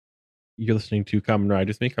You're listening to Kamen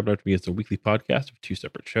With Me. Kamen With Me is a weekly podcast of two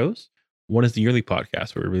separate shows. One is the yearly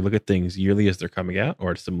podcast, where we look at things yearly as they're coming out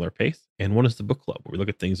or at a similar pace. And one is the book club, where we look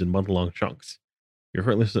at things in month-long chunks. You're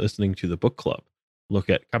currently listening to the book club. Look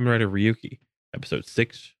at Kamen Rider Ryuki, episodes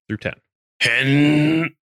 6 through 10.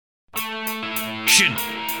 Henshin.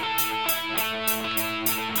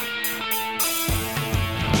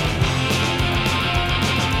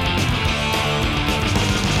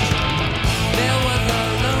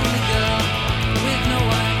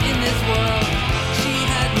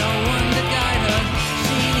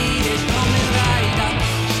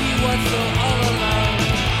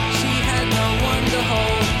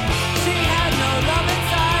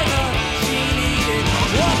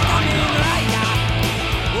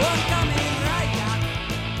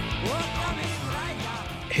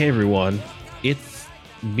 Hey everyone, it's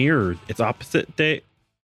mirrored. It's opposite day.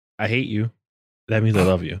 I hate you. That means I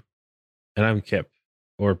love you. And I'm Kip.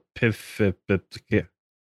 Or Piff. All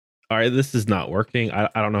right, this is not working. I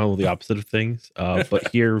don't know the opposite of things. But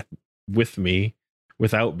here with me,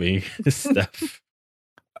 without me, is Steph.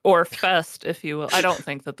 Or Fest, if you will. I don't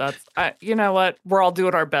think that's... you know what? We're all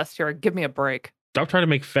doing our best here. Give me a break. Stop trying to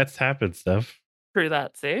make fests happen, Steph. True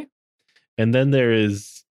that, see? And then there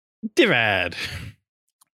is Divad.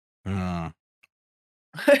 Mm.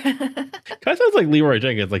 Kind of sounds like Leroy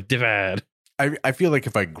Jenkins, like Divad. I feel like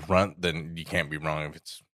if I grunt, then you can't be wrong if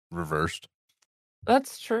it's reversed.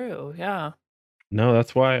 That's true, yeah. No,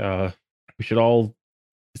 that's why we should all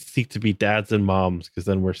seek to be dads and moms, because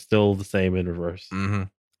then we're still the same in reverse. Mm-hmm.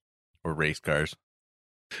 Or race cars.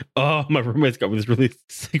 Oh, my roommate's got me this really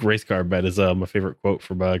sick race car bed is my favorite quote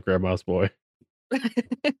from Grandma's Boy.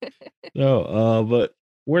 No, but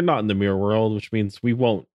we're not in the mirror world, which means we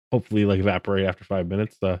won't hopefully like evaporate after 5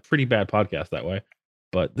 minutes. Pretty bad podcast that way.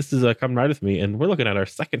 But this is Kamen Rider With Me, and we're looking at our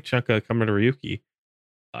second chunk of Kamen Rider Ryuki,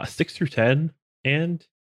 6 through 10. And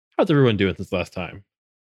how's everyone doing since last time?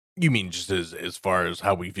 You mean just as far as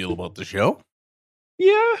how we feel about the show?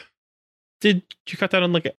 Yeah. Did you cut that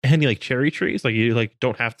on like any like cherry trees? Like you like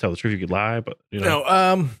don't have to tell the truth, you could lie, but you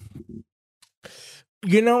know.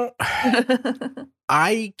 No,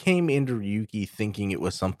 I came into Ryuki thinking it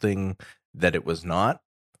was something that it was not,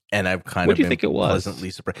 and I've kind what of do you been think it was? Pleasantly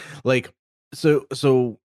surprised. Like,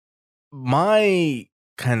 so my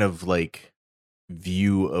kind of like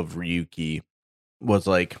view of Ryuki was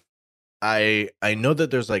like, I know that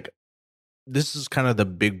there's like, this is kind of the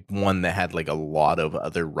big one that had like a lot of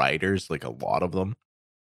other writers, like a lot of them,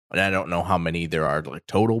 and I don't know how many there are like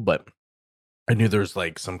total, but I knew there's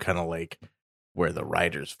like some kind of like where the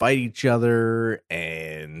writers fight each other,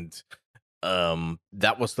 and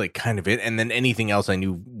that was like kind of it. And then anything else I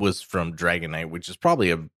knew was from Dragon Knight, which is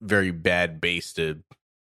probably a very bad based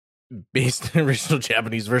original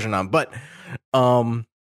Japanese version on. But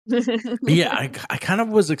yeah, I kind of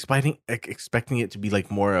was expecting it to be like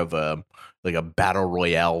more of a battle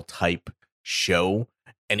royale type show,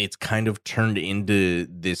 and it's kind of turned into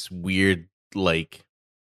this weird like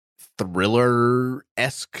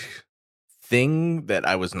thriller-esque thing that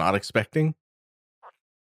I was not expecting.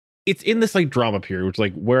 It's in this like drama period, which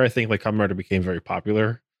like where I think like Kamen Rider became very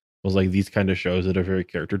popular was like these kind of shows that are very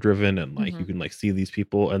character driven, and like you can like see these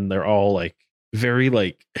people and they're all like very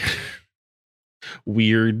like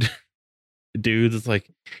weird dudes. It's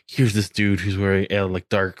like, here's this dude who's wearing a like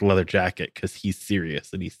dark leather jacket because he's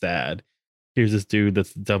serious and he's sad. Here's this dude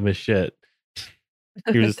that's dumb as shit.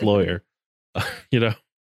 Here's this lawyer. You know?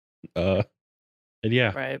 And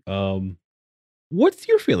yeah. Right. What's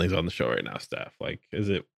your feelings on the show right now, Steph? Like, is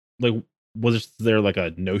it like, was there like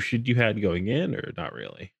a notion you had going in, or not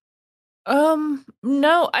really?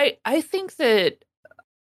 No, I think that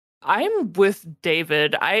I'm with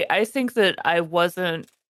David. I think that I wasn't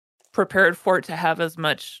prepared for it to have as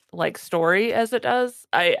much like story as it does.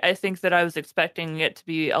 I think that I was expecting it to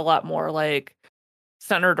be a lot more like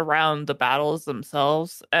centered around the battles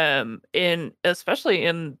themselves. Especially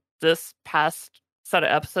in this past set of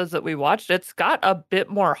episodes that we watched, it's got a bit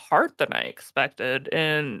more heart than I expected.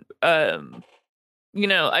 And you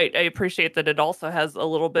know, I appreciate that it also has a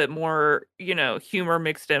little bit more, you know, humor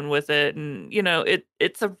mixed in with it. And, you know,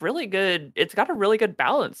 it's got a really good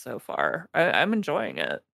balance so far. I'm enjoying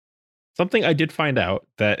it. Something I did find out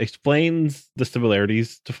that explains the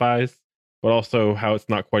similarities to Fies, but also how it's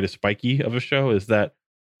not quite as spiky of a show, is that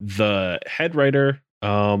the head writer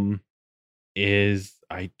is,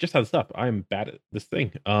 I just had this up, I'm bad at this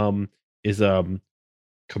thing, is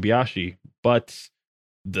Kobayashi, but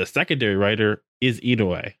the secondary writer is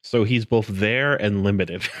Inoue. So he's both there and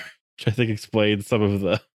limited, which I think explains some of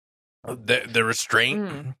the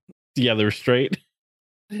restraint. Yeah, the restraint.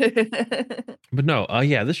 But no,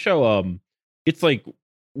 yeah, this show, it's like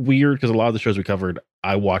weird because a lot of the shows we covered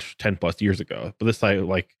I watched 10 plus years ago, but this I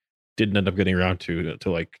like didn't end up getting around to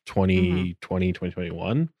like Mhm. 2020,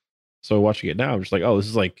 2021. So watching it now, I'm just like, oh, this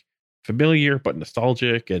is like familiar but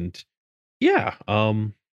nostalgic. And yeah,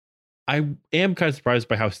 I am kind of surprised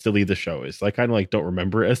by how silly the show is. I kind of like don't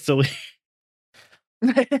remember it as silly.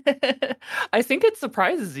 I think it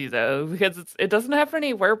surprises you though, because it doesn't have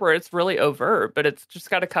anywhere where it's really overt, but it's just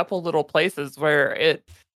got a couple little places where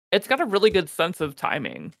it's got a really good sense of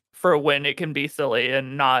timing for when it can be silly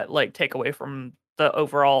and not like take away from the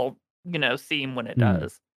overall, theme when it Hmm.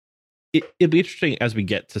 does. It'd be interesting as we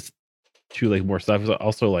get to like more stuff.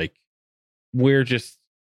 Also, like we're just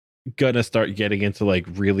gonna start getting into like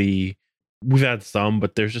really. We've had some,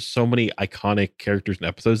 but there's just so many iconic characters and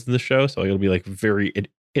episodes in the show, so it'll be like very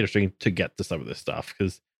interesting to get to some of this stuff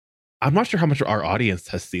because I'm not sure how much our audience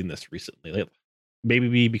has seen this recently. Like,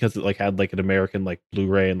 maybe because it like had like an American like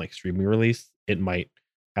Blu-ray and like streaming release, it might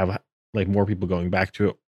have like more people going back to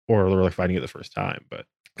it or they're like finding it the first time. But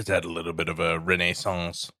It's had a little bit of a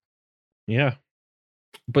renaissance. yeah,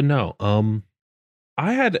 but no,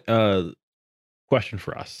 I had a question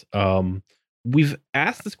for us. We've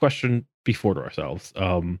asked this question before to ourselves.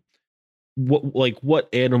 What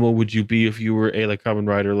animal would you be if you were a like common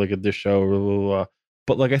rider like at this show? Blah, blah, blah.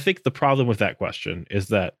 But like I think the problem with that question is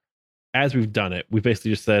that as we've done it, we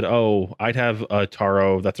basically just said, "Oh, I'd have a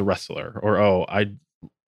Taro that's a wrestler," or "Oh,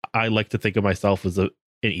 I like to think of myself as an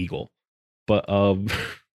eagle." But I'm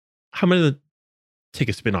gonna take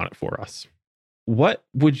a spin on it for us. What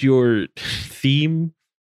would your theme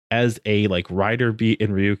as a like rider be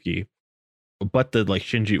in Ryuki, but the like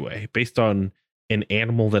Shinji way, based on an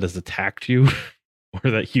animal that has attacked you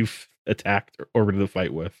or that you've attacked or been in a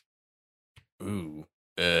fight with? Ooh.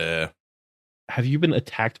 Have you been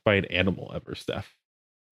attacked by an animal ever, Steph?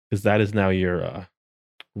 Because that is now your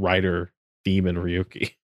rider theme in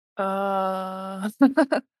Ryuki. Uh,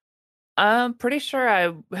 I'm pretty sure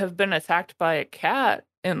I have been attacked by a cat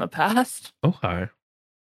in the past. Oh, hi.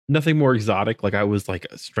 Nothing more exotic. Like I was like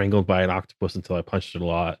strangled by an octopus until I punched it a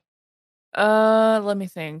lot. Let me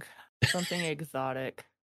think. Something exotic.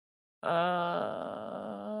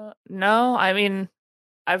 No, I mean,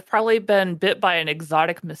 I've probably been bit by an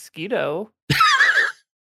exotic mosquito.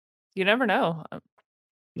 You never know.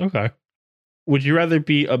 Okay. Would you rather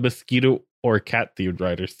be a mosquito or a cat themed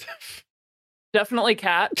rider, Steph? Definitely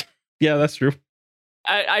cat. Yeah, that's true.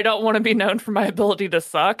 I don't want to be known for my ability to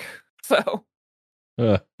suck. So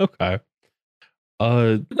Okay.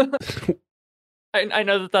 Uh, I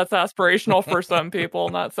know that that's aspirational for some people,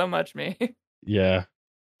 not so much me. yeah.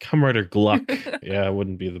 Kamen Rider Gluck. Yeah, it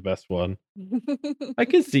wouldn't be the best one. I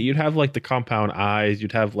can see you'd have like the compound eyes.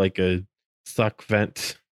 You'd have like a suck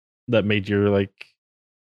vent that made your like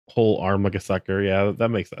whole arm like a sucker. Yeah, that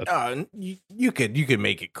makes sense. You could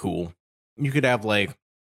make it cool. You could have like,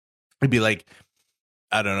 it'd be like,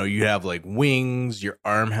 I don't know, you have like wings, your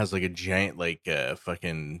arm has like a giant like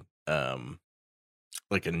fucking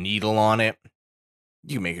like a needle on it.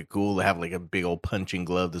 You can make it cool to have like a big old punching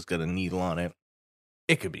glove that's got a needle on it.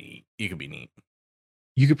 It could be neat.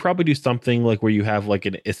 You could probably do something like where you have like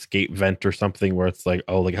an escape vent or something where it's like,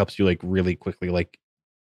 oh, like helps you like really quickly like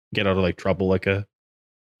get out of like trouble like a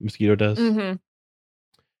mosquito does. Mm-hmm.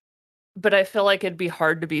 But I feel like it'd be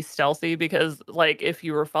hard to be stealthy because, like, if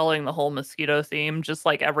you were following the whole mosquito theme, just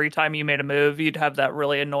like every time you made a move, you'd have that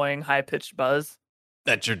really annoying high pitched buzz.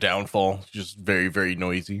 That's your downfall. Just very, very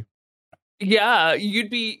noisy. Yeah, you'd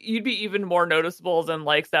be even more noticeable than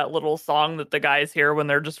like that little song that the guys hear when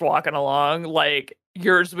they're just walking along. Like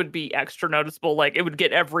yours would be extra noticeable. Like it would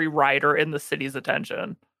get every rider in the city's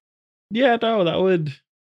attention. Yeah, no, that would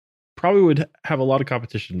probably have a lot of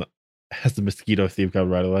competition as the mosquito theme Kamen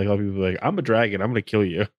Rider. Like a lot of people are like, I'm a dragon, I'm gonna kill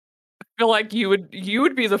you. I feel like you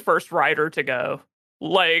would be the first rider to go.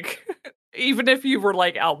 Like even if you were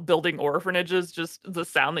like out building orphanages, just the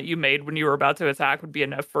sound that you made when you were about to attack would be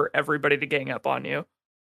enough for everybody to gang up on you.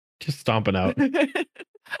 Just stomping out.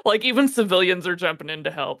 Like even civilians are jumping in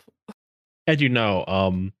to help. And you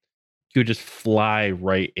would just fly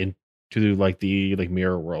right into like the like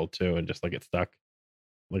mirror world too and just like get stuck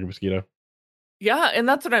like a mosquito. Yeah, and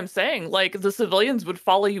that's what I'm saying. Like the civilians would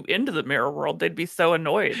follow you into the mirror world. They'd be so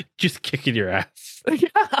annoyed. Just kicking your ass.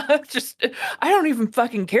 Yeah, just I don't even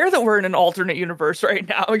fucking care that we're in an alternate universe right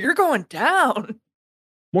now. You're going down.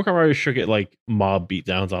 More Kamen Riders should get like mob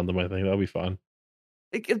beatdowns on them. I think that'll be fun.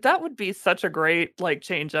 Like, that would be such a great like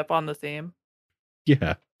change up on the theme.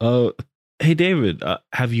 Yeah. Hey David,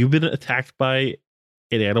 have you been attacked by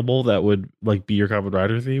an animal that would like be your Kamen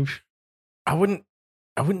Rider theme? I wouldn't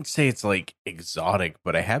I wouldn't say it's like exotic,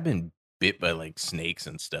 but I have been bit by like snakes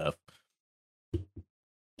and stuff.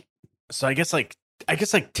 So I guess like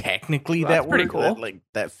technically That's that pretty work cool.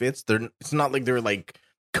 that fits. It's not like they're like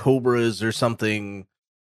cobras or something,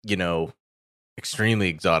 extremely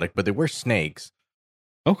exotic, but they were snakes.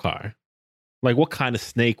 Okay. Like, what kind of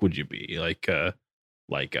snake would you be? Like a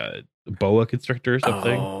boa constrictor or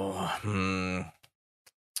something? Oh,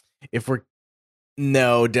 if we're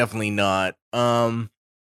no, definitely not. I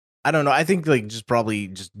don't know. I think like just probably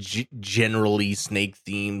just generally snake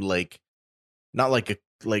themed, like not like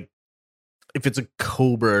if it's a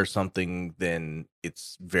cobra or something, then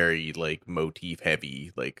it's very like motif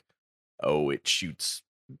heavy. Like, oh, it shoots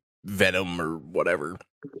venom or whatever.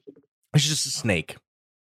 It's just a snake.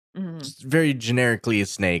 Just very generically a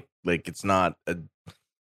snake. Like it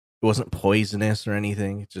wasn't poisonous or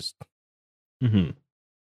anything. It's just. Mm-hmm.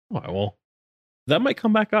 All right, well, that might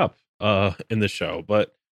come back up in the show,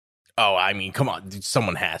 but Oh, I mean, come on.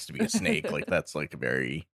 Someone has to be a snake. Like that's like a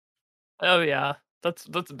very. Oh yeah, that's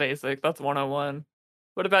basic. That's 101.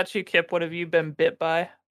 What about you, Kip? What have you been bit by?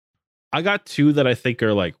 I got two that I think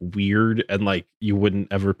are like weird and like you wouldn't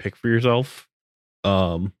ever pick for yourself.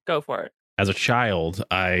 Go for it. As a child,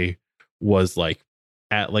 I was like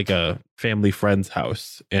at like a family friend's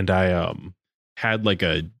house, and I had like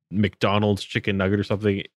a McDonald's chicken nugget or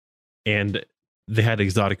something, and they had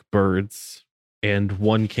exotic birds, and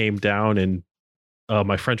one came down and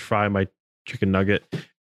my French fry, my chicken nugget,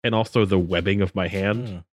 and also the webbing of my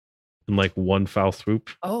hand in like one foul swoop.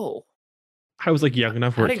 Oh, I was like young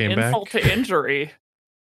enough where it came insult back. to injury.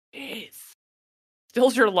 Jeez.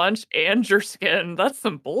 Steals your lunch and your skin. That's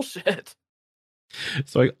some bullshit.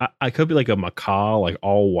 So I could be like a macaw, like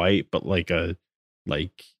all white, but like a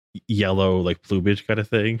like yellow, like plumage kind of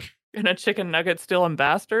thing. And a chicken nugget stealing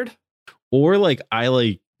bastard. Or like I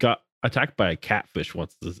like got attacked by a catfish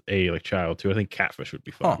once as a like child too. I think catfish would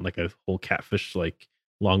be fun. Huh. Like a whole catfish, like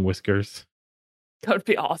long whiskers. That would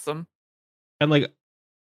be awesome. And like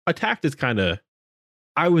attacked is kind of,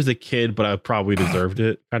 I was a kid, but I probably deserved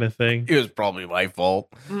it kind of thing. It was probably my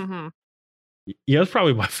fault. Mm-hmm. Yeah, it's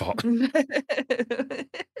probably my fault. I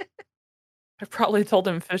probably told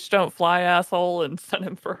him fish don't fly, asshole, and sent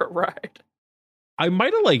him for a ride. I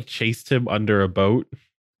might have like chased him under a boat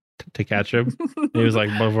to catch him. He was like,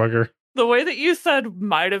 motherfucker. The way that you said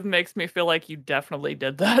might have makes me feel like you definitely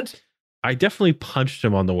did that. I definitely punched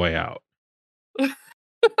him on the way out.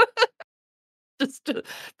 Just to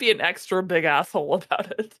be an extra big asshole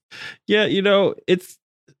about it. Yeah, it's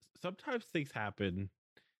sometimes things happen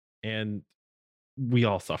and we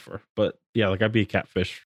all suffer. But yeah, like I'd be a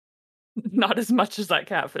catfish. Not as much as that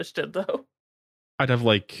catfish did, though. I'd have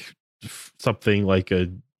like something like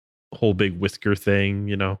a whole big whisker thing,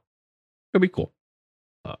 it'd be cool.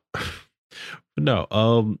 But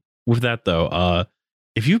no, with that though,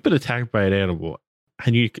 if you've been attacked by an animal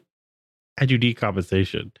and you need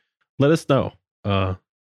compensation, let us know. And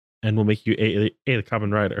we'll make you a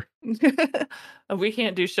Kamen Rider. We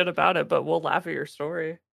can't do shit about it, but we'll laugh at your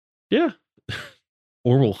story. Yeah.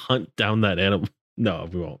 Or we'll hunt down that animal. No,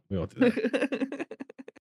 we won't. We won't do that.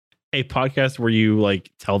 A podcast where you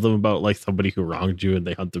like tell them about like somebody who wronged you and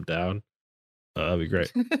they hunt them down. That'd be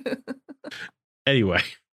great. Anyway,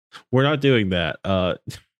 we're not doing that.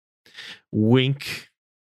 Wink.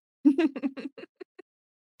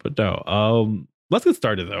 But no. Let's get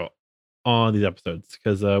started though on these episodes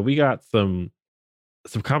because we got some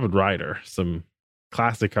Kamen Rider, some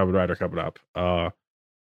classic Kamen Rider coming up.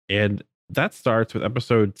 And that starts with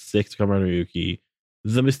episode 6, Kamen Rider Ryuki,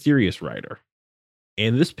 The Mysterious Rider.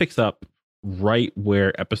 And this picks up right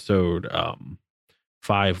where episode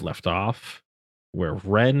 5 left off, where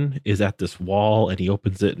Ren is at this wall and he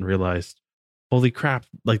opens it and realized, holy crap,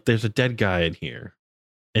 like there's a dead guy in here.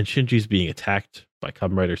 And Shinji's being attacked by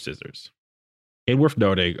Kamen Rider Scissors. And worth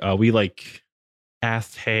noting, we like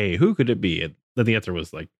asked, hey, who could it be? And then the answer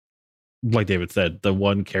was like David said, the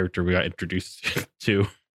one character we got introduced to.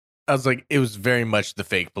 I was like, it was very much the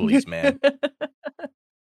fake policeman.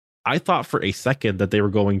 I thought for a second that they were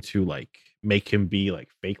going to like make him be like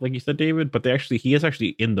fake, like you said, David, but he is actually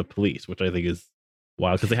in the police, which I think is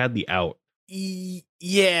wild because they had the out.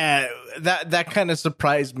 Yeah, that kind of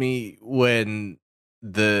surprised me when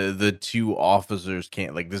the two officers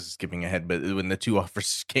came. Like, this is skipping ahead, but when the two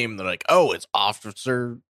officers came, they're like, "Oh, it's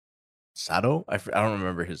Officer Sato." I don't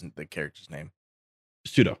remember the character's name.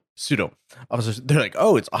 Pseudo officer. They're like,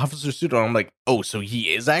 "Oh, it's Officer Pseudo." I'm like, "Oh, so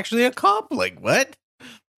he is actually a cop?" Like, what?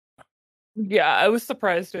 Yeah, I was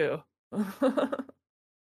surprised too.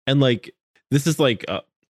 And like, this is like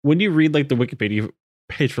when you read like the Wikipedia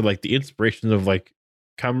page for like the inspiration of like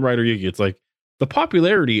Kamen Rider Yugi, it's like the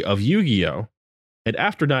popularity of Yu-Gi-Oh! And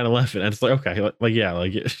after 9/11, and it's like, okay, like yeah,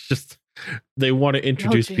 like it's just they want to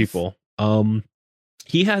introduce people.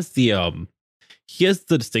 He has the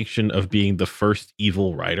distinction of being the first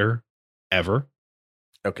evil writer ever.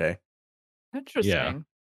 Okay. Interesting.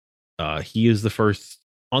 Yeah. He is the first.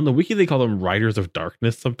 On the wiki, they call them Riders of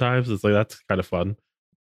Darkness sometimes. It's like, that's kind of fun.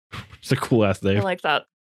 It's a cool ass name. I like that.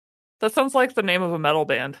 That sounds like the name of a metal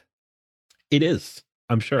band. It is,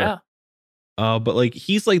 I'm sure. Yeah. But like,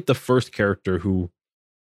 he's like the first character who,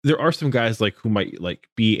 there are some guys like who might like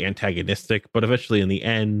be antagonistic, but eventually in the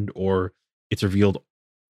end, or it's revealed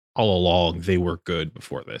all along, they were good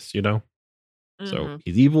before this, you know? So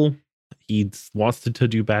he's evil. He wants to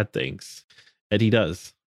do bad things, and he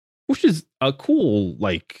does, which is a cool,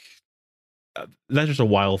 like, that's just a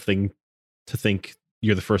wild thing to think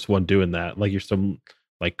you're the first one doing that. Like, you're some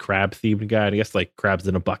like crab themed guy. And I guess like crabs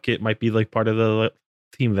in a bucket might be like part of the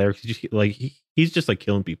theme there. Like he's just like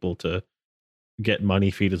killing people to get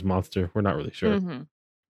money, feed his monster. We're not really sure.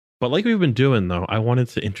 But like we've been doing though, I wanted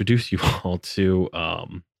to introduce you all to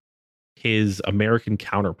his American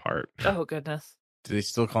counterpart. Oh goodness. Do they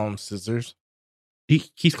still call him Scissors?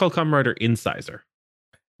 He's called Kamen Rider Incisor.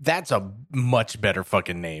 That's a much better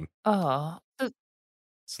fucking name. Oh.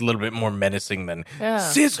 It's a little bit more menacing than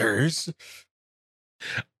Scissors.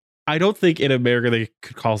 I don't think in America they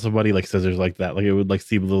could call somebody like Scissors like that. Like, it would like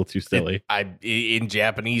seem a little too silly. In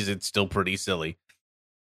Japanese, it's still pretty silly.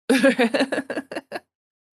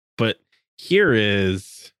 But here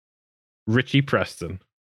is Richie Preston.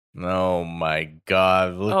 Oh my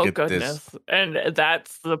god, look at goodness. this. And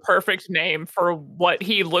that's the perfect name for what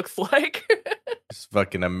he looks like. This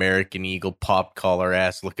fucking American Eagle pop collar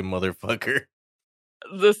ass looking motherfucker.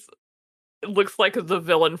 This looks like the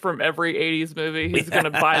villain from every 80s movie. He's going to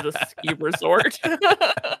buy the ski resort.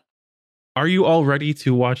 Are you all ready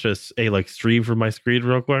to watch a like stream from my screen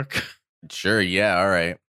real quick? Sure, yeah, all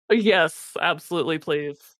right. Yes, absolutely,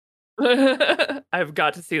 please. I've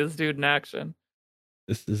got to see this dude in action.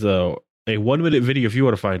 This is a 1 minute video if you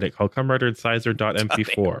want to find it, called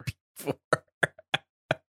KamenRiderIncisor.mp4.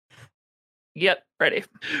 Yep, ready.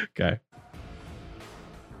 Okay.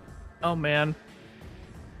 Oh man.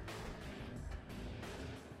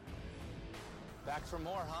 Back for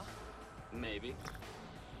more, huh? Maybe.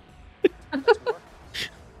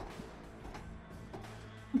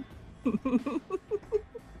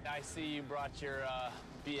 I see you brought your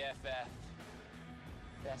BFF.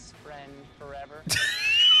 Best friend forever. I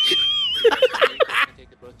can take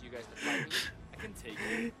the both of you guys to fight me. I can take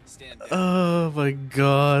it. Stand down. Oh my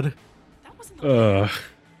god. That wasn't the plan.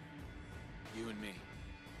 You and me.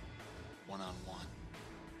 One-on-one.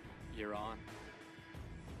 You're on.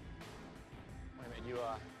 Wait a minute,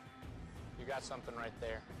 you got something right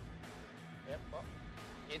there. Yep, well,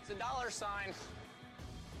 it's a dollar sign.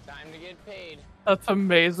 Time to get paid. That's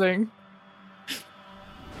amazing.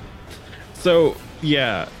 So,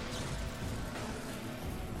 yeah.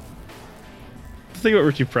 The thing about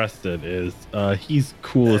Richie Preston is he's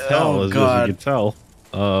cool as hell, as you can tell.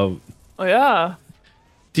 Oh, yeah.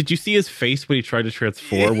 Did you see his face when he tried to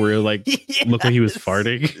transform where like looked like he was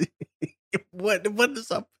farting? What is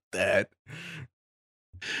up with that?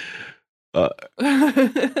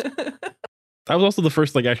 That was also the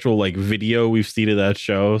first like actual like video we've seen of that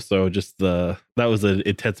show. So just that was an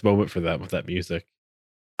intense moment for them with that music.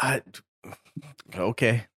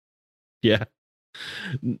 Okay. Yeah.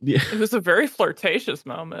 It was a very flirtatious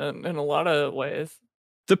moment in a lot of ways.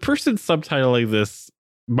 The person subtitling this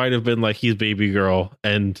might have been like he's baby girl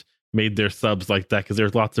and made their subs like that because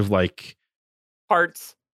there's lots of like heart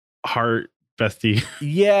bestie.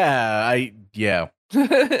 Yeah.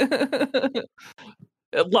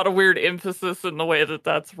 A lot of weird emphasis in the way that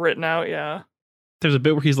that's written out. Yeah. There's a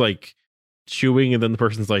bit where he's like chewing and then the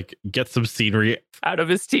person's like, get some scenery out of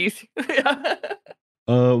his teeth. Yeah.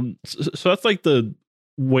 So that's like the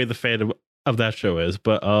way the fan of that show is.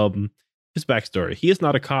 But his backstory, he is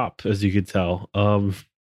not a cop, as you can tell.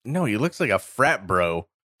 No, he looks like a frat bro.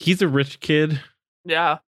 He's a rich kid.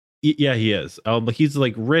 Yeah. Yeah, he is. He's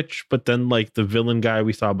like rich, but then like the villain guy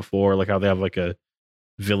we saw before, like how they have like a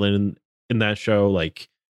villain in that show, like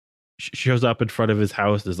shows up in front of his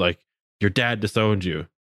house, is like, your dad disowned you.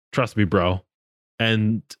 Trust me, bro.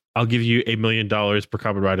 And I'll give you $1 million per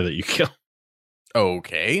Kamen Rider that you kill.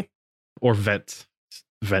 Okay. Or vent,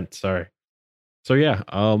 sorry. So yeah,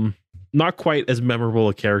 not quite as memorable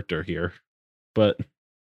a character here, but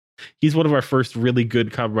he's one of our first really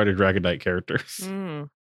good Kamen Rider Dragon Knight characters.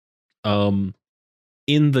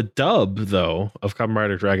 In the dub though of Kamen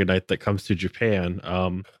Rider Dragon Knight that comes to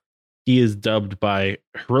Japan, he is dubbed by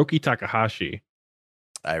Hiroki Takahashi.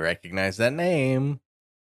 I recognize that name.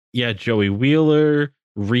 Yeah, Joey Wheeler,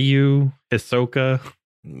 Ryu, Hisoka.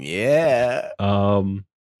 Yeah.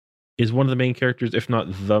 Is one of the main characters, if not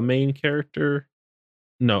the main character.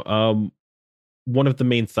 No, one of the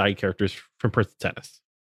main side characters from Prince of Tennis.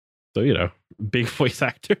 So, you know, big voice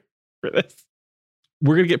actor for this.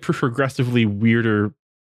 We're going to get progressively weirder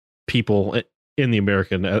people in the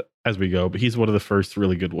American as we go, but he's one of the first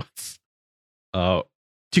really good ones.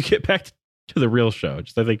 To get back to the real show,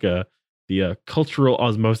 just I think the cultural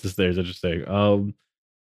osmosis there is interesting.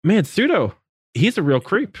 Man, Pseudo, he's a real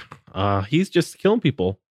creep. He's just killing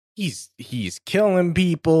people. He's killing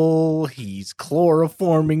people. He's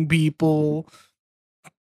chloroforming people.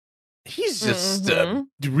 He's just a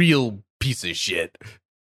real piece of shit.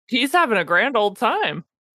 He's having a grand old time.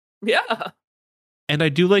 Yeah. And I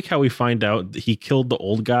do like how we find out that he killed the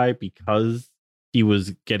old guy because he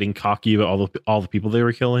was getting cocky about all the people they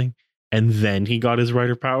were killing, and then he got his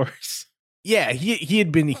writer powers. Yeah, he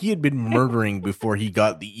had been murdering before he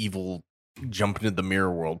got the evil jump into the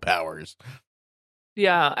mirror world powers.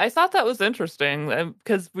 Yeah, I thought that was interesting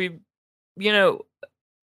because we, you know,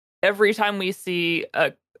 every time we see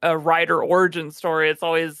a writer origin story, it's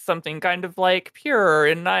always something kind of like pure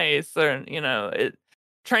and nice, or you know,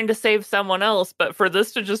 trying to save someone else. But for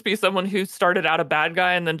this to just be someone who started out a bad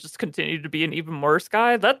guy and then just continued to be an even worse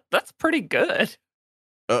guy, that's pretty good.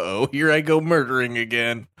 Uh-oh, here I go murdering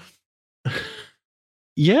again.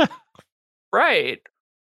 Yeah. Right.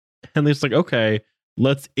 And it's like, okay,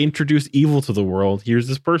 let's introduce evil to the world. Here's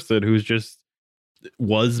this person who's just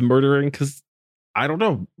was murdering because, I don't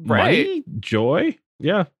know, money? Joy?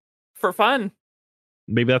 Yeah. For fun.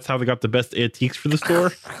 Maybe that's how they got the best antiques for the store.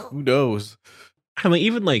 Who knows? And like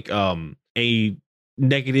even like a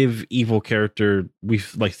negative evil character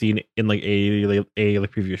we've like seen in like a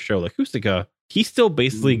previous show, like Husika, he's still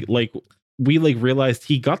basically like we like realized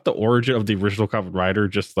he got the origin of the original Kamen Rider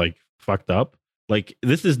just like fucked up. Like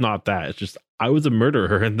this is not that. It's just I was a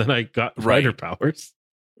murderer and then I got writer powers.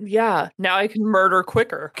 Yeah, now I can murder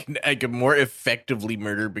quicker. I can more effectively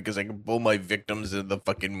murder because I can pull my victims into the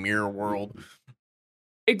fucking mirror world.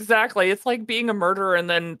 Exactly. It's like being a murderer and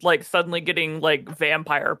then like suddenly getting like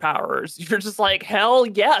vampire powers. You're just like, hell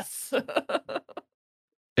yes.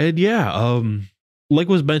 And yeah, like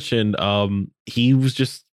was mentioned, he was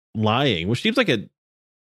just lying, which seems like a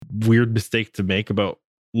weird mistake to make about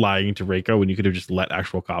lying to Reiko when you could have just let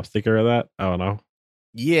actual cops take care of that. I don't know.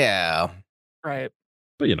 Yeah. Right.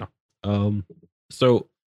 But you know, so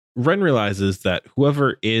Ren realizes that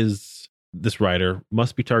whoever is this writer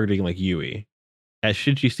must be targeting like Yui, as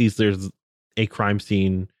Shinji sees there's a crime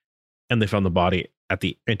scene and they found the body at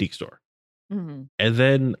the antique store. Mm-hmm. And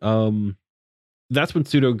then that's when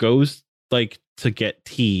Pseudo goes like to get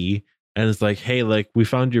tea and is like, hey, like we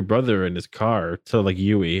found your brother in his car to like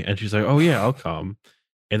Yui, and she's like, oh yeah, I'll come.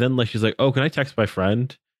 And then like she's like, oh, can I text my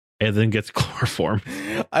friend? And then gets chloroform.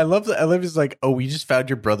 I love it's like, oh, we just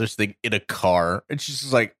found your brother's thing in a car. And she's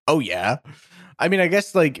just like, oh yeah. I mean, I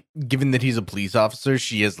guess like given that he's a police officer,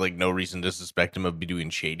 she has like no reason to suspect him of be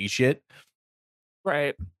doing shady shit.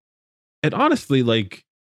 Right. And honestly, like,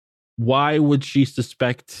 why would she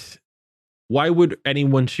suspect? Why would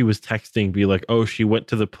anyone she was texting be like, oh, she went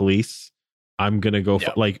to the police, I'm gonna go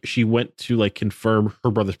like she went to like confirm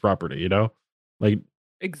her brother's property, you know? Like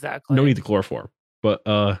exactly. No need to chloroform. But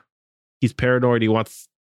he's paranoid, he wants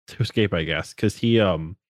to escape, I guess, because he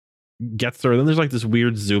gets her, and then there's like this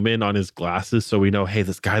weird zoom in on his glasses, so we know, hey,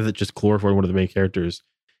 this guy that just chloroformed one of the main characters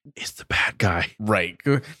is the bad guy. Right.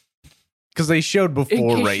 Because they showed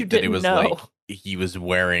before, right, that it was know. like he was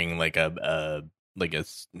wearing like a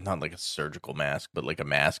not like a surgical mask, but like a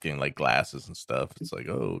mask and like glasses and stuff. It's like,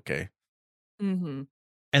 oh, okay. Mm-hmm.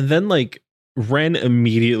 And then like Ren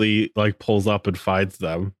immediately like pulls up and finds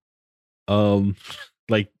them.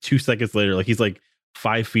 Like 2 seconds later, like he's like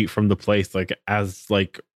 5 feet from the place, like as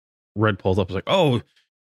like Ren pulls up, it's like, oh,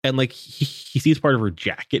 and like he sees part of her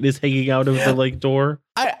jacket is hanging out of the like door.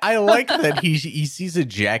 I like that he sees a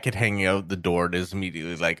jacket hanging out the door and is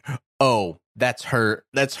immediately like, oh, that's her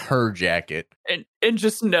jacket, and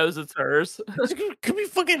just knows it's hers. It could be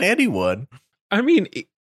fucking anyone. I mean,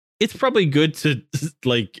 it's probably good to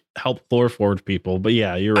like help chloroform people, but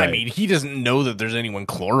yeah, you're right. I mean, he doesn't know that there's anyone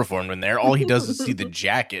chloroformed in there. All he does is see the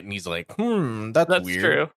jacket, and he's like, that's weird.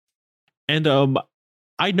 True. And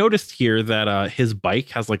I noticed here that his bike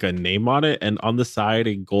has like a name on it, and on the side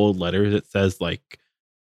in gold letters it says like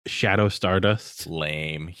Shadow Stardust.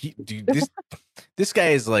 Lame. Dude, this guy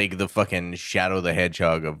is like the fucking Shadow the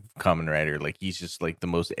Hedgehog of Kamen Rider. Like he's just like the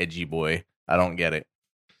most edgy boy. I don't get it.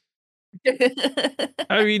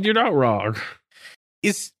 I mean, you're not wrong.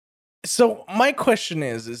 Is So my question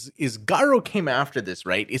is Garo came after this,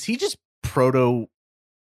 right? Is he just proto,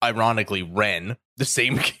 ironically, Ren, the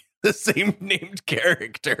same named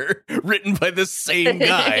character written by the same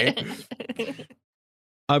guy?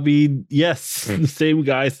 I mean, yes, the same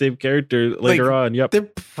guy, same character later on. Yep. They're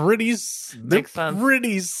pretty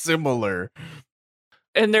similar.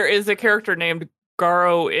 And there is a character named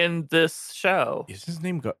Garo in this show. Is his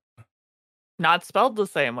name Not spelled the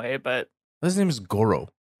same way, but his name is Goro.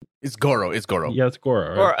 It's Goro. Yeah, it's Goro.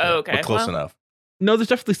 Right? Or okay, But close enough. No, there's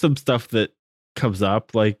definitely some stuff that comes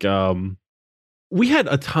up. Like, we had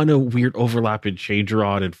a ton of weird overlap in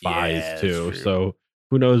Changeron and Fies too. So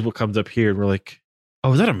who knows what comes up here? And we're like,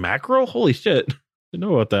 oh, is that a macro? Holy shit! I didn't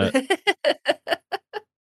know about that.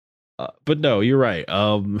 But no, you're right.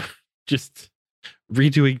 Just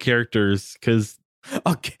redoing characters because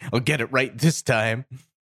I'll get it right this time.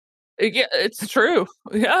 Yeah, it's true.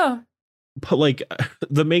 Yeah. But like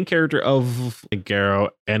the main character of like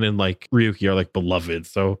Garo and in like Ryuki are like beloved,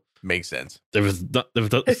 so makes sense.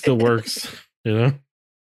 It still works, you know?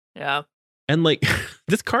 Yeah. And like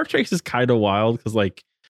this car chase is kind of wild because like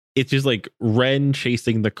it's just like Ren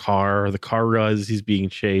chasing the car realizes he's being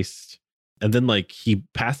chased, and then like he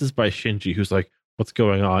passes by Shinji, who's like, what's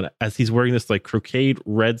going on? As he's wearing this like crocheted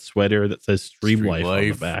red sweater that says Stream Life on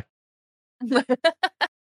the back.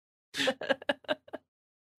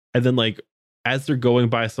 And then like as they're going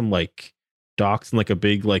by some like docks and like a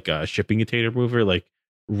big like shipping container mover, like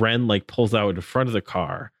Ren like pulls out in front of the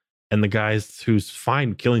car, and the guy's who's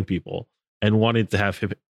fine killing people and wanted to have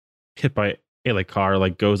him hit by a like car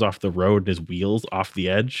like goes off the road and his wheels off the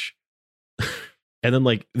edge. And then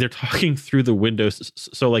like they're talking through the windows,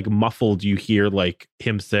 so like muffled you hear like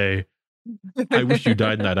him say, I wish you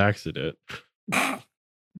died in that accident.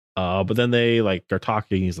 But then they like are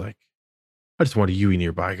talking, he's like, I just wanted Yui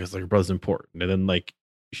nearby because like your brother's important. And then like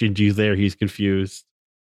Shinji's there, he's confused.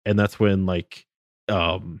 And that's when like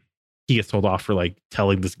he gets told off for like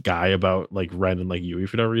telling this guy about like Ren and like Yui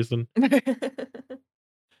for no reason.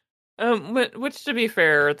 Which to be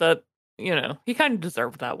fair, that he kind of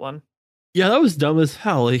deserved that one. Yeah, that was dumb as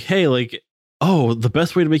hell. Like, hey, like, oh, the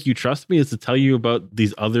best way to make you trust me is to tell you about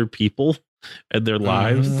these other people and their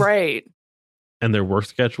lives, right? And their work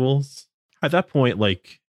schedules. At that point,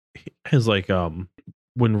 like his like when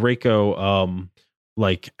Reiko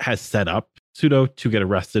like has set up Pseudo to get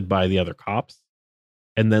arrested by the other cops,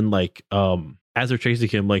 and then like as they're chasing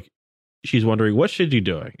him, like she's wondering what should you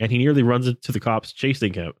doing, and he nearly runs into the cops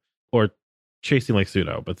chasing him or chasing like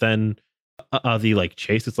Pseudo, but then the like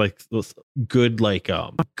chase, it's like this good like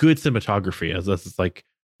good cinematography as this is like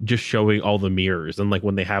just showing all the mirrors, and like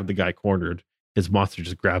when they have the guy cornered, his monster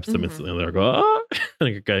just grabs them instantly, and they're go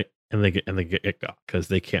and they get got because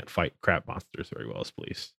they can't fight crab monsters very well as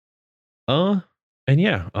police. And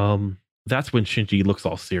yeah, that's when Shinji looks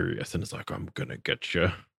all serious and is like, I'm gonna get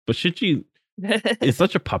you. But Shinji is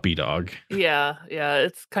such a puppy dog. Yeah,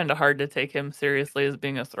 it's kind of hard to take him seriously as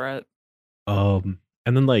being a threat.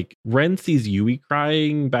 And then like Ren sees Yui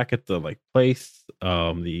crying back at the like place,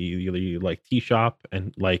 the like tea shop,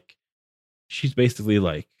 and like she's basically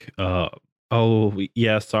like, oh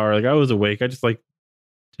yeah, sorry, like I was awake, I just like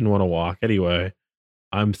didn't want to walk anyway.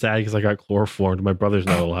 I'm sad because I got chloroformed. My brother's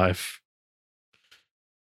not alive.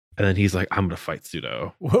 And then he's like, I'm gonna fight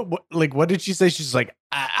Pseudo. What did she say? She's like,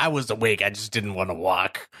 I was awake, I just didn't want to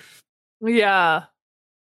walk. Yeah.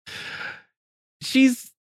 She's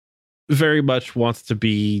very much wants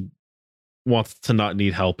to not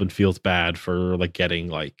need help and feels bad for like getting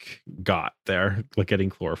like got there, like getting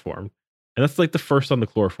chloroformed. And that's like the first on the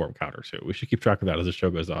chloroform counter too. We should keep track of that as the show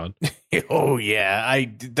goes on. Oh yeah,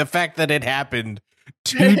 the fact that it happened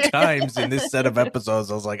 2 times in this set of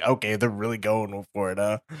episodes, I was like, okay, they're really going for it,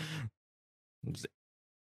 huh?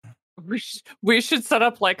 We should set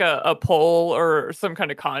up like a poll or some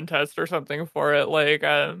kind of contest or something for it, like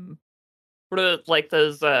what are like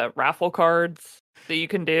those raffle cards that you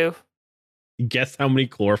can do? Guess how many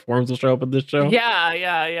chloroforms will show up in this show?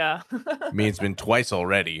 Yeah. Me, it's been twice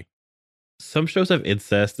already. Some shows have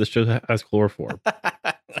incest. This show has chloroform.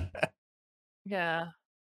 Yeah.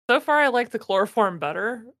 So far, I like the chloroform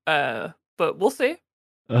better, but we'll see.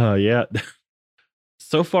 Yeah.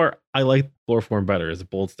 So far, I like chloroform better is a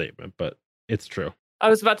bold statement, but it's true. I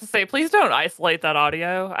was about to say, please don't isolate that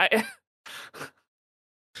audio.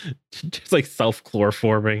 Just like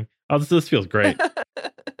self-chloroforming. Oh, this feels great. Did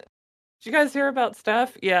you guys hear about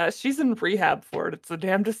Steph? Yeah, she's in rehab for it. It's the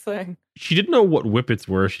damnedest thing. She didn't know what whippets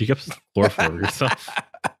were. She kept chloroforming herself.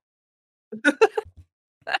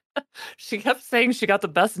 She kept saying she got the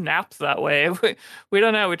best naps that way. We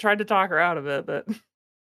don't know. We tried to talk her out of it,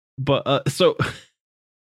 but so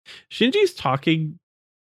Shinji's talking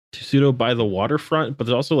to Pseudo by the waterfront, but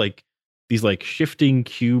there's also like these like shifting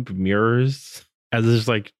cube mirrors as it's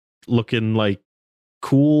like looking like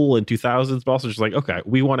cool in 2000s, but also just like, okay,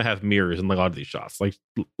 we want to have mirrors in like a lot of these shots, like,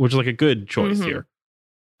 which is like a good choice here.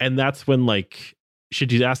 And that's when like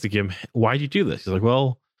Shinji's asking him, why'd you do this? He's like,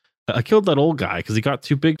 well, I killed that old guy because he got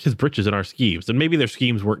too big his britches in our schemes. And maybe their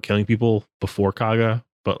schemes weren't killing people before Kaga,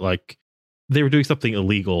 but like they were doing something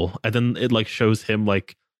illegal. And then it like shows him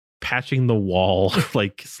like patching the wall,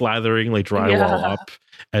 like slathering like drywall up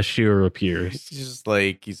as Shiro appears. He's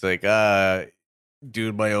like,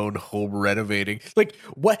 doing my own home renovating. Like,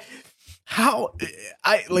 what? How?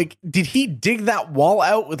 Did he dig that wall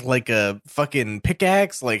out with like a fucking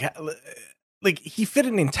pickaxe? Like he fit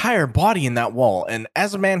an entire body in that wall. And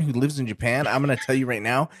as a man who lives in Japan, I'm going to tell you right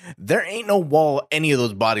now, there ain't no wall any of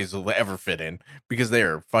those bodies will ever fit in because they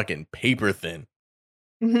are fucking paper thin.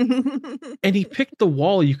 And he picked the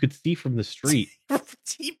wall you could see from the street.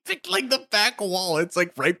 He picked like the back wall. It's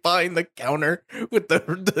like right behind the counter with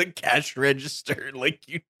the cash register. Like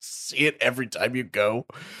you see it every time you go.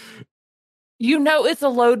 You know, it's a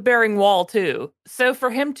load-bearing wall, too. So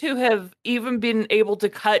for him to have even been able to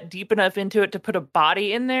cut deep enough into it to put a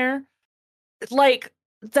body in there, like,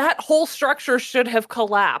 that whole structure should have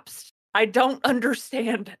collapsed. I don't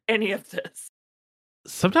understand any of this.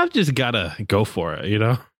 Sometimes you just gotta go for it, you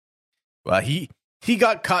know? Well, he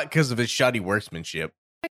got caught because of his shoddy workmanship.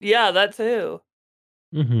 Yeah, that too.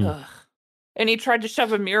 Mm-hmm. And he tried to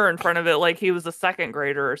shove a mirror in front of it like he was a second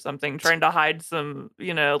grader or something, trying to hide some,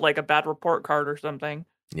 you know, like a bad report card or something.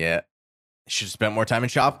 Yeah. Should have spent more time in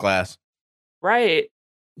shop class. Right.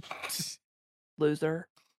 Loser.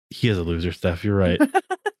 He is a loser, Steph. You're right.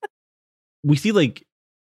 We see like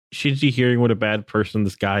Shinji hearing what a bad person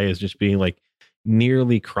this guy is, just being like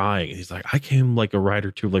nearly crying. He's like, I came like a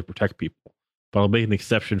rider to like protect people, but I'll make an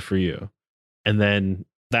exception for you. And then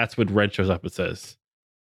that's when Red shows up and says,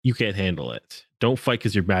 you can't handle it. Don't fight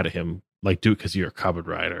because you're mad at him. Like, do it because you're a Kamen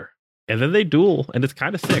Rider. And then they duel, and it's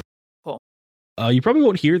kind of sick. Cool. You probably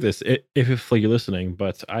won't hear this if like, you're listening,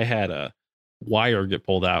 but I had a wire get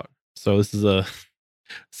pulled out. So this is a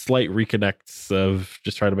slight reconnects of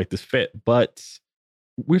just trying to make this fit. But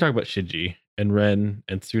we're talking about Shinji and Ren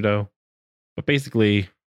and Pseudo. But basically,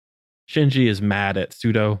 Shinji is mad at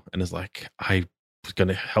Pseudo and is like, I was going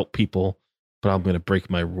to help people, but I'm going to break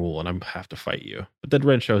my rule and I'm have to fight you. But then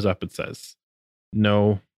Ren shows up and says,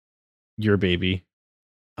 no, you're a baby.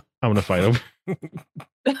 I'm going to fight him.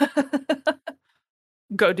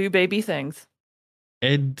 Go do baby things.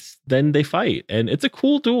 And then they fight. And it's a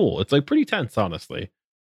cool duel. It's like pretty tense, honestly.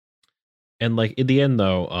 And like in the end,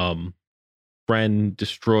 though, Ren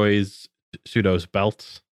destroys Pseudo's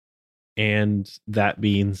belt. And that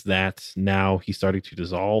means that now he's starting to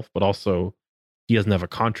dissolve, but also he doesn't have a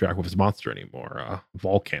contract with his monster anymore,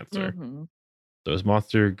 Vol Cancer. Mm-hmm. So his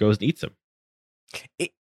monster goes and eats him.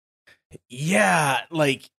 It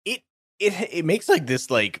makes like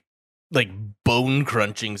this like bone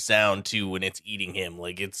crunching sound too when it's eating him.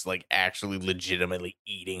 Like it's like actually legitimately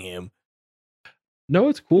eating him. No,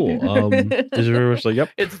 it's cool. It's very much like, yep.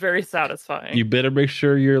 It's very satisfying. You better make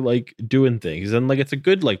sure you're like doing things, and like it's a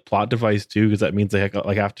good like plot device too, because that means they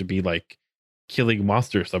have to be like killing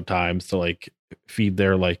monsters sometimes to like feed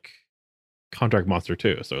their like contract monster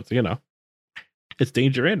too. So it's, you know, it's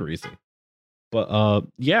danger and reason. But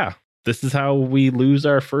yeah, this is how we lose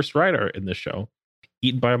our first rider in this show,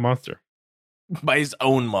 eaten by a monster. By his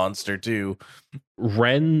own monster too.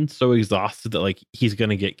 Ren so exhausted that like he's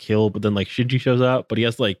gonna get killed, but then like Shinji shows up, but he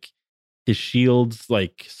has like his shields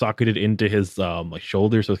like socketed into his like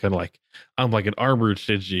shoulder, so it's kind of like, I'm like an armored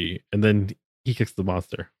Shinji, and then he kicks the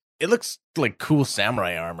monster. It looks like cool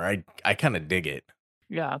samurai armor. I kind of dig it.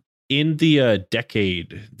 Yeah. In the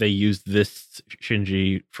decade, they used this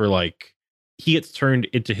Shinji for like, he gets turned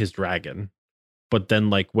into his dragon, but then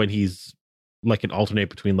like when he's like an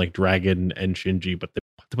alternate between like dragon and Shinji, but they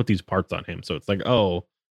put these parts on him, so it's like, oh,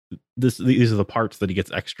 these are the parts that he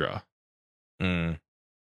gets extra. And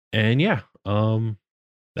yeah,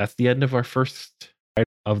 that's the end of our first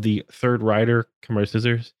of the third rider, Kamen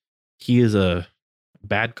Scissors. He is a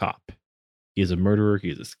bad cop. He is a murderer.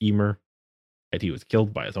 He is a schemer, and he was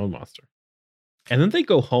killed by his own monster. And then they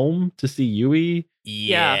go home to see Yui.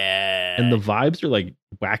 Yeah. And the vibes are like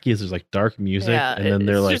wacky as there's like dark music. Yeah, and then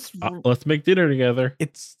they're like, let's make dinner together.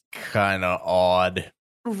 It's kind of odd.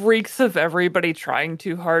 Reeks of everybody trying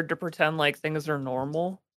too hard to pretend like things are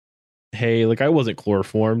normal. Hey, like I wasn't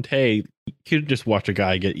chloroformed. Hey, you could just watch a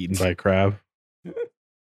guy get eaten by a crab.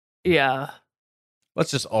 Yeah.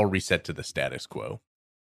 Let's just all reset to the status quo.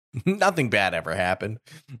 Nothing bad ever happened.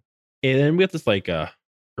 And then we have this like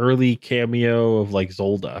early cameo of like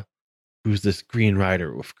Zolda, who's this green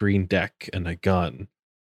rider with green deck and a gun.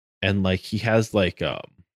 And like he has like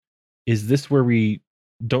is this where we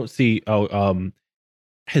don't see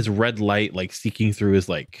his red light like seeking through his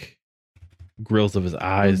like grills of his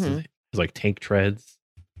eyes, his like tank treads,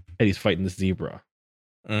 and he's fighting this zebra.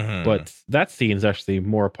 But that scene is actually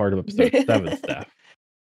more a part of episode 7 stuff,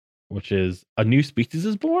 which is a new species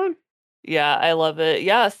is born. Yeah, I love it.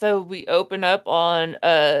 Yeah, so we open up on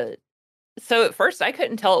so at first I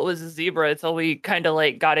couldn't tell it was a zebra until we kind of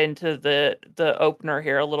like got into the opener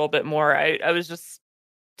here a little bit more. I was just,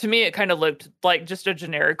 to me it kind of looked like just a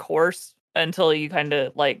generic horse until you kind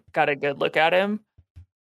of like got a good look at him.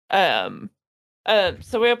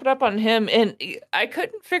 So we opened up on him, and I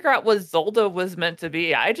couldn't figure out what Zolda was meant to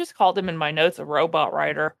be. I just called him in my notes a robot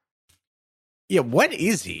rider. Yeah, what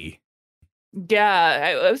is he?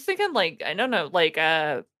 Yeah, I was thinking like, I don't know, like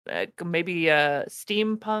maybe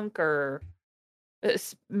steampunk or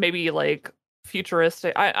maybe like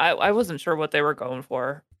futuristic. I wasn't sure what they were going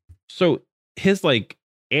for. So his like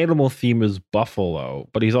animal theme is buffalo,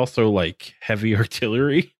 but he's also like heavy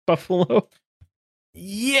artillery buffalo.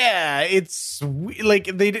 Yeah, it's like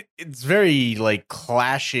it's very like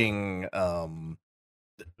clashing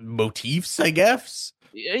motifs, I guess.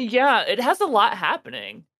 Yeah, it has a lot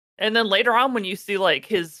happening. And then later on when you see like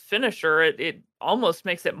his finisher, it almost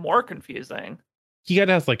makes it more confusing. He kind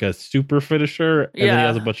of has like a super finisher, and then he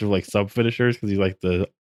has a Yeah. bunch of like sub finishers because he's like the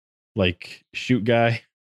like shoot guy.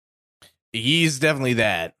 He's definitely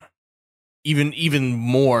that. Even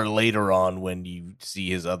more later on when you see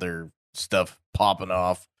his other stuff popping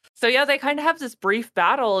off. So yeah, they kind of have this brief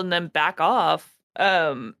battle and then back off.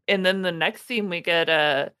 And then the next scene we get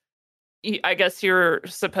I guess you're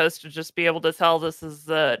supposed to just be able to tell this is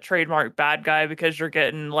the trademark bad guy because you're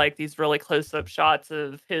getting like these really close-up shots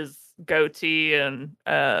of his goatee and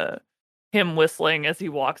him whistling as he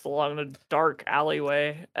walks along the dark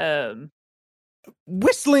alleyway.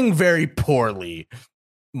 Whistling very poorly,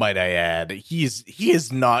 might I add. He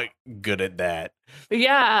is not good at that.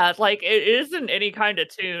 Yeah, like it isn't any kind of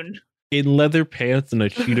tune. In leather pants and a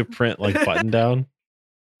cheetah print like button down.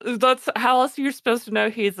 That's how else you're supposed to know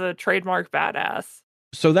he's a trademark badass.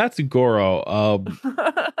 So that's Goro.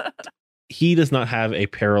 He does not have a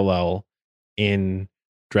parallel in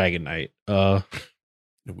Dragon Knight.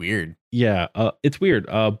 Weird. Yeah, it's weird.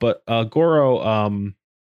 But Goro,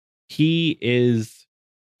 he is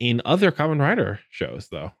in other Kamen Rider shows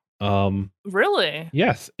though. Really?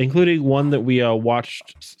 Yes, including one that we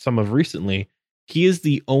watched some of recently. He is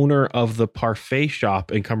the owner of the parfait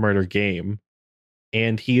shop in Kamen Rider Game,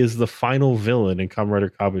 and he is the final villain in Kamen Rider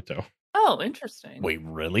Kabuto. Oh, interesting. Wait,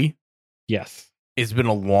 really? Yes. It's been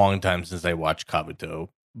a long time since I watched Kabuto,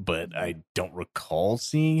 but I don't recall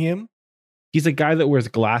seeing him. He's a guy that wears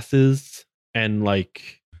glasses and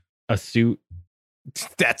like a suit.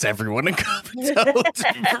 That's everyone in Kabuto,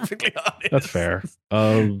 to be perfectly honest. That's fair.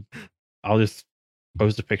 I'll just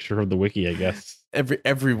post a picture of the wiki, I guess.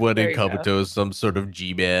 Everyone There in you go. Kabuto is some sort of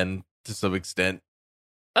G-man to some extent.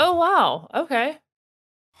 Oh, wow. Okay.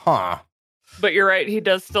 Huh. But you're right. He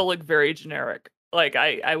does still look very generic. Like,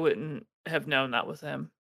 I wouldn't have known that was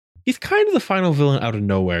him. He's kind of the final villain out of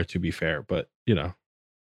nowhere, to be fair, but you know,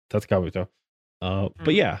 that's Kabuto.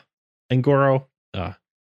 But yeah, and Goro,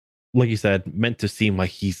 like you said, meant to seem like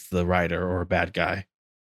he's the rider or a bad guy.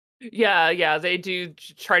 Yeah. They do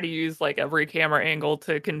try to use like every camera angle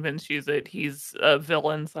to convince you that he's a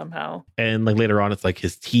villain somehow. And like later on, it's like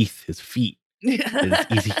his teeth, his feet. He's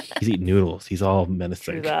eating noodles. He's all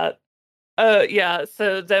menacing. True that. Yeah,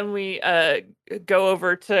 so then we go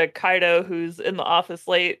over to Kaido, who's in the office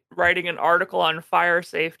late, writing an article on fire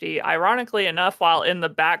safety. Ironically enough, while in the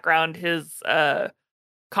background, his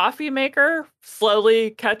coffee maker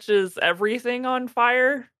slowly catches everything on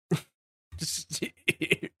fire. Just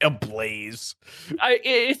ablaze.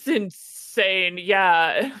 It's insane,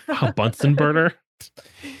 yeah. A Bunsen burner.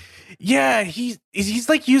 Yeah, he's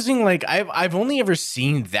like using like I've only ever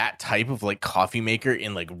seen that type of like coffee maker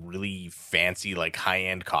in like really fancy like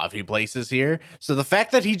high-end coffee places here. So the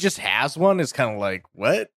fact that he just has one is kind of like,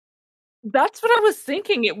 what? That's what I was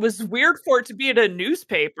thinking. It was weird for it to be in a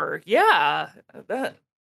newspaper. Yeah,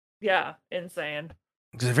 insane.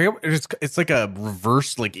 It's like a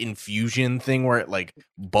reverse like infusion thing where it like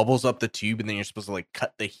bubbles up the tube and then you're supposed to like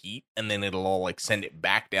cut the heat and then it'll all like send it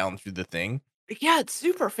back down through the thing. Yeah, it's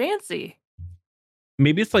super fancy.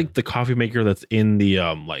 Maybe it's like the coffee maker that's in the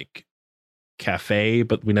like cafe,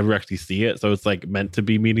 but we never actually see it. So it's like meant to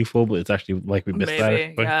be meaningful, but it's actually like we missed that.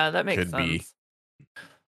 Maybe, yeah, that makes Could be. sense.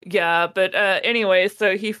 Yeah, but anyway,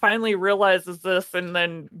 so he finally realizes this and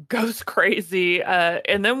then goes crazy.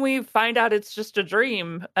 And then we find out it's just a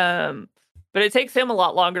dream. But it takes him a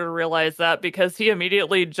lot longer to realize that because he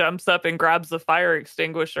immediately jumps up and grabs the fire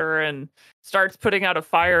extinguisher and starts putting out a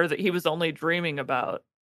fire that he was only dreaming about.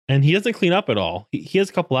 And he doesn't clean up at all. He has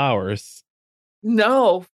a couple hours.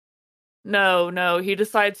 No. He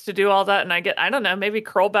decides to do all that, and I don't know, maybe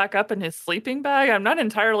curl back up in his sleeping bag. I'm not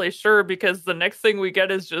entirely sure because the next thing we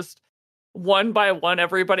get is just one by one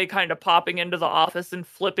everybody kind of popping into the office and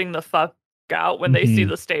flipping the fuck out when they see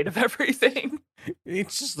the state of everything.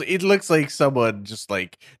 It looks like someone just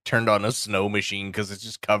like turned on a snow machine because it's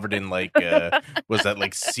just covered in like was that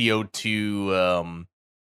like CO2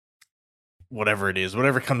 whatever it is,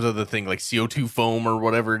 whatever comes out of the thing, like CO2 foam or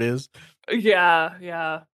whatever it is.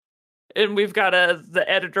 Yeah. And we've got the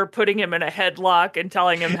editor putting him in a headlock and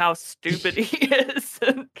telling him how stupid he is.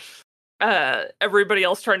 And everybody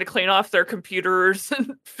else trying to clean off their computers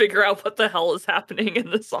and figure out what the hell is happening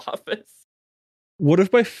in this office. One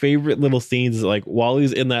of my favorite little scenes is like while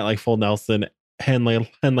he's in that like full Nelson and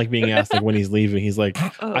like being asked like when he's leaving, he's like,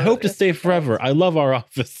 I hope to stay forever. I love our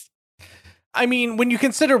office. I mean, when you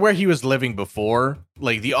consider where he was living before,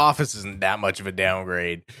 like the office isn't that much of a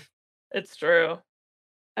downgrade. It's true.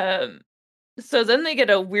 So then they get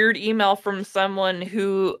a weird email from someone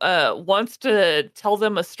who wants to tell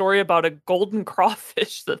them a story about a golden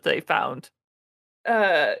crawfish that they found.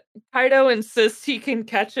 Kaido insists he can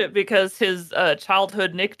catch it because his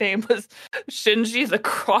childhood nickname was Shinji the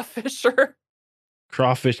Crawfisher.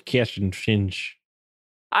 Crawfish catch and Shinj.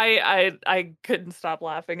 I couldn't stop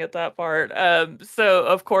laughing at that part. So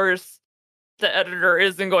of course the editor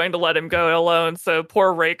isn't going to let him go alone. So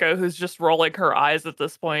poor Reiko, who's just rolling her eyes at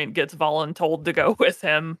this point, gets voluntold to go with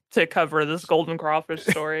him to cover this golden crawfish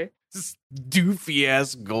story. This doofy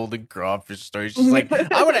ass golden crawfish story. She's like,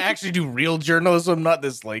 I want to actually do real journalism, not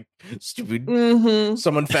this like stupid.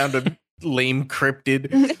 Someone found a lame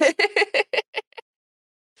cryptid.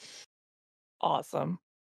 Awesome.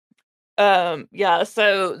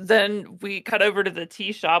 So then we cut over to the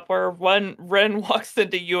tea shop where Ren walks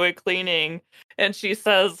into Yui cleaning and she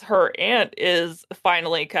says her aunt is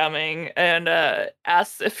finally coming and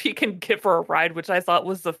asks if he can give her a ride, which I thought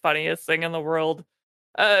was the funniest thing in the world.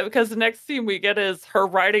 Because the next scene we get is her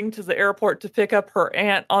riding to the airport to pick up her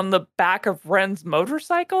aunt on the back of Ren's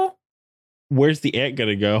motorcycle. Where's the aunt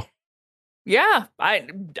gonna go? Yeah, I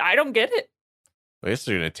don't get it. I guess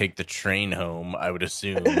they're gonna take the train home, I would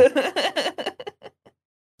assume.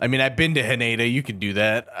 I mean, I've been to Haneda. You can do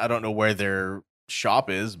that. I don't know where their shop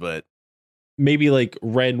is, but maybe like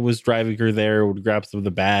Ren was driving her there, would grab some of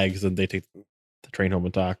the bags, and they take the train home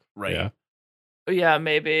and talk. Right? Yeah,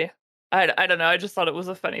 maybe. I don't know. I just thought it was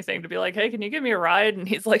a funny thing to be like, hey, can you give me a ride? And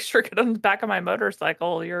he's like, sure, get on the back of my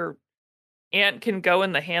motorcycle. Your aunt can go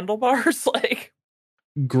in the handlebars. Like,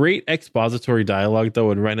 great expository dialogue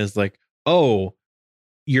though, and Ren is like, oh,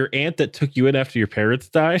 your aunt that took you in after your parents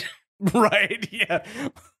died? Right, yeah.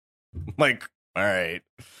 Like, all right.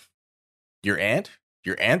 Your aunt?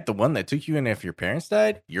 Your aunt, the one that took you in after your parents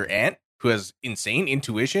died? Your aunt who has insane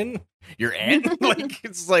intuition? Your aunt? Like,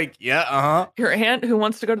 it's like, yeah, uh-huh. Your aunt who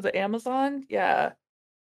wants to go to the Amazon? Yeah.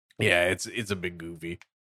 Yeah, it's a bit goofy.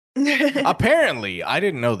 Apparently, I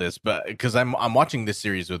didn't know this, but because I'm watching this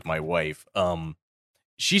series with my wife,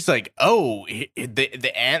 she's like, oh,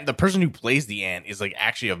 the aunt, the person who plays the aunt is like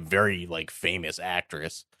actually a very like famous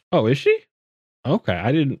actress. Oh, is she? Okay,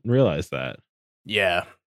 I didn't realize that. Yeah,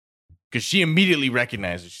 because she immediately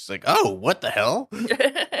recognized it. She's like, oh, what the hell?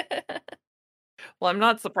 Well, I'm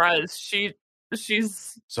not surprised.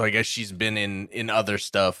 She's so I guess she's been in other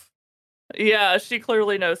stuff. Yeah, she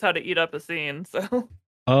clearly knows how to eat up a scene. So,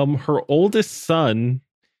 her oldest son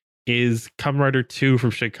is Kamen Rider 2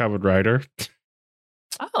 from Shin Kamen Rider.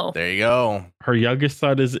 Oh, there you go. Her youngest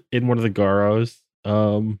son is in one of the Garos.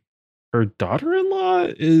 Her daughter-in-law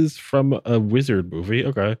is from a Wizard movie.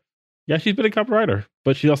 Okay. Yeah, she's been a Kamen Rider,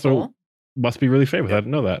 but she also must be really famous. I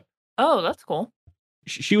didn't know that. Oh, that's cool.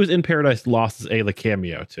 She was in Paradise Lost as Ayla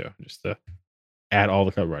cameo too, just to add all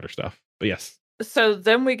the Kamen Rider stuff. But yes. So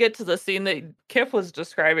then we get to the scene that Kip was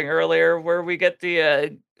describing earlier, where we get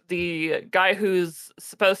the guy who's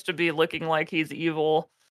supposed to be looking like he's evil,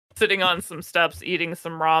 sitting on some steps eating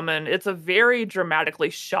some ramen. It's a very dramatically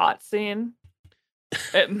shot scene.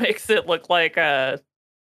 It makes it look like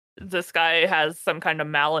this guy has some kind of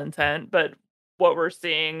malintent, but what we're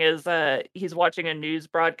seeing is he's watching a news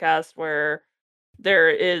broadcast where there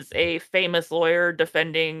is a famous lawyer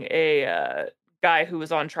defending a guy who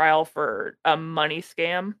was on trial for a money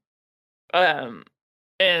scam.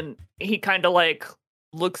 And he kind of like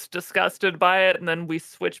looks disgusted by it, and then we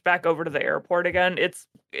switch back over to the airport again.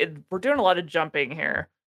 We're doing a lot of jumping here.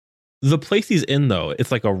 The place he's in, though,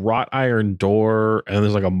 it's like a wrought iron door, and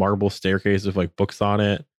there's like a marble staircase with like books on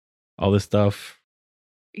it, all this stuff.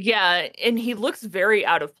 Yeah, and he looks very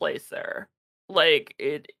out of place there. Like,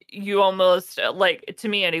 you almost, like, to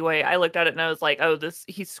me anyway, I looked at it and I was like, oh,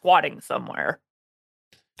 he's squatting somewhere.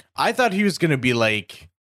 I thought he was going to be like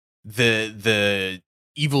the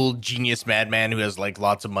evil genius madman who has like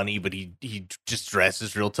lots of money, but he just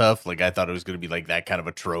dresses real tough. Like, I thought it was going to be like that kind of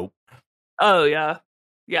a trope. Oh, yeah.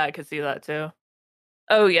 Yeah, I could see that too.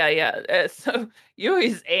 Oh, yeah. So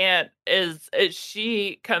Yui's aunt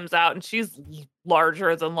she comes out and she's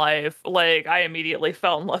larger than life. Like, I immediately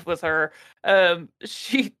fell in love with her.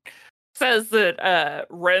 She says that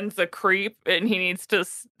Ren's a creep and he needs to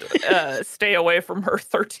stay away from her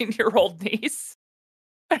 13-year-old niece.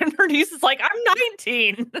 And her niece is like, I'm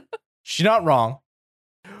 19. She's not wrong.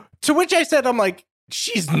 To which I said, I'm like,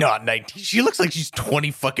 she's not 19. She looks like she's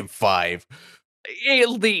 25. At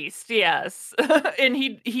least, yes. And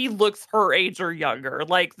he looks her age or younger.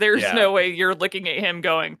 Like, there's no way you're looking at him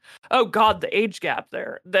going, oh God, the age gap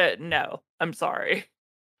there. No, I'm sorry.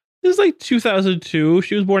 It was like 2002.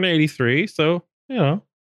 She was born in 83, so, you know.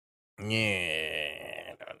 Yeah.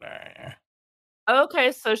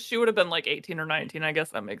 Okay, so she would have been like 18 or 19. I guess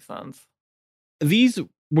that makes sense. These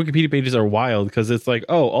Wikipedia pages are wild because it's like,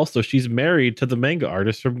 oh, also she's married to the manga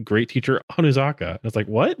artist from Great Teacher Onozaka. It's like,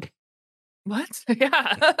 what? What?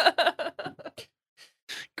 Yeah.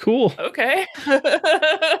 Cool. Okay.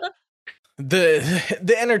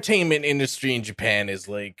 The entertainment industry in Japan is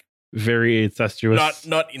like very incestuous.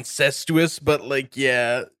 Not incestuous, but like,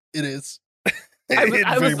 yeah, it is.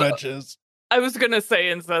 It very much is. I was gonna say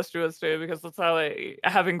incestuous too, because that's how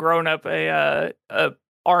having grown up a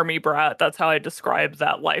army brat, that's how I describe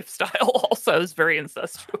that lifestyle. Also, is very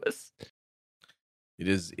incestuous. It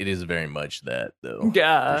is very much that, though.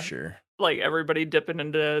 Yeah, for sure. Like everybody dipping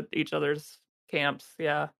into each other's camps.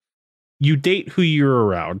 Yeah, you date who you're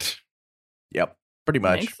around. Yep, pretty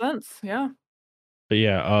much. Makes sense. Yeah. But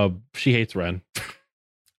yeah, she hates Ren.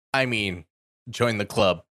 I mean, join the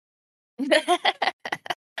club.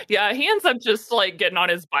 Yeah, he ends up just like getting on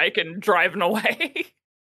his bike and driving away.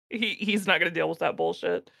 He's not gonna deal with that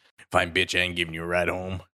bullshit. Fine, bitch, I ain't giving you a ride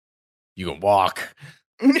home. You can walk.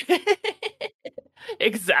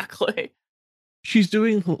 Exactly. She's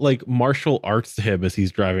doing like martial arts to him as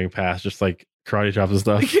he's driving past, just like karate chops and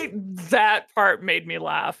stuff. That part made me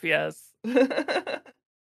laugh. Yes.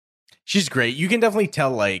 She's great. You can definitely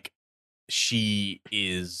tell like she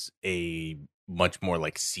is a much more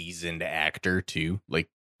like seasoned actor too. Like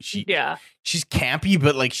she's campy,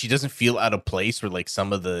 but like she doesn't feel out of place. Where like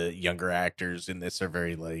some of the younger actors in this are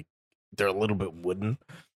very like they're a little bit wooden.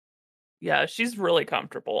 Yeah, she's really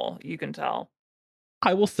comfortable. You can tell.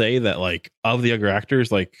 I will say that like of the younger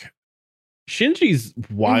actors, like Shinji's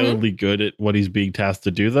wildly good at what he's being tasked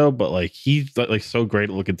to do, though. But like he's like so great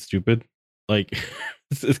at looking stupid. Like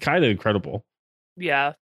it's kind of incredible.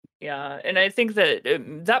 Yeah. And I think that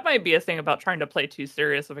that might be a thing about trying to play too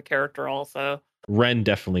serious of a character. Also, Ren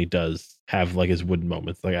definitely does have like his wooden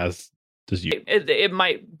moments, like as does you. It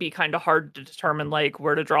might be kind of hard to determine like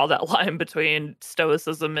where to draw that line between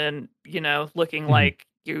stoicism and looking like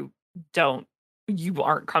you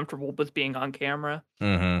aren't comfortable with being on camera.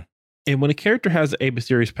 Mm-hmm. And when a character has a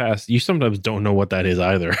mysterious past, you sometimes don't know what that is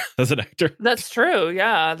either as an actor. That's true.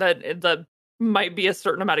 Yeah, that might be a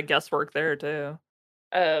certain amount of guesswork there too.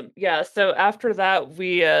 So after that,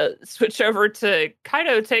 we switch over to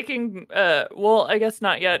Kaido taking, I guess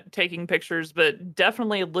not yet taking pictures, but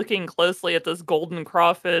definitely looking closely at this golden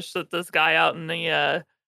crawfish that this guy out in the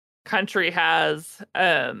country has.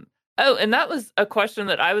 And that was a question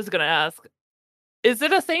that I was going to ask. Is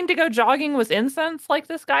it a thing to go jogging with incense like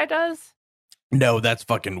this guy does? No, that's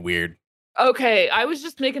fucking weird. Okay, I was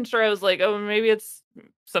just making sure. I was like, oh, maybe it's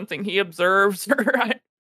something he observes.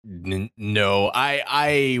 No,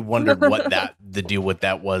 I wondered what the deal with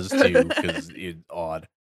that was too, because it's odd.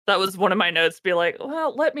 That was one of my notes. Be like,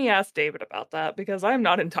 well, let me ask David about that because I'm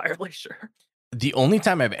not entirely sure. The only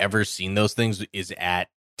time I've ever seen those things is at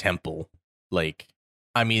temple. Like,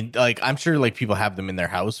 I mean, like I'm sure like people have them in their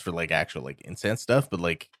house for like actual like incense stuff, but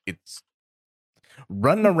like it's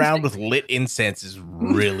running around with lit incense is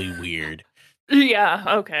really weird. Yeah,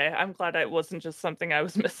 okay. I'm glad it wasn't just something I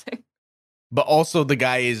was missing. But also the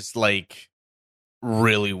guy is like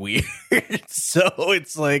really weird. So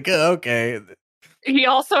it's like, okay. He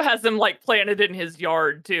also has them like planted in his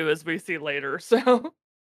yard too, as we see later. So,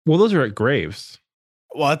 well, those are at graves.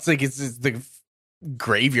 Well, it's like it's the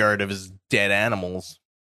graveyard of his dead animals.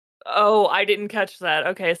 Oh, I didn't catch that.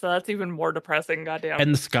 Okay, so that's even more depressing. Goddamn.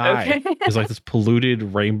 And the sky Okay. is like this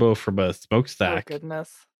polluted rainbow from a Oh smokestack.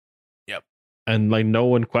 goodness. And like no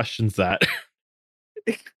one questions that.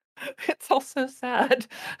 It's also sad.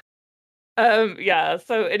 Yeah,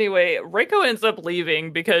 so anyway, Reiko ends up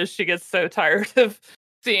leaving because she gets so tired of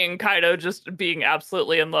seeing Kaido just being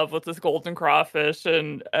absolutely in love with this golden crawfish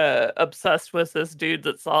and obsessed with this dude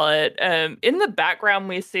that saw it. In the background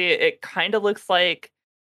we see it kind of looks like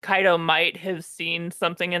Kaido might have seen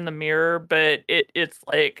something in the mirror, but it's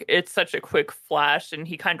such a quick flash and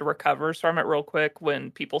he kind of recovers from it real quick when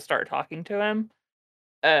people start talking to him.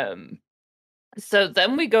 So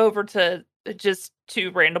then we go over to just two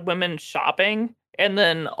random women shopping, and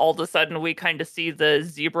then all of a sudden we kind of see the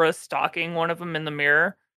zebra stalking one of them in the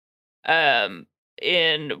mirror. And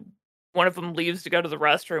one of them leaves to go to the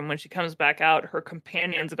restroom. When she comes back out, her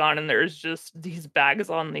companion's gone, and there's just these bags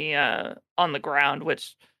on the ground.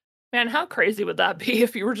 Which, man, how crazy would that be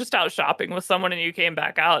if you were just out shopping with someone and you came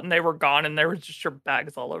back out and they were gone and there were just your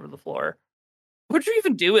bags all over the floor? What'd you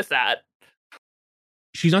even do with that?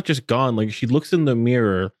 She's not just gone. Like she looks in the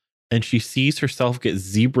mirror and she sees herself get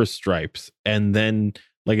zebra stripes, and then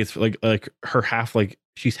like it's like her half, like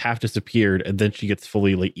she's half disappeared, and then she gets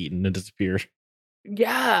fully like eaten and disappeared.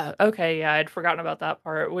 Yeah. Okay. Yeah, I'd forgotten about that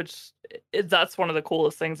part. Which that's one of the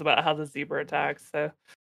coolest things about how the zebra attacks. So.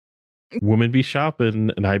 Women be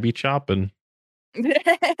shopping, and I be chopping.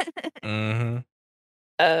 Mm-hmm.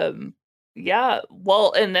 Yeah,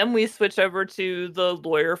 well, and then we switch over to the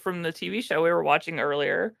lawyer from the TV show we were watching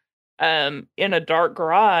earlier, in a dark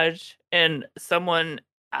garage, and someone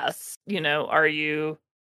asks, are you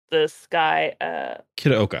this guy,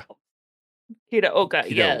 Kitaoka. Kitaoka,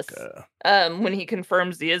 yes. When he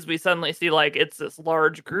confirms he is, we suddenly see, like, it's this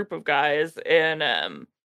large group of guys, and,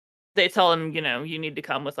 they tell him, you need to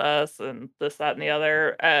come with us, and this, that, and the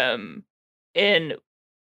other, and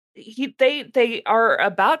they are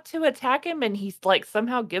about to attack him, and he's like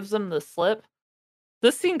somehow gives them the slip.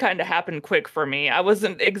 This scene kind of happened quick for me. I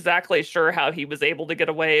wasn't exactly sure how he was able to get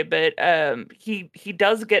away, but he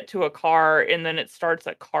does get to a car, and then it starts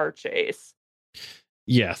a car chase.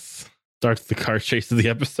 Yes, starts the car chase of the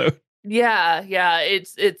episode. Yeah,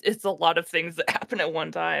 it's a lot of things that happen at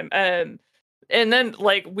one time. And then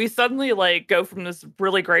like we suddenly like go from this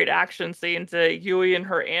really great action scene to Yui and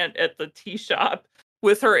her aunt at the tea shop,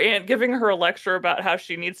 with her aunt giving her a lecture about how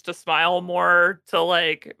she needs to smile more to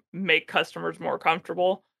like make customers more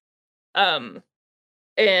comfortable. And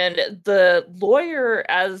the lawyer,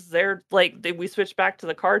 as they're like, we switch back to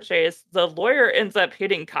the car chase, the lawyer ends up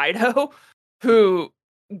hitting Kaido, who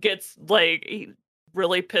gets like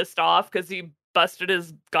really pissed off because he busted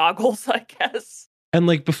his goggles, I guess. And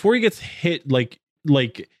like before he gets hit, like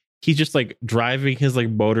he's just like driving his like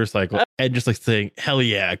motorcycle and just like saying, "Hell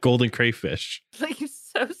yeah, golden crayfish!" Like he's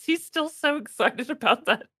still so excited about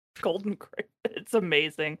that golden crayfish. It's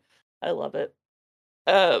amazing. I love it.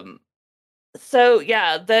 So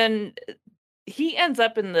yeah, then he ends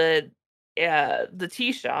up in the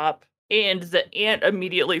tea shop, and the aunt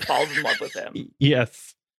immediately falls in love with him.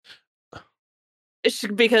 Yes.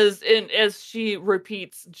 Because as she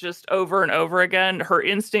repeats just over and over again, her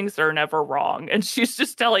instincts are never wrong. And she's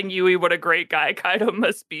just telling Yui what a great guy Kaido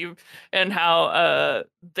must be and how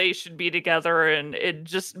they should be together, and it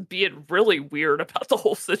just being really weird about the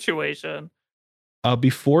whole situation.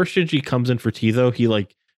 Before Shinji comes in for tea, though, he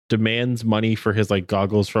like demands money for his like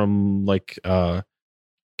goggles from like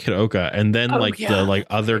Kitaoka, and then the like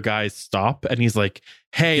other guys stop, and he's like,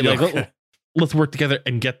 "Hey, like let's work together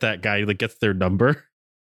and get that guy." Like gets their number.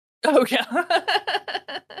 Oh yeah.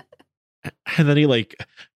 And then he like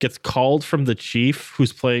gets called from the chief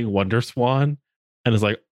who's playing Wonder Swan, and is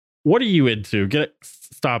like, "What are you into?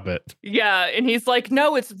 Stop it." Yeah, and he's like,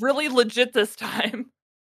 "No, it's really legit this time."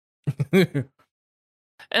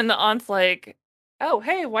 And the aunt's like, "Oh,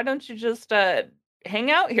 hey, why don't you just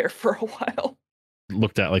hang out here for a while?"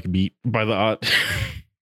 Looked at like meat by the aunt.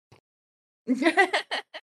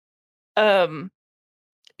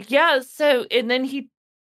 Yeah, so and then he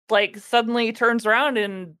like suddenly turns around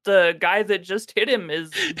and the guy that just hit him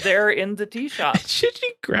is there in the tea shop. Shinji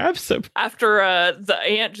grabs him after the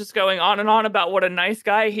aunt just going on and on about what a nice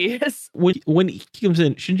guy he is. When he comes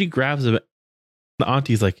in, Shinji grabs him. The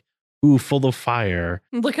auntie's like, "Ooh, full of fire."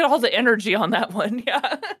 Look at all the energy on that one.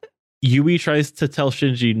 Yeah. Yui tries to tell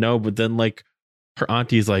Shinji no, but then like her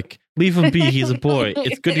auntie's like, "Leave him be, he's a boy.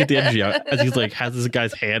 It's good to get the energy out." As he's like has this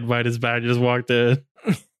guy's hand behind his back, just walked in.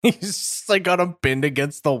 He's just like got him pinned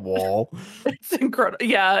against the wall. It's incredible.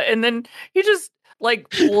 Yeah, and then he just like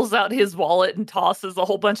pulls out his wallet and tosses a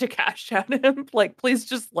whole bunch of cash at him. Like, please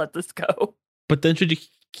just let this go. But then Shinji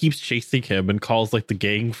keeps chasing him and calls like the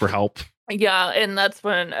gang for help. Yeah, and that's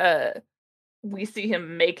when we see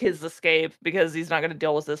him make his escape because he's not going to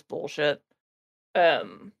deal with this bullshit.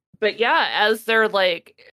 But yeah, as they're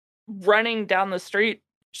like running down the street,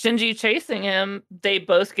 Shinji chasing him, they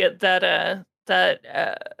both get that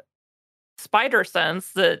spider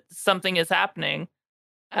sense that something is happening.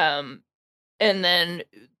 And then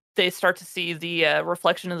they start to see the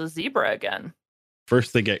reflection of the zebra again.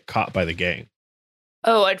 First, they get caught by the gang.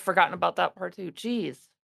 Oh, I'd forgotten about that part too. Jeez.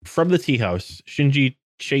 From the tea house, Shinji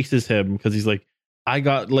chases him because he's like, I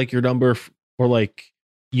got like your number, or like,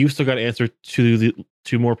 you've still got to answer to the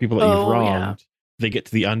two more people that you've wronged. Yeah. They get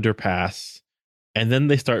to the underpass, and then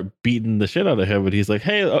they start beating the shit out of him. And he's like,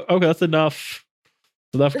 hey, okay, that's enough.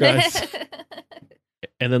 Enough, guys.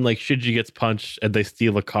 And then like Shinji gets punched, and they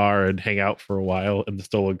steal a car and hang out for a while in the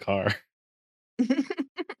stolen car.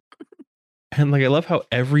 And like, I love how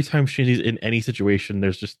every time Shinji's in any situation,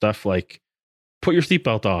 there's just stuff like, put your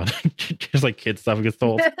seatbelt on. Just like kid stuff gets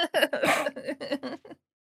told.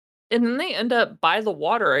 And then they end up by the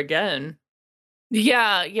water again.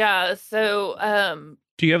 Yeah. So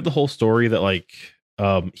do you have the whole story that like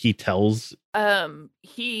he tells?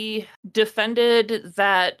 He defended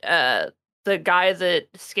that the guy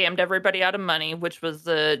that scammed everybody out of money, which was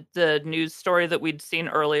the news story that we'd seen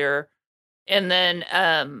earlier. And then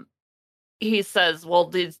he says, well,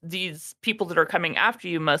 these people that are coming after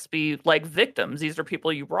you must be like victims. These are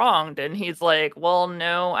people you wronged. And he's like, well,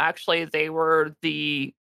 no, actually, they were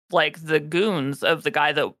the goons of the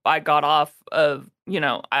guy that I got off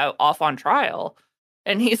on trial.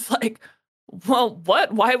 And he's like, well,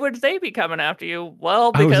 what? Why would they be coming after you?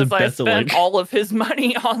 Well, because I spent all of his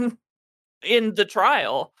money in the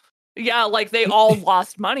trial. Yeah, like they all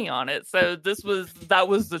lost money on it. So that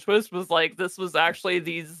was the twist, was like this was actually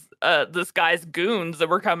this guy's goons that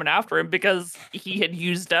were coming after him because he had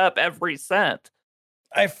used up every cent.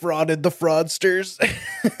 I frauded the fraudsters,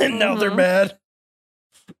 and now they're mad.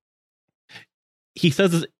 He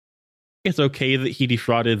says it's okay that he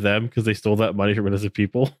defrauded them because they stole that money from innocent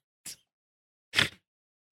people.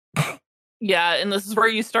 Yeah, and this is where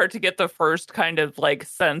you start to get the first kind of like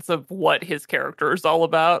sense of what his character is all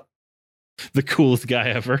about. The coolest guy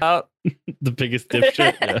ever. The biggest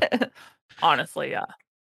dipshit. Yeah. Honestly, yeah.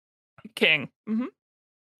 King. Mm-hmm.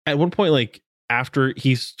 At one point, like, after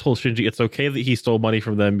he's told Shinji it's okay that he stole money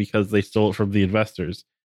from them because they stole it from the investors,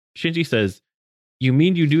 Shinji says, you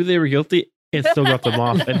mean you knew they were guilty and still got them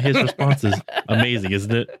off? And his response is amazing,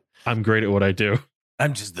 isn't it? I'm great at what I do.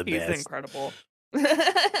 I'm just the best. He's incredible.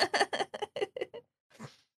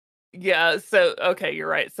 Yeah, so okay, you're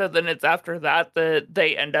right. So then it's after that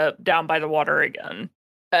they end up down by the water again.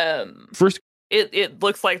 First, it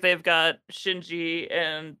looks like they've got Shinji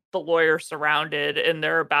and the lawyer surrounded, and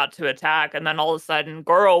they're about to attack. And then all of a sudden,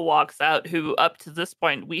 Goro walks out, who up to this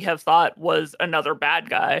point we have thought was another bad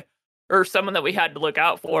guy or someone that we had to look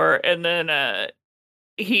out for. And then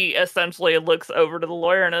he essentially looks over to the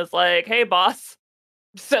lawyer and is like, "Hey, boss."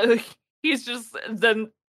 So he's just then.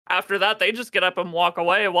 After that, they just get up and walk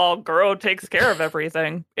away while Goro takes care of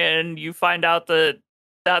everything. And you find out that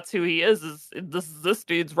that's who he is this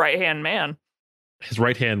dude's right-hand man. His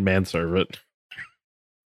right-hand manservant.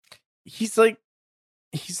 He's like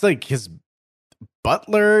his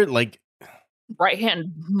butler, like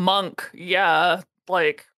right-hand monk. Yeah,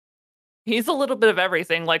 like he's a little bit of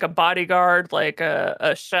everything, like a bodyguard, like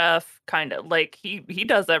a chef, kind of like he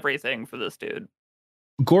does everything for this dude.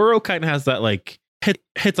 Goro kind of has that like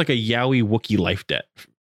hits like a yaoi Wookiee life debt.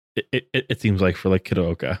 It seems like for like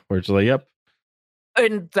Kidooka, where it's like, yep.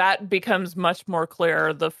 And that becomes much more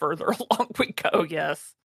clear the further along we go.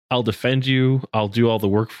 Yes, I'll defend you. I'll do all the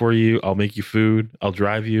work for you. I'll make you food. I'll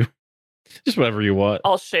drive you. Just whatever you want.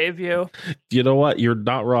 I'll shave you. You know what? You're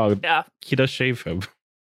not wrong. Yeah, he does shave him.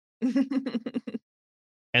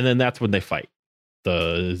 And then that's when they fight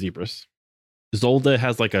the zebras. Zolda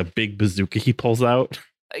has like a big bazooka he pulls out.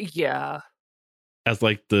 Yeah. As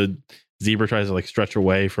like the zebra tries to like stretch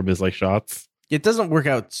away from his like shots. It doesn't work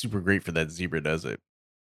out super great for that zebra, does it?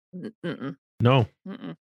 Mm-mm. No.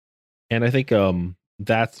 Mm-mm. And I think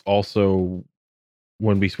that's also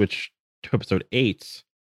when we switch to episode 8,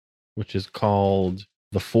 which is called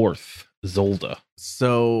The Fourth, Zolda.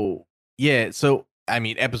 So yeah, I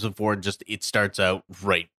mean, episode 4 it starts out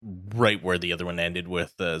right where the other one ended,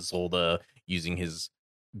 with Zolda using his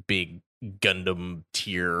big Gundam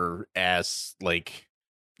tier ass like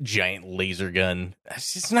giant laser gun.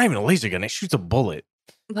 It's not even a laser gun, it shoots a bullet.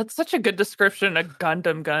 That's such a good description, a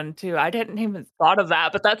Gundam gun too. I didn't even thought of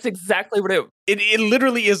that, but that's exactly what it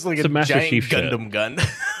literally is, like it's a giant Gundam gun.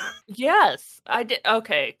 Yes, I did.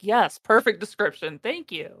 Okay, yes, perfect description.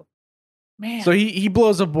 Thank you, man. So he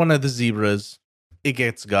blows up one of the zebras. It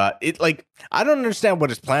gets got. It like I don't understand what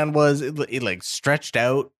his plan was. It like stretched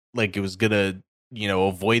out like it was gonna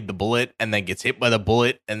avoid the bullet, and then gets hit by the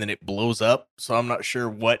bullet, and then it blows up. So I'm not sure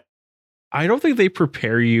what. I don't think they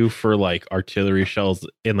prepare you for like artillery shells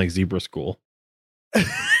in like zebra school.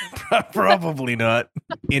 Probably not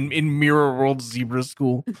in Mirror World Zebra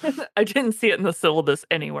School. I didn't see it in the syllabus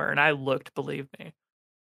anywhere, and I looked. Believe me.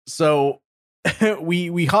 So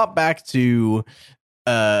we hop back to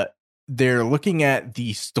they're looking at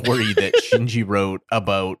the story that Shinji wrote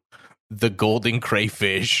about the golden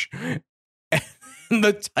crayfish. And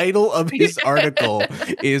the title of his article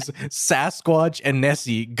is Sasquatch and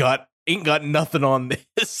Nessie ain't got nothing on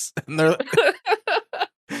this. And they're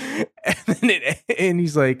and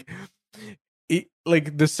he's like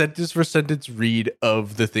the sentence for sentence read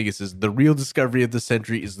of the thing, it says the real discovery of the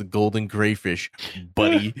century is the golden crayfish,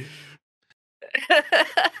 buddy.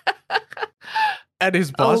 And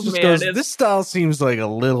his boss goes, this style seems like a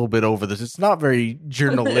little bit over this. It's not very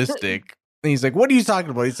journalistic. And he's like, what are you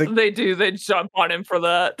talking about? He's like, they jump on him for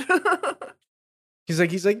that. he's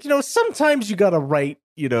like, sometimes you gotta write,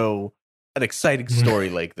 an exciting story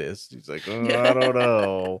like this. He's like, I don't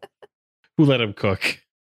know. Who let him cook?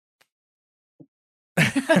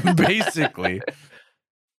 Basically.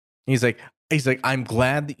 He's like, I'm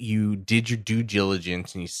glad that you did your due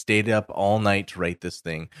diligence and you stayed up all night to write this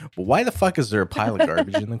thing. But why the fuck is there a pile of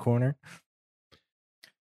garbage in the corner?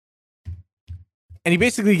 And he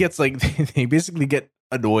basically gets they basically get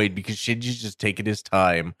annoyed because Shinji's just taking his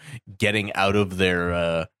time getting out of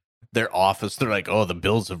their office. They're like, oh, the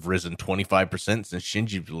bills have risen 25% since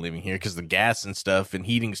Shinji's been living here because the gas and stuff and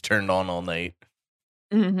heating's turned on all night.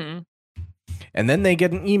 Mm-hmm. And then they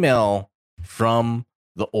get an email from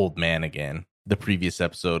the old man again, the previous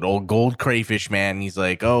episode, old gold crayfish man. He's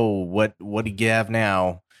like, oh, what do you have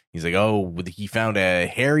now? He's like, oh, he found a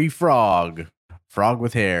hairy frog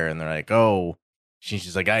with hair. And they're like, oh,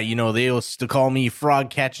 she's like, they used to call me frog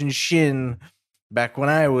catching Shin back when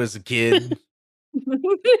I was a kid.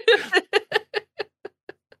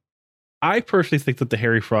 I personally think that the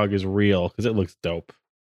hairy frog is real because it looks dope.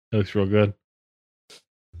 It looks real good.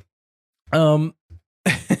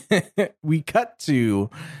 We cut to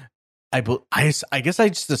I guess I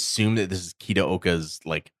just assume that this is Kitaoka's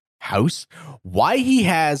like house. Why he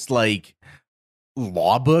has like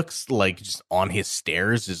law books like just on his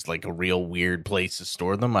stairs is like a real weird place to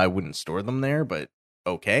store them. I wouldn't store them there, but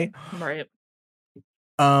okay. Right.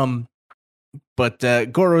 But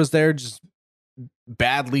Goro's there just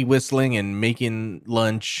badly whistling and making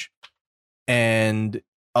lunch, and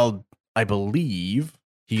I believe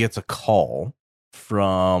he gets a call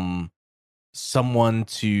from someone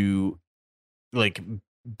to like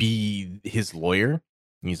be his lawyer.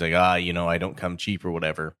 And he's like, I don't come cheap or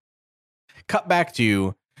whatever. Cut back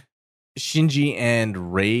to Shinji and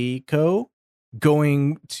Reiko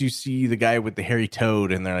going to see the guy with the hairy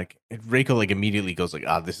toad, and they're like, Reiko like immediately goes like,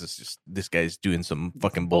 this guy's doing some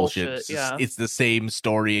fucking bullshit. Yeah. It's the same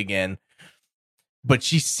story again. But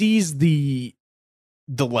she sees the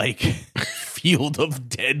like field of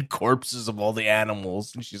dead corpses of all the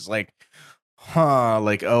animals, and she's like,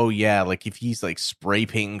 like, oh yeah, like if he's like spray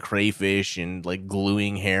painting crayfish and like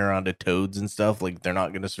gluing hair onto toads and stuff, like they're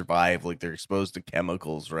not gonna survive, like they're exposed to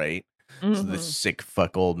chemicals, right? Mm-hmm. So this sick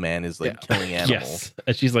fuck old man is like killing animals. Yes.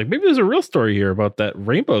 And she's like, maybe there's a real story here about that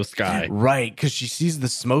rainbow sky. Right, because she sees the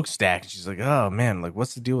smokestack and she's like, oh man, like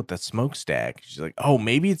what's the deal with that smokestack? She's like, oh,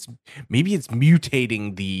 maybe it's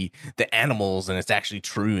mutating the animals and it's actually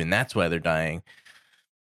true and that's why they're dying.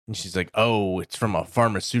 And she's like, oh, it's from a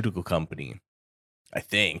pharmaceutical company. I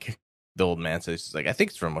think the old man says, he's like, I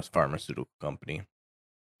think it's from a pharmaceutical company.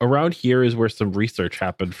 Around here is where some research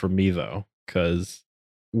happened for me though, because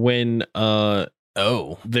when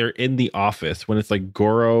they're in the office, when it's like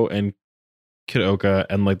Goro and Kitaoka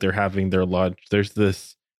and like they're having their lunch, there's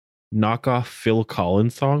this knockoff Phil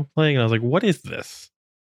Collins song playing, and I was like, what is this?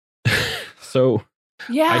 So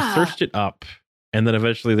I searched it up, and then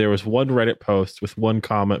eventually there was one Reddit post with one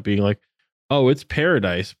comment being like, oh, it's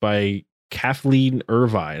Paradise by Kathleen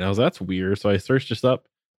Irvine. I was like, that's weird. So I searched this up.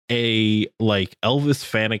 A like Elvis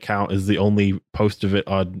fan account is the only post of it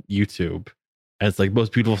on YouTube. And it's like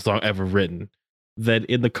most beautiful song ever written. Then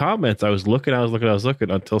in the comments, I was looking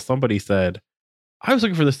until somebody said, I was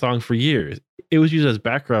looking for this song for years. It was used as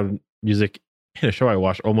background music in a show I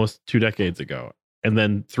watched almost 2 decades ago. And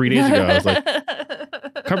then 3 days ago, I was like,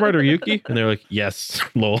 Kamen Rider Ryuki? And they're like, yes,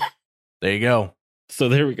 lol. There you go. So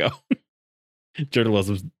there we go.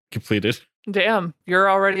 Journalism's completed. Damn, you're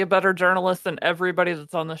already a better journalist than everybody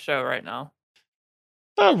that's on the show right now.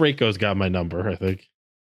 Reiko's got my number, I think.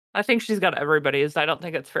 I think she's got everybody's. I don't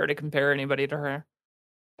think it's fair to compare anybody to her.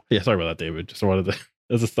 Yeah, sorry about that, David. Just wanted to,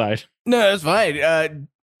 as a side. No, that's fine.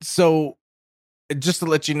 So just to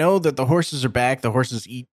let you know that the horses are back. The horses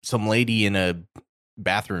eat some lady in a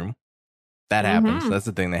bathroom. That happens. That's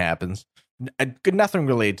the thing that happens. Nothing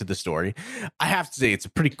related to the story. I have to say, it's a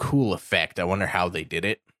pretty cool effect. I wonder how they did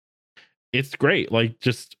it. It's great. Like,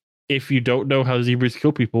 just if you don't know how zebras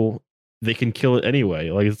kill people, they can kill it anyway.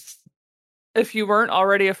 Like, it's If you weren't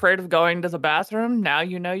already afraid of going to the bathroom, now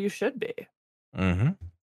you know you should be. Mm-hmm.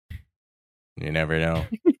 You never know.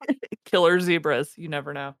 Killer zebras. You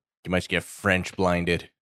never know. You might get French blinded.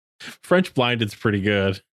 French blinded's pretty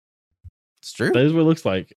good. It's true. That is what it looks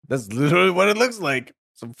like. That's literally what it looks like.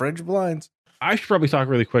 Some French blinds. I should probably talk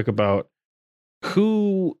really quick about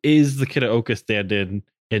who is the Kitaoka stand-in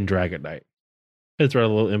in Dragon Knight. It's right, a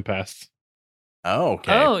little impasse. Oh,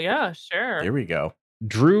 okay. Oh, yeah, sure. Here we go.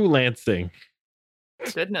 Drew Lansing.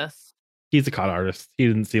 Goodness. He's a con artist. He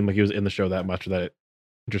didn't seem like he was in the show that much. That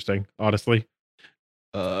interesting, honestly.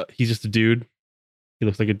 He's just a dude. He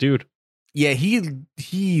looks like a dude. Yeah,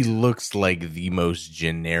 he looks like the most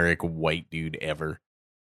generic white dude ever.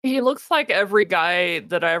 He looks like every guy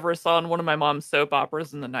that I ever saw in one of my mom's soap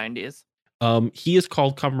operas in the 90s. He is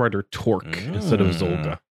called Kamen Rider Torque instead of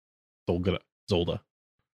Zolga. Zolda.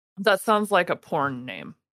 That sounds like a porn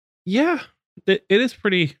name. Yeah, it is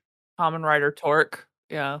pretty. Kamen Rider Torque.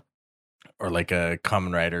 Yeah. Or like a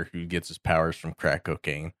Kamen Rider who gets his powers from crack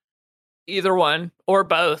cocaine. Either one or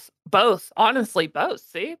both. Both. Honestly, both.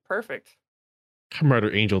 See? Perfect. Kamen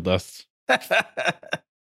Rider Angel Dust.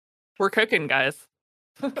 We're cooking, guys.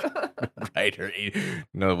 Rider.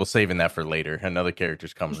 No, we're saving that for later. Another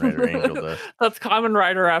character's Kamen Rider Angel Dust. That's Kamen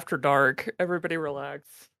Rider After Dark. Everybody relax.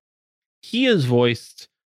 He is voiced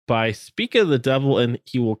by Speak of the Devil and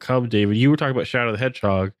He Will Come, David. You were talking about Shadow the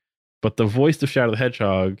Hedgehog, but the voice of Shadow the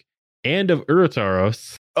Hedgehog and of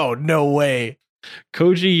Urotaros. Oh, no way.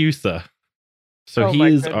 Koji Yusa. So Oh he my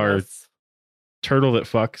is goodness. our turtle that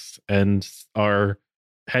fucks and our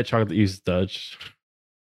hedgehog that uses dodge.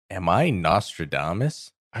 Am I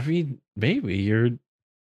Nostradamus? I mean, maybe you're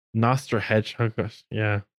Nostra Hedgehog.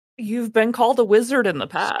 Yeah. You've been called a wizard in the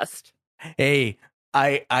past. Hey,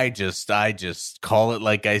 I just call it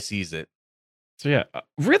like I sees it. So yeah,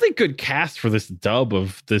 really good cast for this dub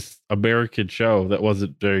of this American show that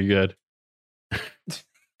wasn't very good.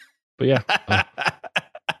 But yeah.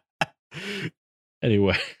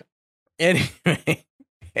 Anyway,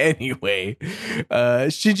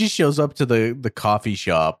 Shinji shows up to the coffee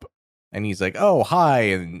shop and he's like, "Oh, hi,"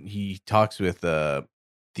 and he talks with the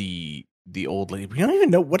old lady. We don't even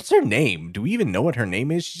know what's her name. Do we even know what her name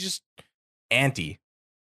is? She's just Auntie.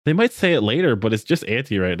 they might say it later, but it's just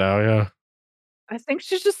Auntie right now. Yeah. I think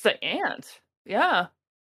she's just the aunt. Yeah.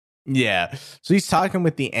 Yeah. So he's talking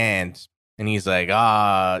with the aunt and he's like,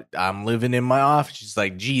 I'm living in my office. She's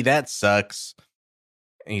like, "Gee, that sucks."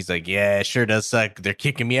 And he's like, "Yeah, it sure does suck. They're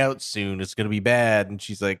kicking me out soon. It's going to be bad." And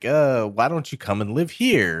she's like, "Why don't you come and live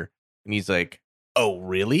here?" And he's like, "Oh,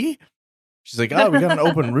 really?" She's like, "Oh, we got an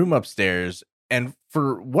open room upstairs." And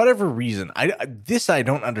for whatever reason, I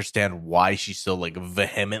don't understand why she's so like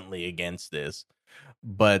vehemently against this.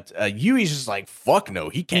 But Yui's just like, "Fuck no,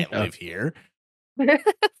 he can't live here."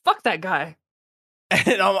 Fuck that guy.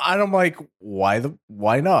 And I'm like, why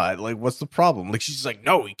not? Like, what's the problem? Like, she's like,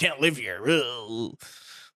 "No, he can't live here." Ugh.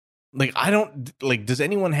 Like, I don't like. Does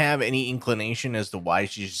anyone have any inclination as to why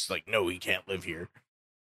she's just like, "No, he can't live here"?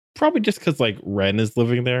 Probably just because like Ren is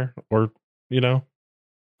living there, or you know.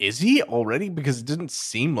 Is he already? Because it didn't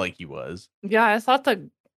seem like he was. Yeah, I thought the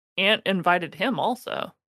aunt invited him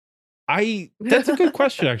also. That's a good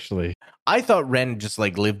question, actually. I thought Ren just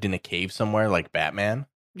like lived in a cave somewhere, like Batman.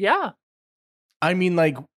 Yeah. I mean,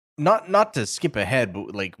 like, not to skip ahead,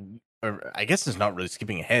 but like, or I guess it's not really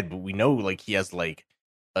skipping ahead, but we know like he has like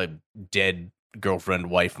a dead girlfriend,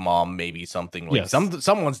 wife, mom, maybe something like Yes.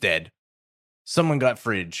 someone's dead. Someone got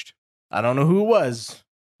fridged. I don't know who it was,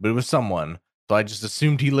 but it was someone. So I just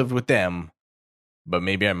assumed he lived with them. But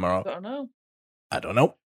maybe I'm wrong. Don't know. I don't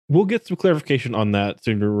know. We'll get some clarification on that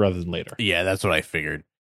sooner rather than later. Yeah, that's what I figured.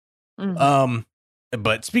 Mhm.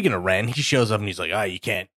 But speaking of Ren, he shows up and he's like, you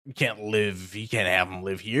can't live. You can't have him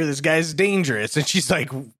live here. This guy's dangerous. And she's like,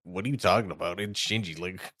 "What are you talking about?" And Shinji,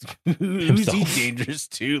 like, who's he Himself. dangerous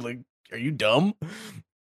to? Like, are you dumb?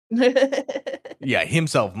 Yeah,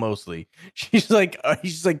 himself mostly. She's like,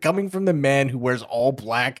 coming from the man who wears all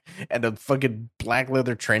black and a fucking black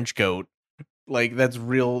leather trench coat. Like, that's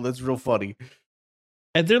real funny.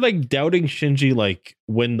 And they're like doubting Shinji, like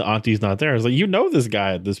when the auntie's not there. It's like, you know, this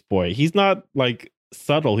guy at this point, he's not like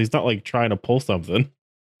subtle. He's not like trying to pull something.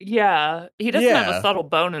 Yeah, he doesn't have a Yeah. subtle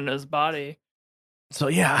bone in his body. So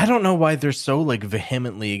yeah, I don't know why they're so like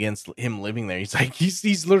vehemently against him living there. He's like,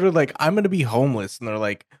 he's literally like, I'm gonna be homeless, and they're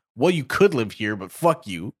like, well, you could live here, but fuck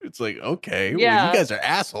you. It's like, okay, well, Yeah. you guys are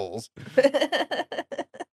assholes.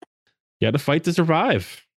 You had to fight to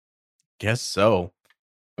survive. Guess so.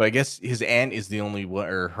 But I guess his aunt is the only one,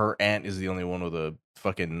 or her aunt is the only one with a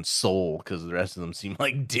fucking soul, because the rest of them seem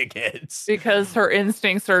like dickheads. Because her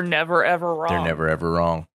instincts are never ever wrong. They're never ever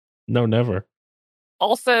wrong. No, never.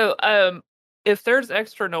 Also, if there's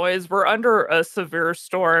extra noise, we're under a severe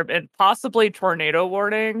storm and possibly tornado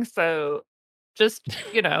warning. So just,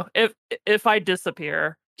 you know, if I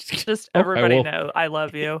disappear, just Okay, everybody well- know I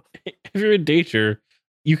love you. If you're in danger,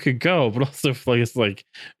 you could go, but also if, like, it's like,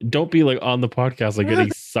 don't be like on the podcast like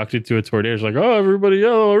getting sucked into a tornado. It's like, oh, everybody,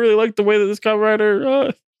 I really like the way that this Kamen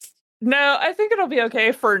Rider. No, I think it'll be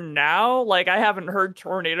okay for now. Like, I haven't heard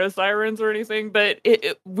tornado sirens or anything, but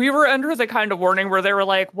we were under the kind of warning where they were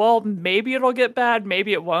like, well, maybe it'll get bad,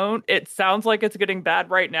 maybe it won't. It sounds like it's getting bad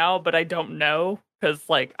right now, but I don't know because,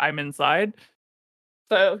 like, I'm inside.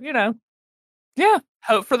 So, you know, yeah,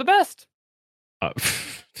 hope for the best. All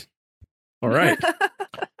right.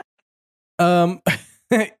 Yeah.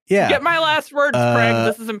 Get my last words, Craig.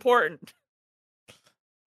 This is important.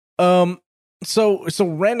 So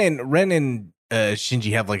Ren and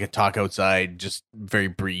Shinji have like a talk outside, just very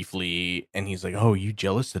briefly, and he's like, "Oh, you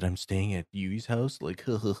jealous that I'm staying at Yui's house?" Like,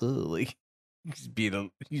 like he's being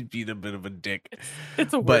a bit of a dick.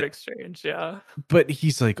 It's a but- weird exchange, yeah. But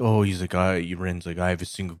he's like, Ren's like, I have a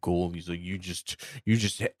single goal. He's like, you just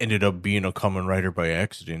ended up being a Kamen Rider by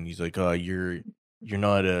accident. He's like, you're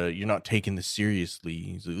not taking this seriously.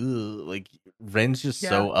 He's like, ugh. Like Ren's just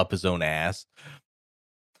so up his own ass.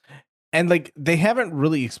 And like they haven't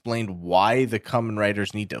really explained why the Kamen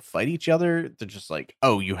Riders need to fight each other. They're just like,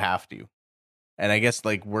 oh, you have to. And I guess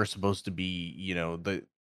like we're supposed to be, you know, the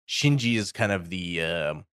Shinji is kind of the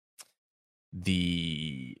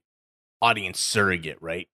audience surrogate,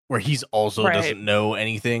 right? Where he's also Right. doesn't know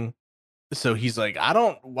anything. So he's like, I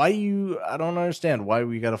don't understand why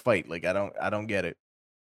we gotta fight. Like I don't get it.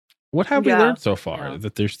 What have we Yeah. learned so far? Yeah.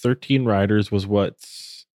 That there's 13 riders was what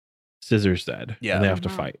Scissor said. Yeah. And they have to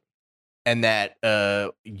Mhm. fight. And that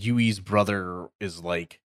Yui's brother is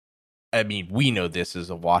like, I mean, we know this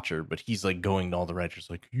as a watcher, but he's like going to all the riders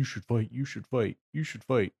like, you should fight, you should fight, you should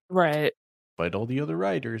fight. Right. Fight all the other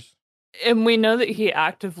riders. And we know that he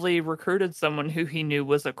actively recruited someone who he knew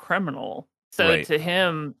was a criminal. So Right. to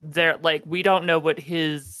him, there, like, we don't know what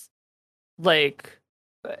his like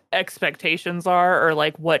expectations are or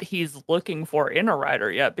like what he's looking for in a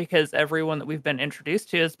rider yet, because everyone that we've been introduced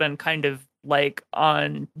to has been kind of like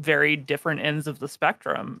on very different ends of the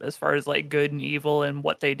spectrum as far as like good and evil and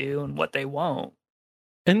what they do and what they won't.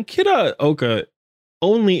 And Kitaoka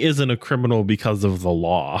only isn't a criminal because of the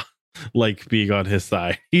law, like being on his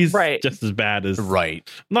side. He's Right. just as bad as, Right.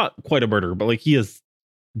 not quite a murderer, but like he has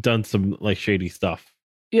done some like shady stuff.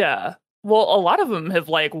 Yeah. Well, a lot of them have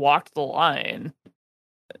like walked the line,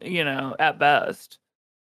 you know, at best.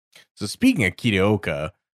 So speaking of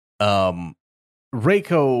Kitaoka,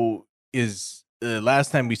 Reiko is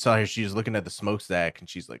last time we saw her, she was looking at the smokestack and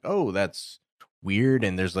she's like, oh, that's weird.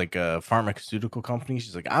 And there's like a pharmaceutical company.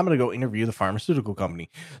 She's like, I'm gonna go interview the pharmaceutical company.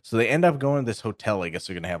 So they end up going to this hotel. I guess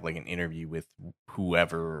they're gonna have like an interview with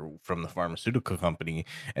whoever from the pharmaceutical company.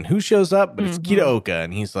 And who shows up? But it's Mhm. Kitaoka.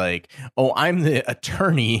 And he's like, oh, I'm the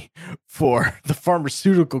attorney for the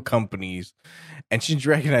pharmaceutical companies. And she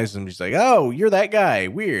recognizes him. She's like, oh, you're that guy.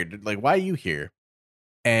 Weird. Like, why are you here?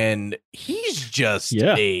 And he's just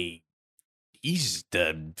Yeah. he's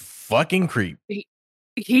the fucking creep.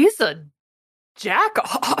 He's a jack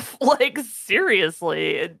off. Like,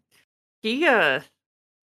 seriously. He had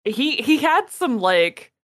some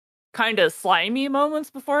like kind of slimy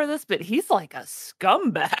moments before this, but he's like a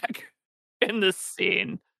scumbag in this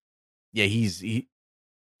scene. Yeah, he's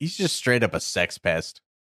just straight up a sex pest.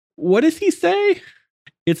 What does he say?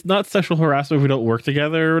 It's not sexual harassment if we don't work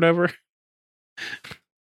together or whatever.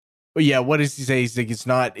 But yeah, what does he say? He's like, it's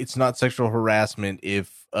not sexual harassment if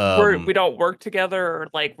We don't work together or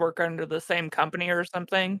like work under the same company or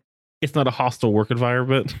something. It's not a hostile work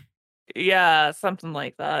environment. Yeah, something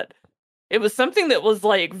like that. It was something that was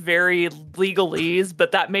like very legalese,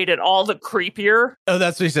 but that made it all the creepier. Oh,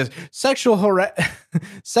 that's what he says. Sexual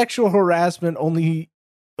harassment only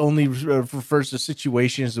refers to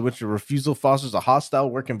situations in which a refusal fosters a hostile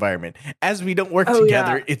work environment. As we don't work Oh,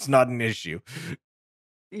 together, yeah. it's not an issue.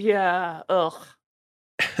 Yeah. Ugh.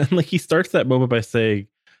 And like he starts that moment by saying,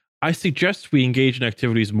 I suggest we engage in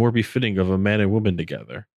activities more befitting of a man and woman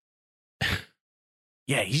together.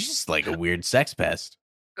 Yeah, he's just like a weird sex pest.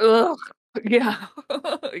 Ugh. Yeah.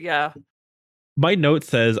 Yeah. My note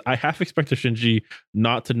says, I half expected Shinji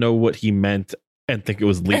not to know what he meant and think it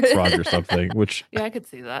was leapfrog or something, which Yeah, I could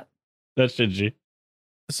see that. that's Shinji.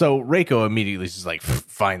 So Reiko immediately is just like,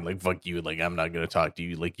 fine, like, fuck you. Like, I'm not going to talk to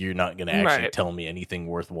you. Like, you're not going to actually Right. tell me anything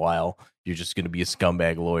worthwhile. You're just going to be a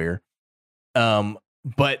scumbag lawyer.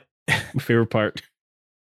 But My favorite part.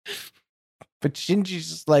 Shinji's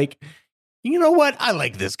just like, you know what? I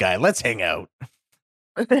like this guy. Let's hang out.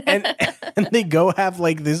 And they go have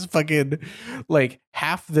like this fucking like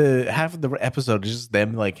half the episode is just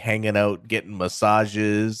them like hanging out, getting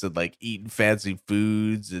massages and like eating fancy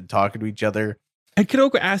foods and talking to each other. And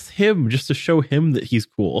Kanoko asks him just to show him that he's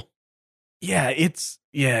cool. It's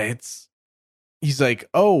he's like,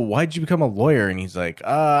 oh, why'd you become a lawyer? And he's like,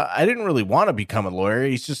 I didn't really want to become a lawyer.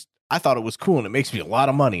 He's just, I thought it was cool and it makes me a lot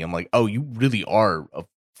of money. I'm like, oh, you really are a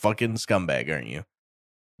fucking scumbag, aren't you?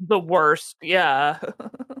 The worst. Yeah.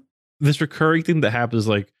 This recurring thing that happens,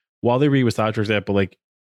 like while they read massage, for example, like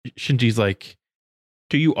Shinji's like,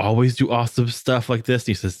 do you always do awesome stuff like this? And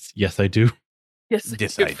he says, yes, I do. Yes,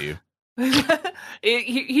 I do.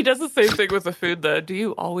 He does the same thing with the food, though. Do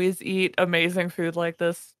you always eat amazing food like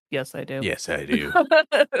this? Yes, I do. Yes, I do.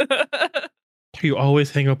 Do you always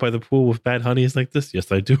hang out by the pool with bad honeys like this?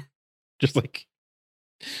 Yes, I do. Just like,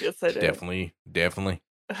 Yes, I do. Definitely.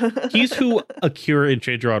 he's who Akira in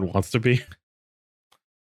Changeron wants to be.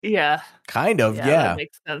 Yeah. Kind of, yeah. That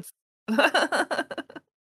makes sense.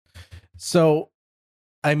 So,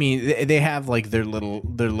 I mean, they have like their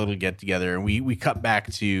little get together, and we cut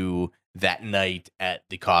back to that night at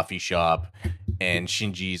the coffee shop, and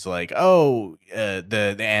Shinji's like, "Oh,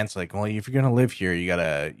 the aunt's like, well, if you're gonna live here, you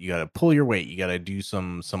gotta pull your weight, you gotta do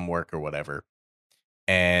some work or whatever."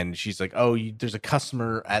 And she's like, "Oh, there's a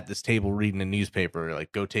customer at this table reading a newspaper.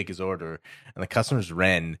 Like, go take his order." And the customer's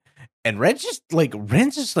Ren, and Ren's just like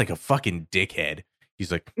a fucking dickhead.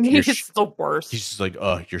 He's like, He's the worst. He's just like,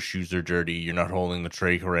 "Oh, your shoes are dirty. You're not holding the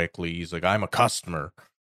tray correctly." He's like, "I'm a customer."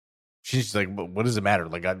 She's like, "But what does it matter?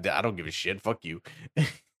 Like, I don't give a shit. Fuck you."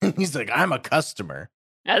 He's like, "I'm a customer."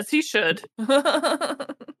 As he should.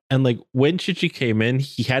 And like when Shinji came in,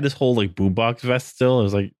 he had his whole like boombox vest still. I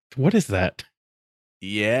was like, what is that?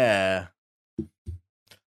 Yeah.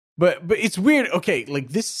 But it's weird. Okay, like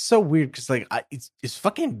this is so weird because like is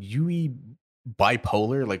fucking Yui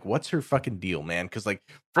bipolar? Like, what's her fucking deal, man? Because like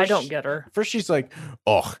I don't get her. First she's like,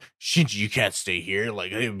 "Oh, Shinji, you can't stay here.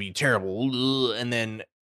 Like, it would be terrible." And then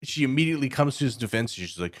she immediately comes to his defense.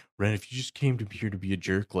 She's like, "Ren, if you just came to here to be a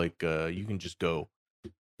jerk, like, you can just go."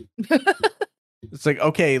 It's like,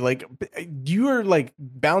 okay, like you are like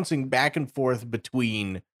bouncing back and forth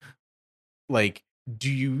between like, do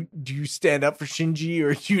you stand up for Shinji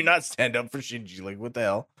or do you not stand up for Shinji? Like, what the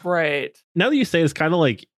hell? Right. Now that you say it's kind of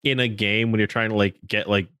like in a game when you're trying to like get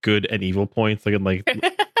like good and evil points, like in like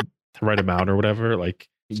to write them out or whatever, like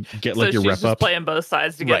get like so your she's rep just up. playing both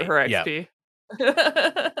sides to get her XP.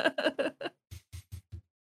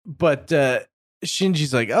 But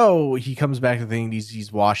Shinji's like, oh, he comes back to the thing.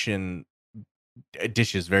 He's washing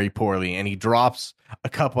dishes very poorly, and he drops a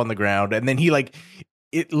cup on the ground, and then he like,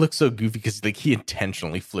 it looks so goofy because like he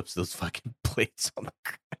intentionally flips those fucking plates on the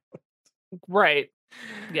ground. Right.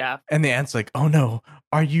 Yeah. And the aunt's like, "Oh no,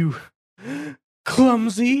 are you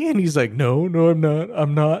clumsy?" And he's like, No,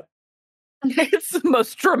 I'm not. It's the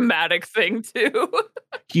most dramatic thing too.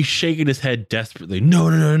 He's shaking his head desperately. No,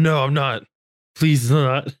 I'm not. Please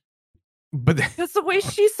not. But Because the way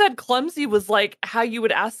she said clumsy was like how you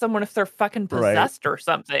would ask someone if they're fucking possessed or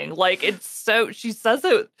something. Like, it's so, she says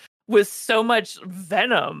it with so much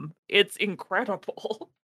venom. It's incredible.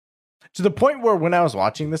 to the point where when I was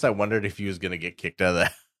watching this, I wondered if he was going to get kicked out of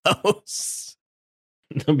the house.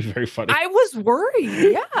 That'd be very funny. I was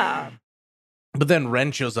worried. Yeah. But then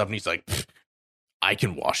Ren shows up and he's like, "I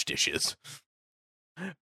can wash dishes."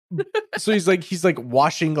 So he's like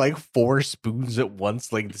washing like 4 spoons at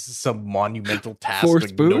once. Like, this is some monumental task. 4 like,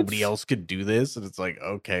 spoons? nobody else could do this. And it's like,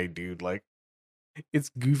 okay, dude, like, it's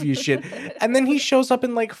goofy as shit. And then he shows up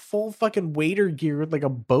in like full fucking waiter gear with like a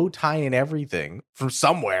bow tie and everything from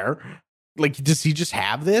somewhere. Like, does he just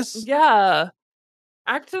have this? Yeah.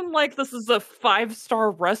 Acting like this is a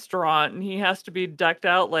 5-star restaurant and he has to be decked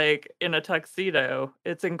out like in a tuxedo.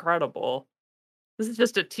 It's incredible. This is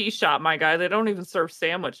just a tea shop, my guy. They don't even serve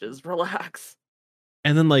sandwiches. Relax.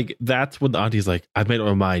 And then like that's when the auntie's like, I've made up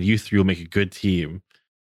my mind. You 3 will make a good team.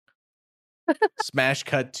 Smash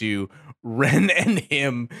cut to Ren and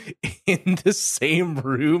him in the same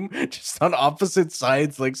room, just on opposite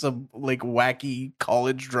sides, like some like wacky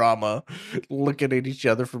college drama, looking at each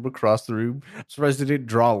other from across the room. I'm surprised they didn't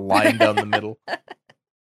draw a line down the middle.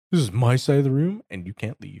 This is my side of the room, and you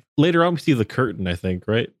can't leave. Later on, we see the curtain, I think,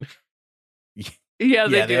 right? Yeah,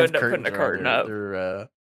 they do have end up putting a curtains curtain around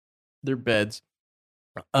up. their beds.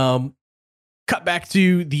 Cut back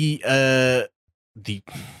to the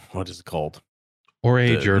what is it called? Or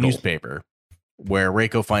a The journal. newspaper, where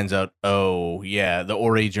Reiko finds out, oh yeah, the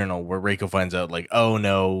Ore journal, where Reiko finds out, like, oh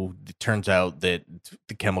no, it turns out that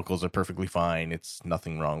the chemicals are perfectly fine. It's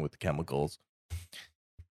nothing wrong with the chemicals.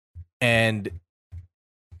 And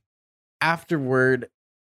afterward,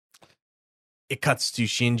 it cuts to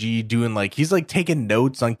Shinji doing like, he's like taking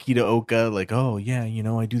notes on Kitaoka, like, oh yeah, you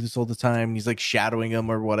know, I do this all the time. He's like shadowing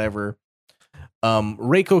him or whatever.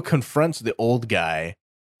 Reiko confronts the old guy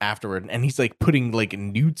afterward, and he's like putting like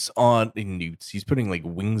newts. He's putting like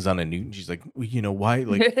wings on a newt. And she's like, well, you know why?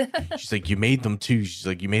 Like, she's like, you made them too. She's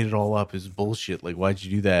like, you made it all up. It's bullshit. Like, why'd you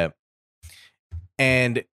do that?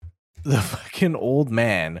 And the fucking old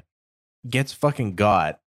man gets fucking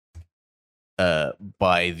got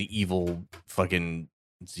by the evil fucking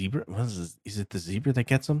zebra. What is this? Is it the zebra that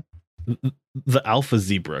gets him? The alpha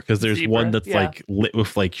zebra, because there's Zebra, one that's yeah. like lit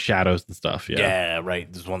with like shadows and stuff. Yeah,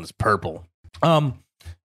 right. There's one that's purple.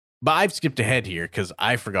 But I've skipped ahead here because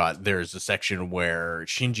I forgot there's a section where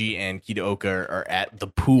Shinji and Kitaoka are at the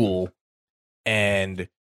pool, and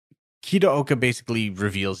Kitaoka basically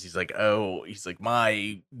reveals he's like,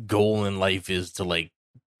 my goal in life is to like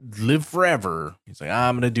live forever. He's like,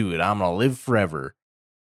 I'm gonna do it. I'm gonna live forever.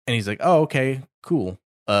 And he's like, oh, okay, cool.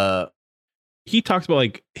 He talks about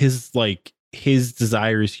like his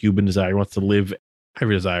desire is human desire. He wants to live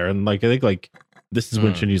every desire, and like I think like this is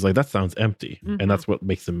when Shinji's like, that sounds empty, and that's what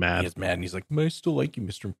makes him mad. He's mad, and he's like, I still like you,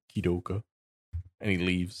 Mr. Kitaoka, and he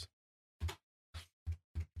leaves.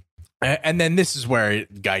 And then this is where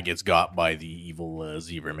the guy gets got by the evil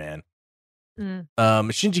zebra man.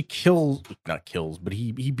 Shinji not kills, but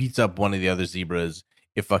he beats up one of the other zebras.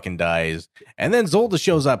 It fucking dies, and then Zolda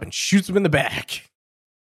shows up and shoots him in the back.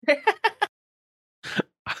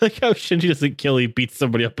 I like how Shinji doesn't kill; he beats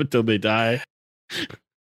somebody up until they die.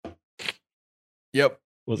 Yep.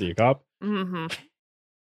 Was he a cop? Mm-hmm.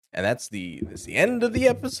 And that's the end of the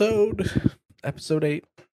episode. Episode 8.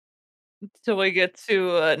 Till we get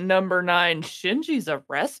to number 9. Shinji's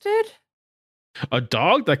arrested? A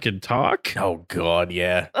dog that can talk? Oh god,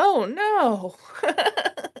 yeah. Oh no.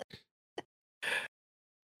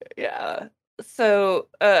 Yeah. So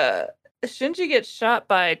Shinji gets shot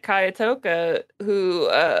by Kayatoka, who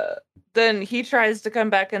then he tries to come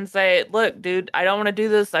back and say, look, dude, I don't want to do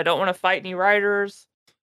this. I don't want to fight any riders.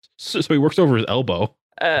 So he works over his elbow.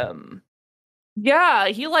 Yeah,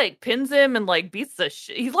 he like pins him and like beats the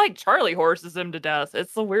shit. He like Charlie horses him to death.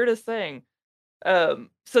 It's the weirdest thing. So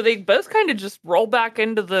they both kind of just roll back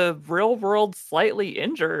into the real world slightly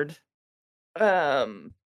injured.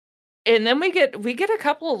 And then we get a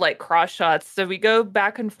couple of like cross shots. So we go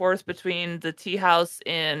back and forth between the tea house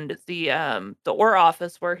and the ore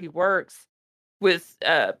office where he works, with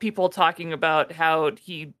people talking about how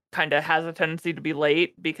he kind of has a tendency to be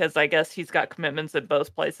late because I guess he's got commitments at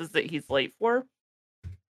both places that he's late for.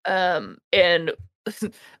 And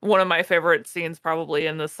one of my favorite scenes probably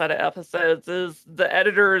in this set of episodes is the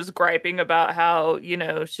editors griping about how, you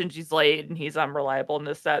know, Shinji's late and he's unreliable and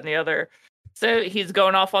this, that, and the other. So he's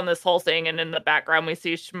going off on this whole thing, and in the background we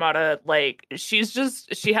see Shimada, like, she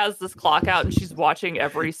has this clock out and she's watching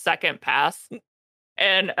every second pass.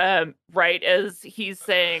 And right as he's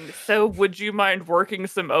saying, so would you mind working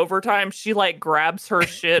some overtime? She like grabs her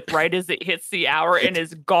shit right as it hits the hour and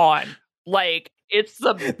is gone. Like, it's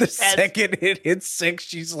the second it hits 6,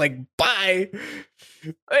 she's like, bye.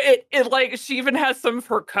 It like, she even has some of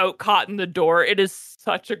her coat caught in the door. It is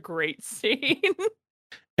such a great scene.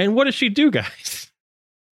 And what does she do, guys?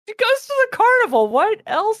 She goes to the carnival. What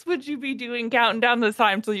else would you be doing counting down the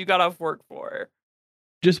time till you got off work for?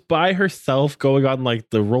 Just by herself, going on like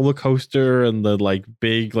the roller coaster and the like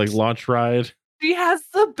big like launch ride. She has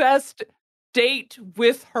the best date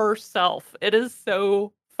with herself. It is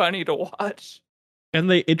so funny to watch. And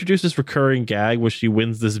they introduce this recurring gag where she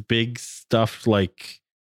wins this big stuffed like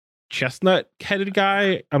chestnut headed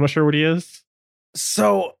guy. I'm not sure what he is.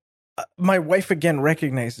 So my wife again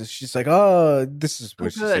recognizes. She's like, "Oh, this is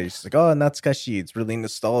what she says." She's like, "Oh, Natsukashi. It's really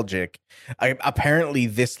nostalgic." Apparently,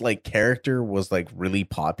 this like character was like really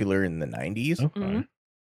popular in the 90s, Okay.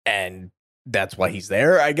 and that's why he's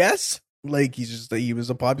there. I guess like he was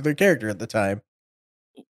a popular character at the time.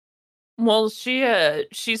 Well, she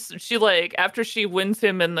like after she wins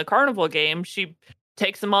him in the carnival game, she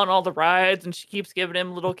takes him on all the rides and she keeps giving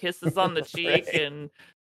him little kisses on the cheek, Right. and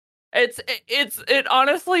it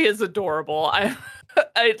honestly is adorable. I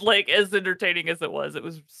like, as entertaining as it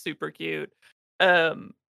was super cute.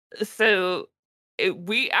 So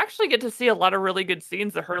we actually get to see a lot of really good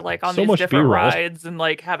scenes of her like on So these much different B-roll. rides and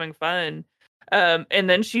like having fun. And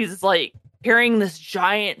then she's like carrying this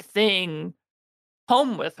giant thing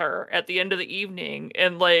home with her at the end of the evening.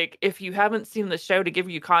 And like, if you haven't seen the show, to give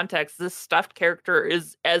you context, this stuffed character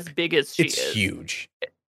is as big as she is. It's huge.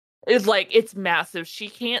 It's like, it's massive. She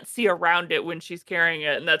can't see around it when she's carrying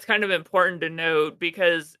it, and that's kind of important to note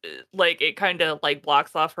because like it kind of like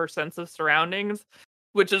blocks off her sense of surroundings,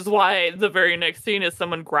 which is why the very next scene is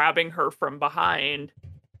someone grabbing her from behind.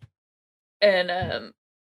 And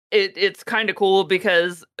it's kind of cool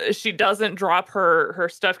because she doesn't drop her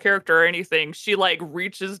stuffed character or anything. She like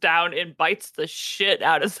reaches down and bites the shit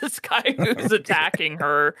out of this guy who's attacking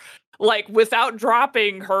her, like without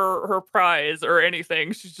dropping her prize or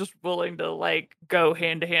anything. She's just willing to like go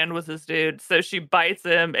hand to hand with this dude. So she bites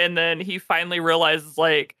him, and then he finally realizes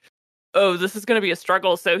like, oh, this is going to be a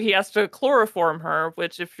struggle. So he has to chloroform her,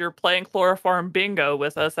 which if you're playing chloroform bingo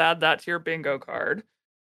with us, add that to your bingo card.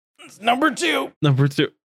 Number 2. Number 2.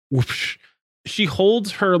 Whoosh. She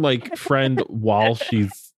holds her like friend while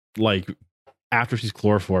she's like after she's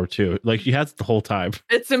chloroformed too. Like she has it the whole time.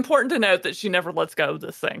 It's important to note that she never lets go of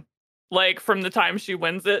this thing. Like from the time she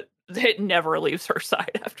wins it, it never leaves her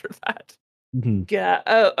side after that. Mhm. Yeah.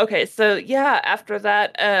 Oh, okay. So yeah, after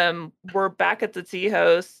that, we're back at the tea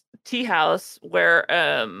house where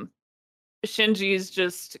Shinji's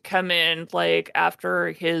just come in like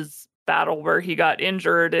after his battle where he got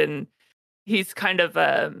injured, and he's kind of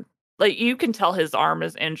like, you can tell his arm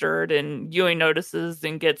is injured, and Yui notices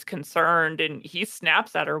and gets concerned, and he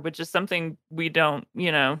snaps at her, which is something we don't,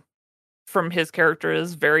 from his character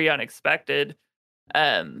is very unexpected.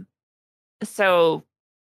 So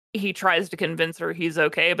he tries to convince her he's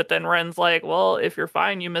okay, but then Ren's like, well, if you're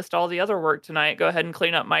fine, you missed all the other work tonight. Go ahead and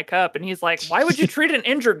clean up my cup. And he's like, why would you treat an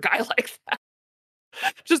injured guy like that?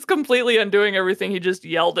 Just completely undoing everything he just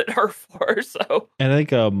yelled at her for. So, And I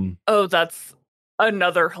think oh, that's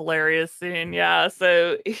another hilarious scene. Yeah.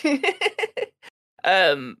 So, yeah,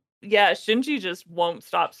 Shinji just won't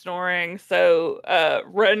stop snoring. So,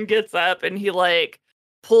 Ren gets up and he like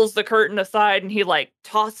pulls the curtain aside and he like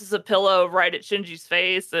tosses a pillow right at Shinji's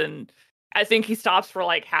face. And I think he stops for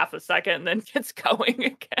like half a second and then gets going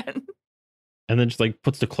again. and then just like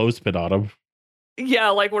puts the clothespin on him. Yeah,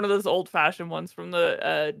 like one of those old-fashioned ones from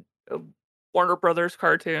the Warner Brothers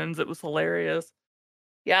cartoons. It was hilarious.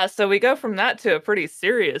 Yeah, so we go from that to a pretty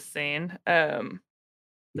serious scene.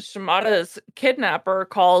 Shimada's kidnapper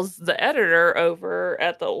calls the editor over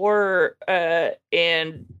at the Or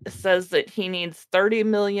and says that he needs 30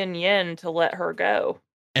 million yen to let her go.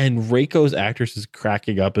 And Reiko's actress is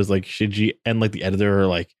cracking up as like Shinji and like the editor are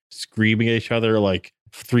like screaming at each other like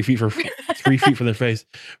 3 feet from 3 feet from their face.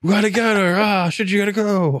 We gotta get her. Shinji gotta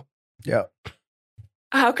go. Yeah.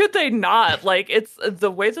 How could they not? Like, it's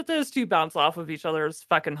the way that those two bounce off of each other is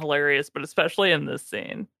fucking hilarious, but especially in this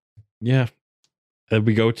scene. Yeah. And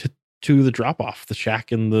we go to the drop off, the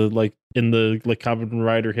shack in the Kamen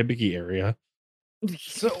Rider Hibiki area.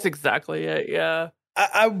 That's exactly it. Yeah.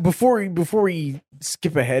 I before we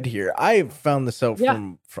skip ahead here, I found this out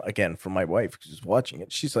from my wife who's watching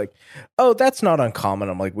it. She's like, "Oh, that's not uncommon."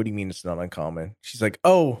 I'm like, "What do you mean it's not uncommon?" She's like,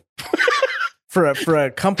 "Oh, for a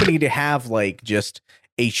company to have like just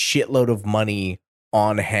a shitload of money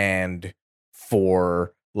on hand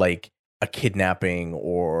for like a kidnapping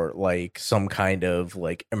or like some kind of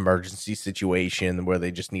like emergency situation where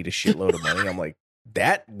they just need a shitload of money." I'm like,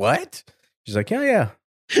 "That what?" She's like, "Yeah."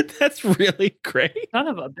 That's really great. Son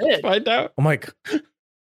of a bitch. Find out. I'm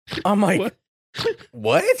like,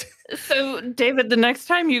 what? So, David, the next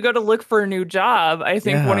time you go to look for a new job, I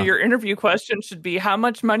think one of your interview questions should be, how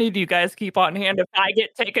much money do you guys keep on hand if I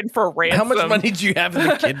get taken for ransom? How much money do you have in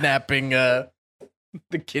the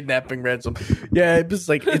kidnapping ransom? Yeah, it's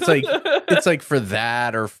like for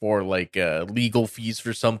that or for like legal fees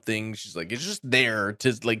for something. She's like, it's just there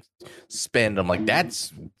to like spend. I'm like,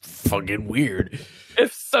 that's fucking weird.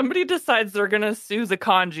 If somebody decides they're gonna sue the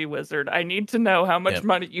kanji wizard, I need to know how much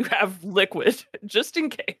money you have liquid, just in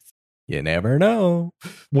case. You never know.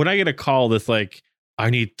 When I get a call that's like, I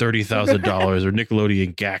need $30,000 or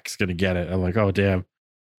Nickelodeon Gak's gonna get it, I'm like, oh damn.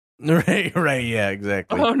 Right, yeah,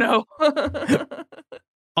 exactly. Oh no.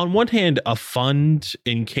 On one hand, a fund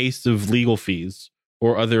in case of legal fees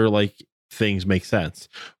or other like things make sense,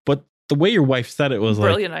 but the way your wife said it was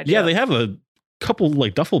Brilliant like, idea. yeah, they have a couple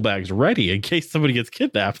like duffel bags ready in case somebody gets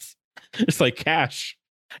kidnapped. It's like cash.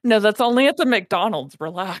 No, that's only at the McDonald's.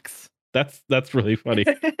 Relax. That's really funny.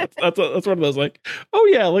 That's one of those like, oh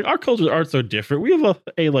yeah, like our cultures aren't so different. We have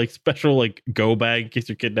a like special like go bag in case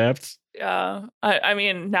you're kidnapped. Yeah. I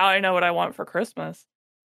mean, now I know what I want for Christmas.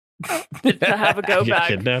 To have a go Get bag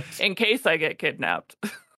kidnapped. in case I get kidnapped.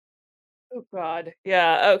 Oh God.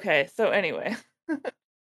 Yeah. Okay. So anyway,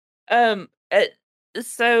 um, uh,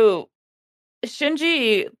 so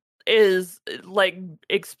Shinji is like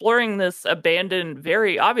exploring this abandoned,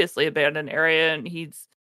 very obviously abandoned area, and he's,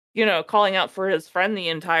 calling out for his friend the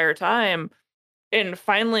entire time. And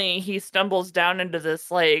finally, he stumbles down into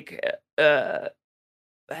this like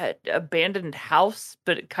abandoned house,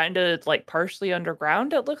 but it kind of like partially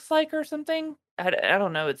underground. It looks like, or something. I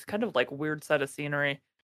don't know. It's kind of like a weird set of scenery.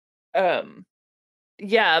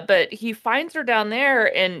 Yeah, but he finds her down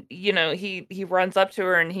there, and he runs up to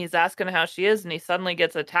her and he's asking how she is, and he suddenly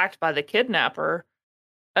gets attacked by the kidnapper.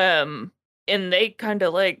 And they kind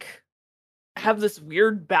of like have this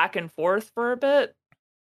weird back and forth for a bit.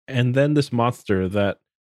 And then this monster that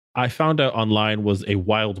I found out online was a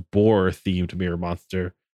wild boar themed mirror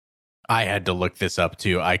monster. I had to look this up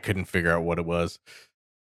too. I couldn't figure out what it was.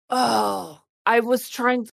 Oh, I was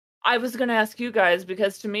going to ask you guys,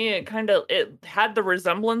 because to me it had the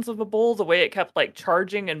resemblance of a bull, the way it kept like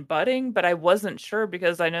charging and butting, but I wasn't sure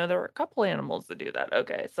because I know there were a couple animals that do that.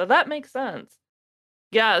 Okay, so that makes sense.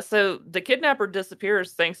 Yeah, so the kidnapper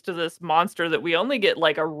disappears thanks to this monster that we only get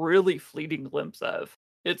like a really fleeting glimpse of.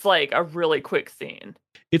 It's like a really quick scene.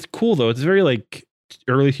 It's cool though. It's very like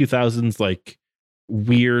early 2000s, like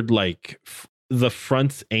weird, like the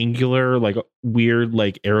front's angular, like weird,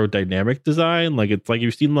 like aerodynamic design. Like it's like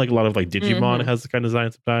you've seen like a lot of like Digimon has the kind of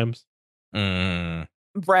design sometimes.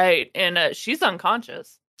 Right, and she's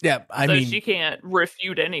unconscious. Yeah, I mean, she can't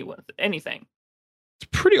refute anything. It's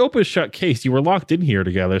a pretty open shut case. You were locked in here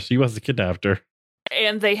together, so you must have kidnapped her.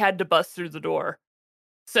 And they had to bust through the door.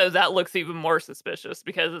 So that looks even more suspicious,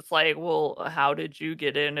 because it's like, well, how did you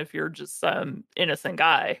get in if you're just some innocent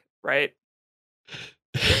guy, right?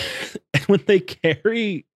 And when they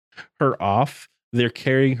carry her off, they're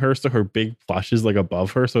carrying her so her big plush is like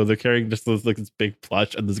above her. So they're carrying just this big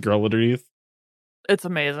plush and this girl underneath. It's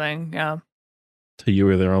amazing, yeah. To you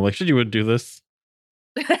were there, I'm like, should you would do this?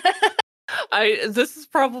 This is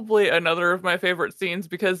probably another of my favorite scenes,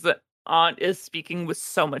 because the aunt is speaking with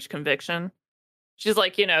so much conviction. She's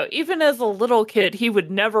like, even as a little kid, he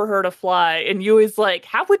would never hurt a fly. And Yui's like,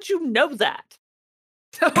 how would you know that?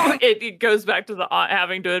 So it goes back to the aunt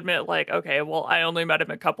having to admit, like, okay, well, I only met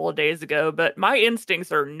him a couple of days ago, but my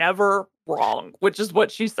instincts are never wrong, which is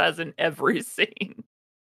what she says in every scene.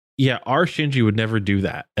 Yeah, our Shinji would never do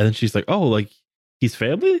that. And then she's like, oh, like, he's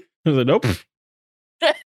family? I was like, nope.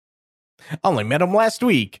 Only met him last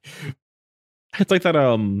week. It's like that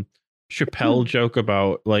Chappelle joke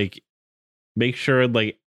about like, make sure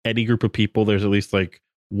like any group of people there's at least like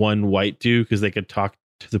one white dude because they could talk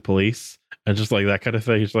to the police, and just like that kind of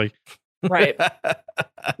thing. It's like, right.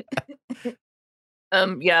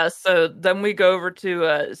 Yeah, so then we go over to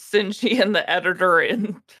Shinji and the editor,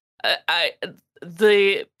 and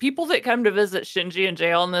the people that come to visit Shinji in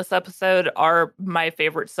jail in this episode are my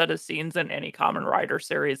favorite set of scenes in any Kamen Rider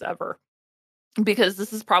series ever, because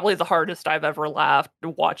this is probably the hardest I've ever laughed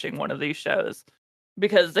watching one of these shows,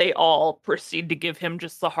 because they all proceed to give him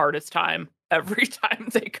just the hardest time every time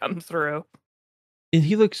they come through. And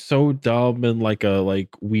he looks so dumb and like a like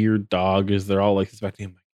weird dog, as they're all like suspecting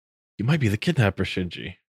him. You might be the kidnapper,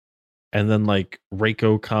 Shinji. And then like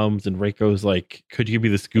Reiko comes, and Reiko's like, could you give me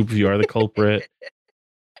the scoop if you are the culprit?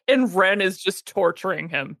 And Ren is just torturing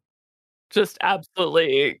him. Just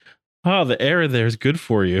absolutely. Oh, the air there is good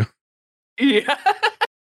for you. Yeah.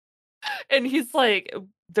 And he's like,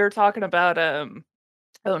 they're talking about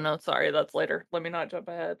oh no, sorry, that's later. Let me not jump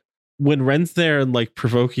ahead. When Ren's there and like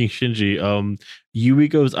provoking Shinji, Yui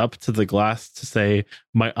goes up to the glass to say,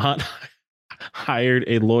 my aunt hired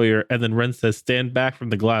a lawyer, and then Ren says, stand back from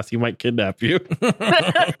the glass, he might kidnap you.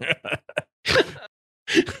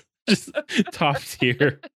 Just top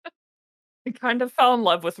tier. I kind of fell in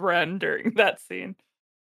love with Ren during that scene.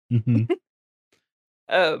 Mm-hmm.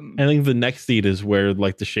 I think the next scene is where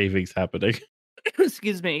like the shaving's happening.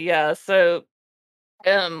 Excuse me. Yeah. So,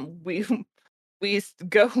 we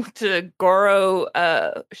go to Goro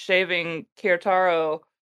shaving Kyoutaro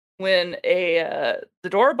when the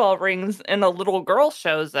doorbell rings and a little girl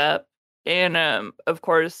shows up, and of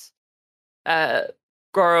course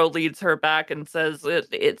Goro leads her back and says,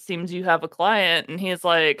 it seems you have a client. And he's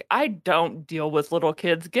like, I don't deal with little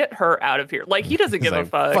kids. Get her out of here. Like, he doesn't give a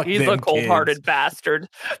fuck. Fuck He's a them cold-hearted kids. bastard.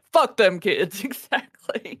 Fuck them kids.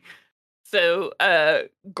 Exactly. So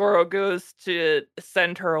Goro goes to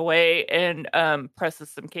send her away and presses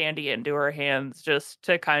some candy into her hands just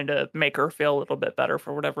to kind of make her feel a little bit better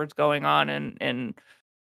for whatever's going on, and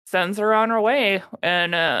sends her on her way.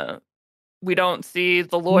 And we don't see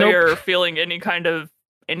the lawyer feeling any kind of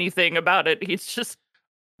anything about it. He's just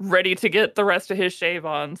ready to get the rest of his shave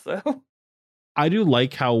on. So I do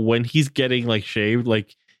like how when he's getting like shaved,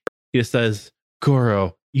 like he says,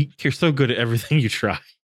 Goro, you're so good at everything you try.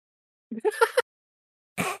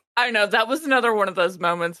 I know that was another one of those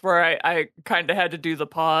moments where I kind of had to do the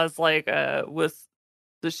pause, like with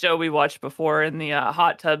the show we watched before in the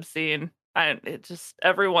hot tub scene. And it just,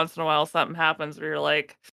 every once in a while something happens where you're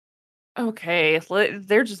like, okay,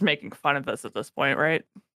 they're just making fun of us at this point, right?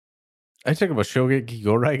 I talk about Shogeki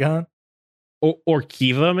Go Raigan. Or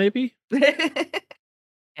Kiva, maybe?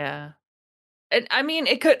 Yeah. And I mean,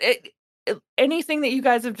 it could... anything that you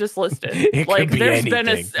guys have just listed. It like, could be there's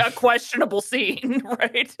anything. been a questionable scene,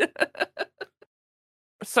 right?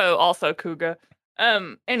 So, also Kuga.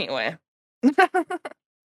 Anyway.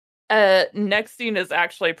 Next scene is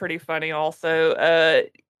actually pretty funny also.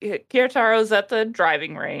 Kyotaro's at the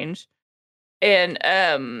driving range, and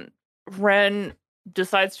Ren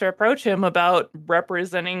decides to approach him about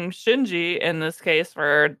representing Shinji in this case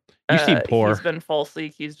where You seem poor. he's been falsely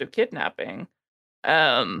accused of kidnapping.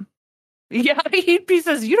 Yeah, he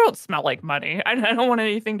says, you don't smell like money. I don't want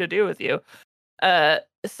anything to do with you.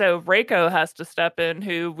 So Reiko has to step in,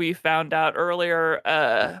 who we found out earlier.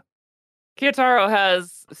 Kyotaro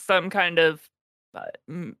has some kind of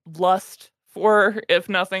lust for, if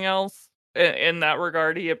nothing else, in that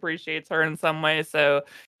regard. He appreciates her in some way, so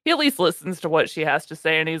he at least listens to what she has to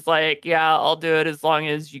say, and he's like, yeah, I'll do it as long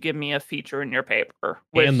as you give me a feature in your paper.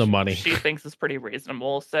 Which and the money. She thinks is pretty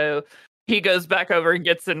reasonable, so he goes back over and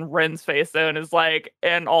gets in Ren's face, though, and is like,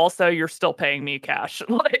 and also, you're still paying me cash.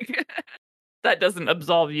 Like, that doesn't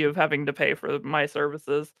absolve you of having to pay for my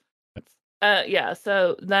services. Yeah,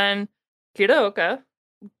 so then Kiraoka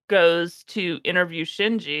goes to interview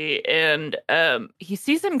Shinji, and he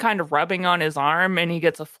sees him kind of rubbing on his arm, and he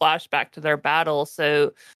gets a flashback to their battle.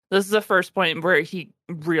 So this is the first point where he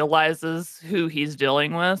realizes who he's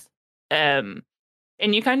dealing with.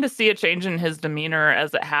 And you kind of see a change in his demeanor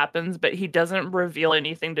as it happens, but he doesn't reveal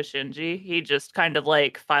anything to Shinji. He just kind of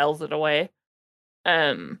like files it away.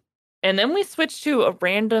 And then we switch to a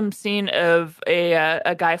random scene of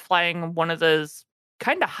a guy flying one of those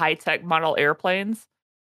kind of high-tech model airplanes.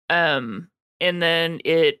 And then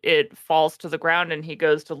it falls to the ground, and he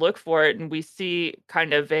goes to look for it, and we see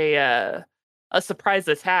kind of a surprise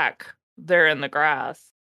attack there in the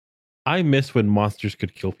grass. I miss when monsters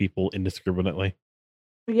could kill people indiscriminately.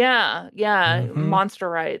 Yeah, Mhm. monster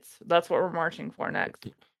rights. That's what we're marching for next.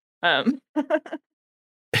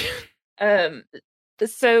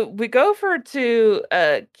 So we go to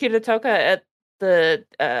Kiritoka at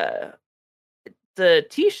the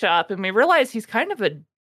tea shop, and we realize he's kind of a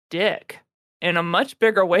dick in a much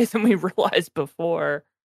bigger way than we realized before.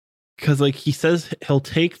 Because like he says he'll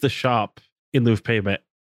take the shop in lieu of payment,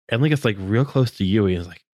 and like it's like real close to you. He's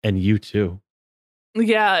like, and you too.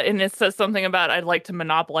 Yeah, and it says something about I'd like to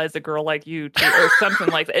monopolize a girl like you too, or something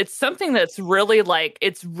like that. It's something that's really like,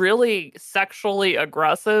 it's really sexually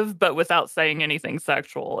aggressive, but without saying anything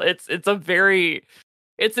sexual. It's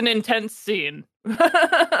an intense scene.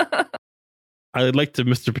 I'd like to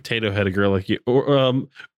Mr. Potato Head a girl like you. Or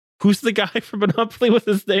who's the guy from Monopoly with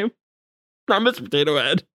his name? Not Mr. Potato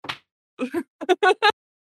Head.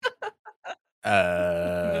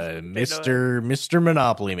 Mr.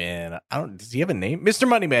 Monopoly Man. Does he have a name? Mr.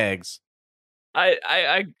 Moneybags.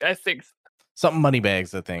 I think Something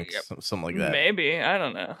Moneybags, I think. Yep. Something like that. Maybe, I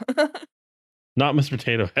don't know. Not Mr.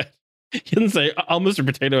 Potato Head. He didn't say, I'll Mr.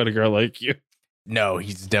 Potato Head a girl like you. No,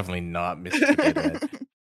 he's definitely not Mr. Potato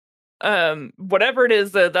Head. Whatever it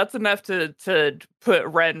is, though, that's enough to put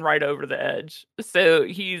Ren right over the edge. So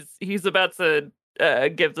he's about to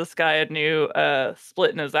give this guy a new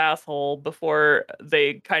split in his asshole before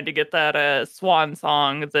they kind of get that swan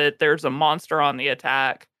song that there's a monster on the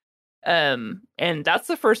attack. And that's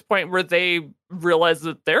the first point where they realize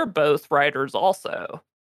that they're both writers also.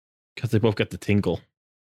 Because they both got the tingle.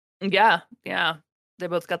 Yeah. They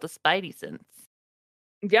both got the spidey sense.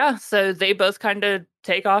 Yeah, so they both kind of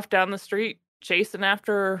take off down the street chasing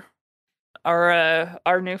after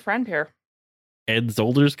our new friend here. Ed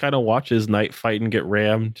Zolders kind of watches Knight fight and get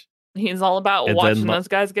rammed. He's all about And watching then, those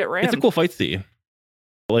guys get rammed. It's a cool fight scene.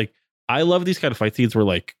 Like, I love these kind of fight scenes where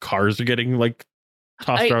like cars are getting like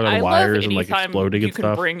tossed around I on love wires and like anytime exploding you and can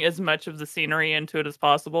stuff. bring as much of the scenery into it as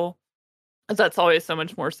possible. That's always so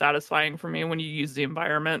much more satisfying for me when you use the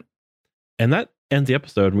environment. And that ends the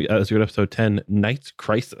episode. As we go to episode 10, Knight's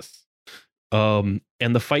Crisis. And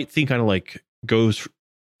the fight scene kind of like goes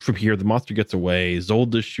from here. The monster gets away.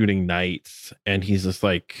 Zolda's shooting knights, and he's just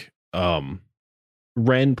like,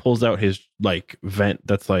 Ren pulls out his like vent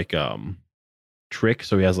that's like trick,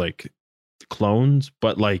 so he has like clones,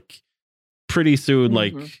 but like pretty soon,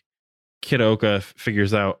 like Kidoka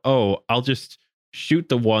figures out, oh, I'll just shoot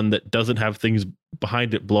the one that doesn't have things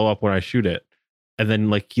behind it blow up when I shoot it, and then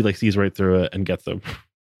like he like sees right through it and gets them.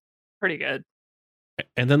 Pretty good.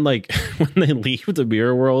 And then like when they leave the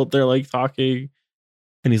mirror world, they're like talking,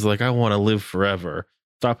 and he's like, I want to live forever.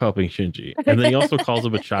 Stop helping Shinji. And then he also calls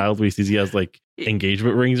him a child when he sees he has like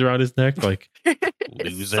engagement rings around his neck. Like,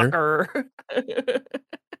 loser.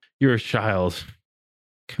 You're a child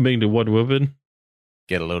committing to one woman.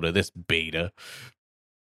 Get a load of this beta.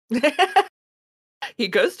 He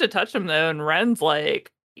goes to touch him though, and Ren's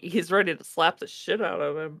like, he's ready to slap the shit out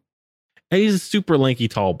of him. And he's a super lanky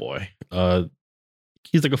tall boy.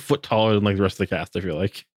 He's like a foot taller than like the rest of the cast, I feel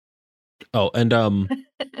like. Oh, and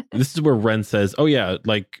this is where Ren says, oh yeah,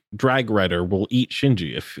 like Drag Rider will eat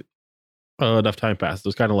Shinji if enough time passes.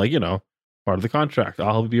 It's kind of like, you know, part of the contract.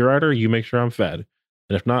 I'll be a rider, you make sure I'm fed.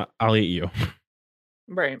 And if not, I'll eat you.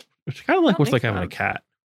 Right. Which kind of like what's like sense. having a cat.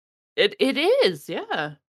 It is,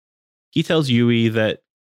 yeah. He tells Yui that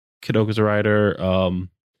Kidoka's a rider.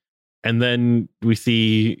 And then we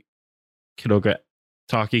see Kidoka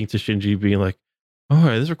talking to Shinji being like, all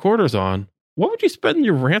right, this recorder's on. What would you spend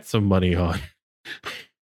your ransom money on?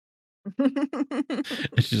 And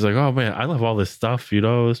she's like, oh man, I love all this stuff, you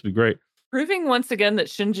know, this would be great. Proving once again that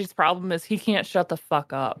Shinji's problem is he can't shut the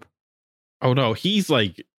fuck up. Oh no, he's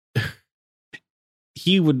like,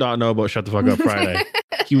 he would not know about Shut the Fuck Up Friday.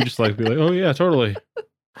 He would just like be like, oh yeah, totally.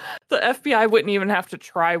 The FBI wouldn't even have to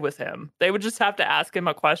try with him. They would just have to ask him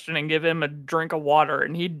a question and give him a drink of water,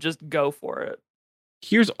 and he'd just go for it.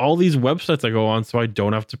 Here's all these websites I go on so I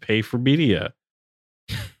don't have to pay for media.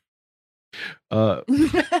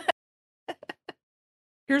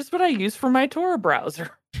 Here's what I use for my Tor browser.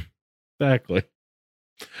 Exactly.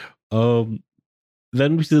 Then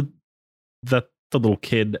we see that the little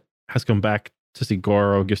kid has come back to see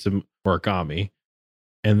Goro, gives him origami.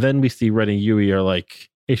 And then we see Ren and Yui are like,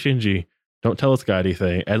 hey Shinji, don't tell this guy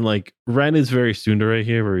anything. And like Ren is very tsundere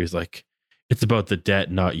here, where he's like, it's about the debt,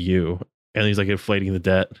 not you. And he's like inflating the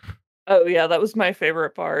debt. Oh yeah, that was my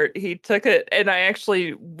favorite part. He took it, and I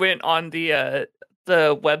actually went on the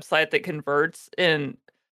website that converts and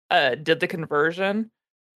did the conversion.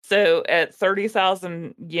 So at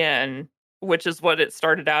 30,000 yen, which is what it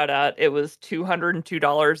started out at, it was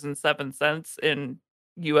 $202.07 in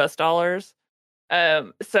US dollars.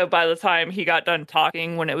 So by the time he got done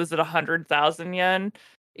talking, when it was at 100,000 yen,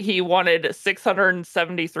 he wanted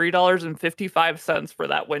 $673.55 for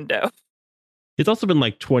that window. It's also been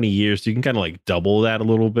like 20 years, so you can kind of like double that a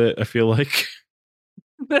little bit, I feel like.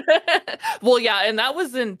 Well, yeah, and that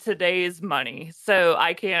was in today's money, so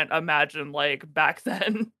I can't imagine like back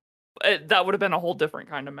then. That would have been a whole different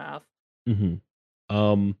kind of math. Mm-hmm.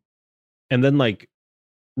 And then like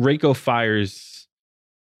Reiko fires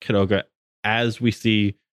Kidoka as we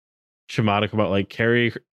see Shimada come out, like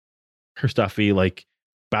carry her stuffy, like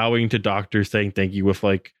bowing to doctor, saying thank you with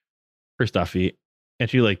like her stuffy, and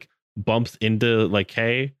she like bumps into like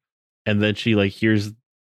Kay, and then she like hears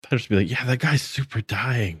her just be like, yeah, that guy's super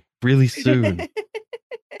dying really soon.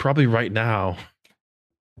 Probably right now.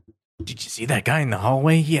 Did you see that guy in the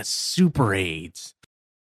hallway? He has super AIDS.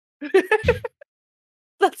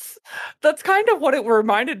 That's kind of what it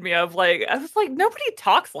reminded me of. Like, I was like, nobody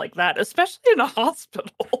talks like that, especially in a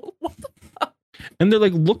hospital. What the fuck? And they're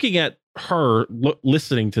like looking at her,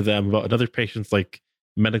 listening to them about another patient's like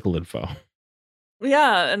medical info.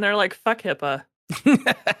 Yeah, and they're like, fuck HIPAA.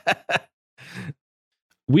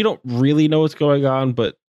 We don't really know what's going on,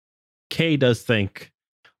 but Kay does think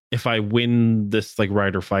if I win this like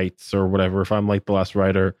rider fights or whatever, if I'm like the last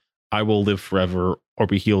rider, I will live forever or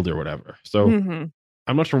be healed or whatever. So I'm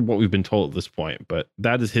not sure what we've been told at this point, but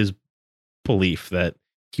that is his belief that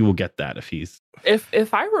he will get that if he's.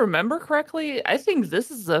 If I remember correctly, I think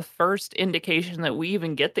this is the first indication that we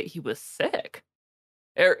even get that he was sick.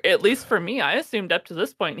 At least for me, I assumed up to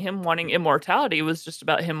this point, him wanting immortality was just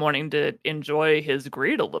about him wanting to enjoy his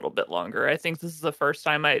greed a little bit longer. I think this is the first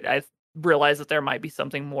time I realized that there might be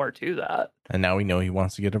something more to that. And now we know he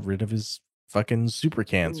wants to get rid of his fucking super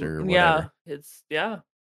cancer. Or yeah, his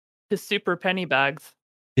super penny bags.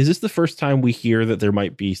 Is this the first time we hear that there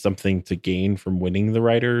might be something to gain from winning the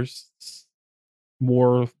writers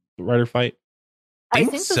war writer fight? I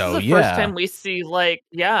think this is the first time we see for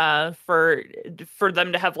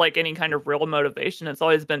them to have like any kind of real motivation. It's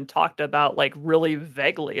always been talked about like really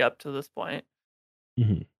vaguely up to this point.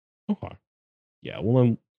 Mm-hmm. Okay. Yeah, we'll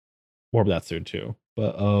learn more of that soon too.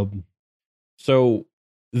 But so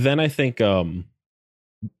then I think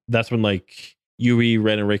that's when like Yui,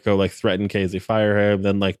 Ren, and Reiko like threaten Kei as they fire him.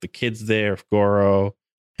 Then like the kids there, Goro,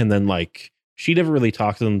 and then like she never really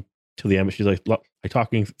talks to them till the end, but she's like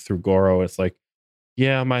talking through Goro. It's like,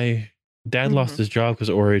 yeah, my dad lost his job because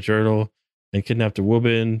of Ori Journal and kidnapped a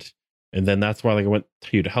woman, and then that's why like I went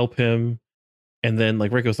to you to help him. And then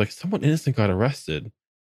like Reiko's like, someone innocent got arrested.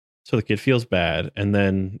 So the kid feels bad and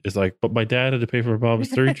then is like, but my dad had to pay for my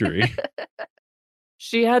mom's surgery.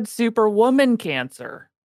 She had superwoman cancer.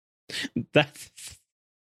 That's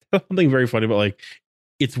something very funny, but like,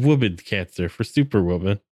 it's woman cancer for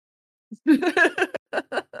superwoman.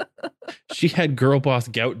 She had girl boss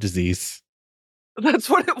gout disease. That's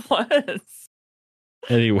what it was.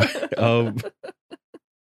 Anyway,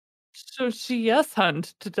 so she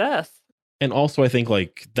hunned to death. And also I think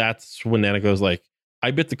like that's when Nanako's like, I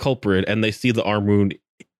bit the culprit, and they see the arm wound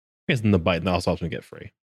is in the bite, and that also helps me get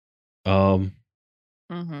free. I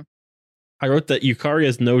wrote that Yukari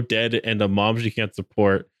has no dead and a mom she can't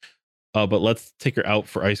support, but let's take her out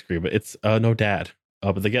for ice cream. But it's no dad.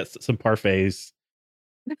 But they get some parfaits.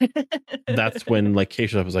 That's when like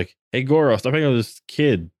Keisha was like, hey Goro, stop hanging out with this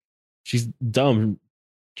kid. She's dumb.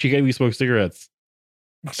 She can't even smoke cigarettes.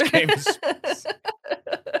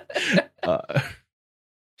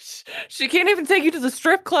 She can't even take you to the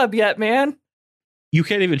strip club yet, man. You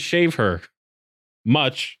can't even shave her.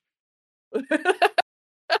 Much.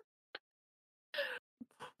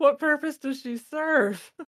 What purpose does she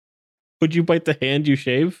serve? Would you bite the hand you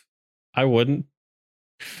shave? I wouldn't.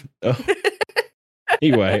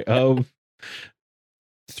 Anyway,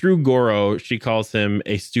 through Goro, she calls him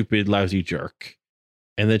a stupid, lousy jerk.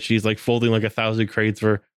 And then she's like folding like 1,000 crates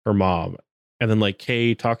for her mom. And then like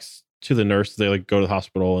Kei talks to the nurse. They like go to the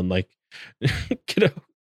hospital and like, and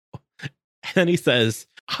then he says,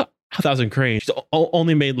 1,000 cranes. She's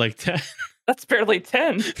only made like 10. That's barely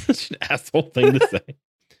 10. Such an asshole thing to say.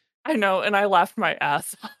 I know, and I laughed my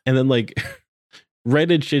ass off. And then like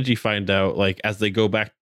Red and Shinji find out like as they go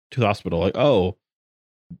back to the hospital, like, oh,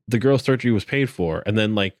 the girl's surgery was paid for. And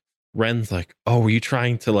then like Ren's like, oh, were you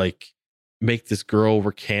trying to like make this girl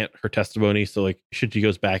recant her testimony? So like Shinji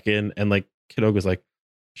goes back in, and like Kidoga's like,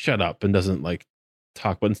 shut up, and doesn't like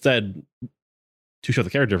talk. But instead, to show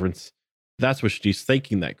the character difference, that's what she's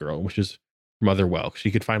thanking that girl, which is Mother Well.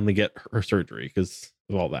 She could finally get her surgery because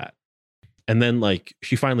of all that. And then like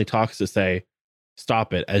she finally talks to say,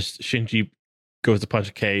 stop it, as Shinji goes to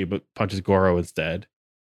punch Kei but punches Goro instead.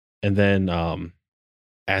 And then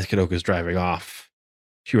as Kidoga's driving off,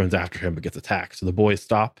 she runs after him but gets attacked. So the boys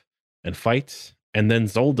stop and fight. And then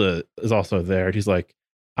Zolda is also there. And he's like,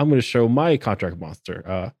 I'm going to show my contract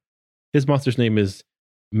monster. His monster's name is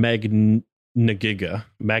Magnagiga.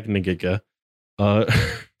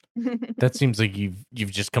 That seems like you've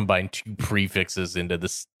just combined two prefixes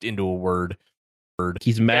into a word.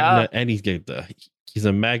 He's Magna and he's Giga. He's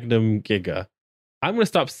a Magnum Giga. I'm going to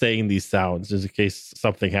stop saying these sounds just in case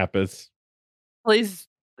something happens. Please,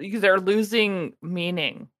 they're losing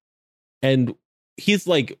meaning. And he's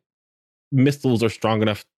like, missiles are strong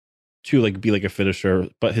enough to like be like a finisher,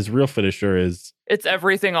 but his real finisher is it's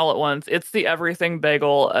everything all at once. It's the everything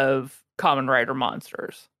bagel of Kamen Rider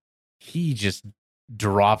monsters. He just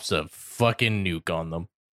drops a fucking nuke on them.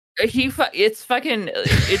 It's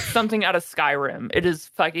something out of Skyrim. It is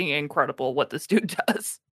fucking incredible what this dude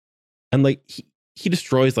does. And like he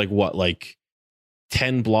destroys like what, like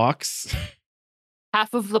 10 blocks,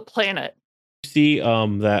 half of the planet. You see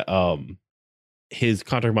that his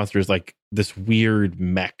contract monster is like this weird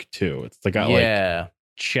mech too. It's like got like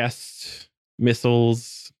chest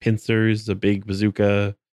missiles, pincers, a big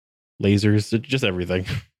bazooka, lasers, just everything.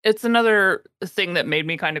 It's another thing that made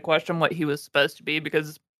me kind of question what he was supposed to be,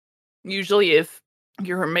 because usually if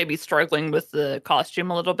you're maybe struggling with the costume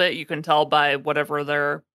a little bit, you can tell by whatever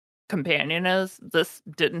their companion is. This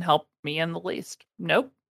didn't help me in the least.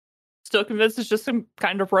 Nope. Still convinced it's just some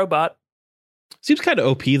kind of robot. Seems kind of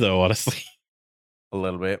OP though, honestly. A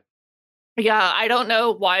little bit. Yeah, I don't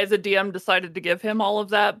know why the DM decided to give him all of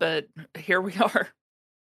that, but here we are.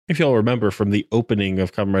 If y'all remember from the opening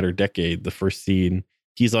of Kamen Rider Decade, the first scene,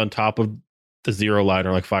 he's on top of the Zero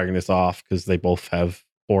Liner, like firing this off because they both have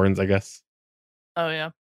horns, I guess. Oh,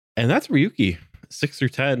 yeah. And that's Ryuki, 6 through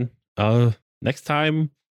 10. Next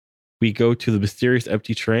time, we go to the mysterious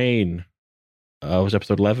empty train, was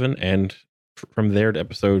episode 11, and from there to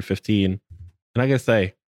episode 15. And I gotta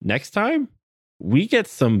say, next time we get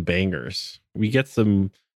some bangers. We get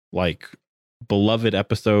some like beloved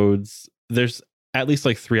episodes. There's at least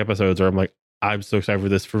like 3 episodes where I'm like, I'm so excited for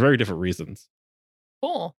this for very different reasons.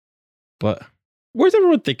 Cool. But where's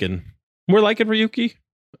everyone thinking? We're liking Ryuki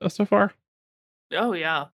so far? Oh,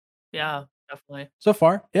 yeah. Yeah, definitely. So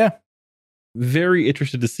far, yeah. Very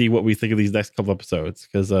interested to see what we think of these next couple episodes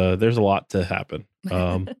because there's a lot to happen.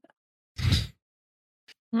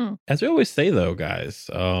 As we always say, though, guys,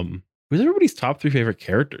 who's everybody's top 3 favorite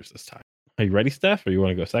characters this time? Are you ready, Steph, or you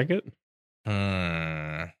want to go second?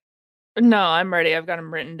 No, I'm ready. I've got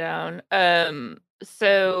them written down.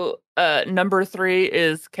 So number 3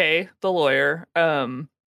 is Kay, the lawyer.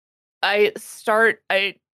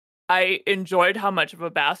 I enjoyed how much of a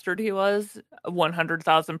bastard he was,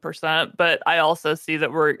 100,000%, but I also see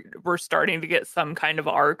that we're starting to get some kind of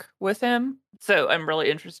arc with him. So I'm really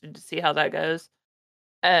interested to see how that goes.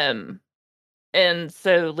 And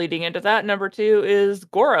so leading into that, number 2 is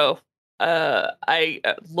Goro. I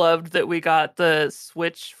loved that we got the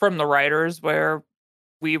switch from the writers where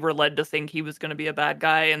we were led to think he was going to be a bad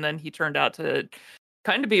guy, and then he turned out to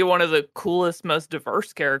kind of be one of the coolest, most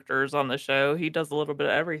diverse characters on the show. He does a little bit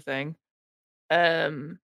of everything.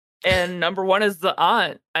 And number 1 is the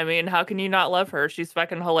aunt. I mean, how can you not love her? She's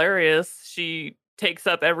fucking hilarious. She takes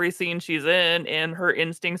up every scene she's in, and her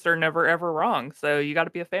instincts are never ever wrong. So you got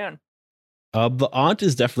to be a fan. The aunt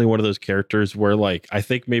is definitely one of those characters where, like, I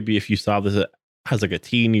think maybe if you saw this as like a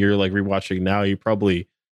teen, you're like rewatching now, you probably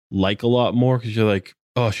like a lot more because you're like,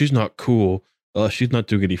 oh, she's not cool. She's not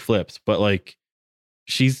doing any flips, but like,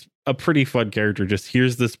 she's a pretty fun character. Just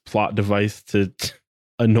here's this plot device to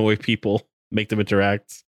annoy people, make them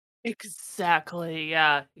interact. Exactly.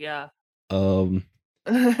 Yeah. Yeah.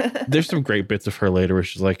 There's some great bits of her later where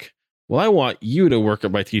she's like, well, I want you to work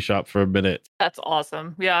at my tea shop for a minute. That's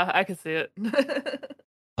awesome. Yeah, I can see it.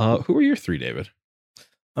 Who are your 3, David?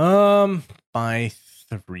 My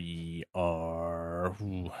 3 are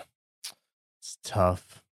it's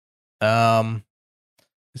tough.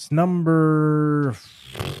 It's number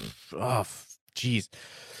geez.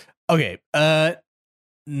 Okay.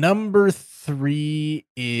 Number 3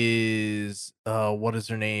 is what is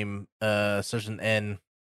her name? Such an N.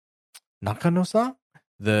 Nakano-san?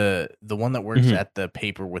 The one that works at the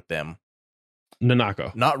paper with them.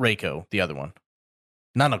 Nanako. Not Reiko, the other one.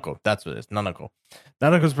 Nanako, that's what it is.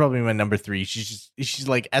 Nanako's probably my number 3. She's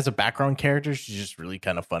like, as a background character, she's just really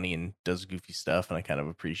kind of funny and does goofy stuff, and I kind of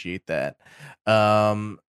appreciate that.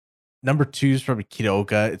 Number 2 is probably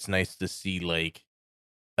Kitaoka. It's nice to see like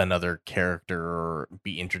another character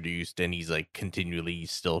be introduced, and he's like continually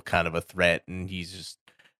still kind of a threat, and he's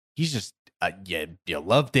just yeah, you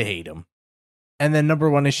love to hate him. And then number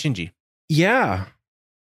 1 is Shinji. Yeah,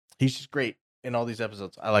 he's just great in all these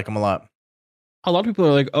episodes. I like him a lot. A lot of people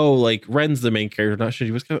are like, oh, like Ren's the main character, not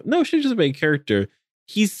Shinji. No, Shinji's the main character.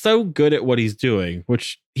 He's so good at what he's doing,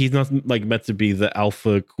 which he's not like meant to be the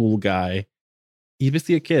alpha cool guy. He's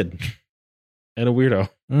basically a kid and a weirdo.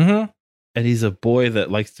 Mm-hmm. And he's a boy that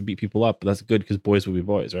likes to beat people up, but that's good because boys will be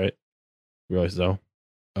boys, right? Realize so.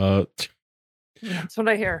 That's what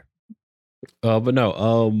I hear. But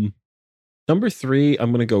no, number 3,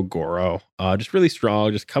 I'm gonna go Goro. Just really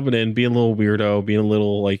strong, just coming in, being a little weirdo, being a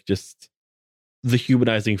little like just the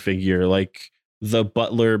humanizing figure, like the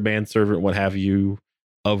butler, manservant, what have you,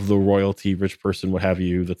 of the royalty, rich person, what have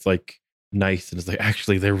you, that's like nice and it's like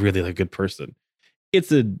actually they're really a good person. It's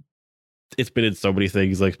been in so many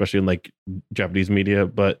things, like especially in like Japanese media,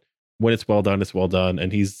 but when it's well done, it's well done.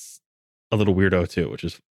 And he's a little weirdo too, which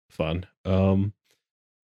is fun.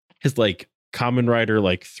 His like Kamen Rider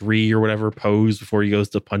like 3 or whatever pose before he goes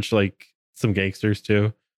to punch like some gangsters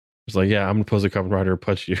too. It's like, yeah, I'm gonna pose a Kamen Rider and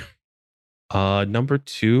punch you. Number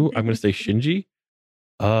 2, I'm gonna say Shinji.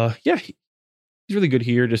 Yeah, he's really good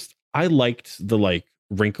here. Just I liked the like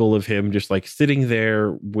wrinkle of him just like sitting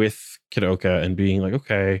there with Kitaoka and being like,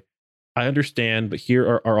 okay, I understand, but here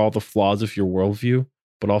are all the flaws of your worldview,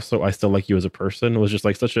 but also I still like you as a person. It was just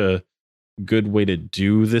like such a good way to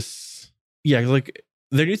do this. Yeah, like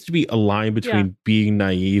there needs to be a line between being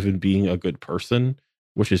naive and being a good person,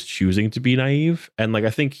 which is choosing to be naive. And like I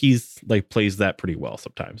think he's like plays that pretty well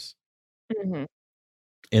sometimes. Mm-hmm.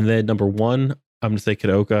 And then number 1, I'm gonna say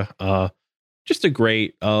Kitaoka. Just a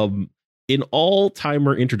great in all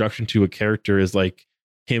timer introduction to a character is like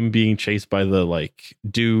him being chased by the like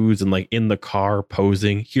dudes and like in the car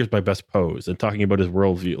posing, here's my best pose, and talking about his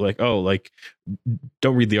worldview. Like, oh, like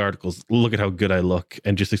don't read the articles. Look at how good I look,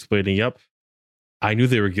 and just explaining, yep, I knew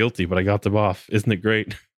they were guilty, but I got them off. Isn't it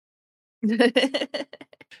great?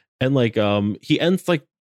 And like he ends like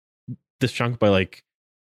this chunk by like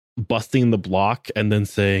busting the block and then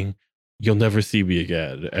saying, "You'll never see me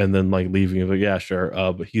again," and then like leaving it like, yeah, sure.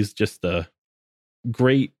 But he's just a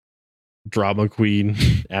great drama queen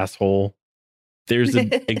asshole. There's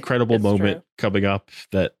an incredible It's moment true. coming up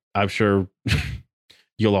that I'm sure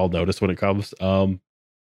you'll all notice when it comes. But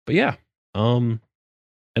yeah. And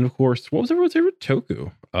of course, what was everyone's favorite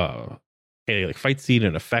Toku? Any like fight scene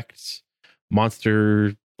and effects,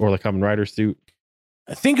 monster or like Kamen Rider suit?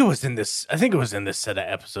 I think it was in this set of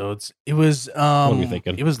episodes. It was are we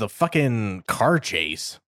thinking? It was the fucking car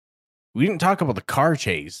chase. We didn't talk about the car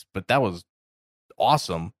chase, but that was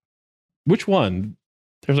awesome. Which one?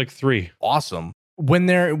 There's like 3. Awesome. When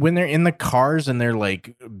they're in the cars and they're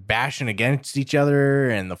like bashing against each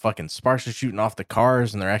other and the fucking sparks are shooting off the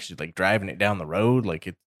cars and they're actually like driving it down the road, like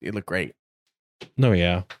it looked great. No,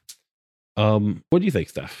 yeah. What do you think,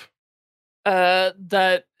 Steph?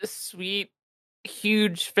 That sweet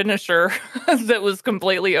huge finisher that was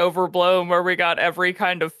completely overblown, where we got every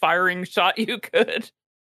kind of firing shot you could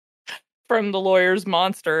from the lawyer's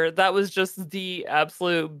monster. That was just the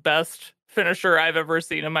absolute best finisher I've ever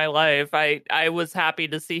seen in my life. I was happy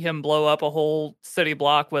to see him blow up a whole city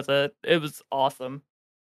block with it. It was awesome.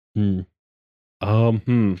 I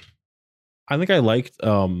think I liked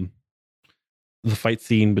the fight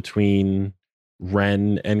scene between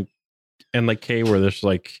Ren and like Kay, where there's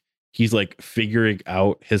like he's like figuring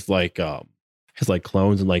out his like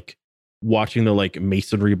clones and like watching the like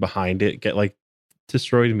masonry behind it get like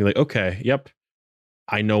destroyed and be like, okay, yep,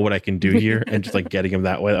 I know what I can do here, and just like getting him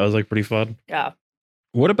that way. That was like pretty fun. Yeah.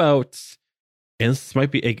 What about, and this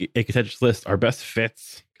might be a contentious list, our best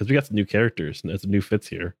fits, because we got some new characters and there's some new fits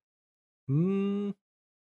here. I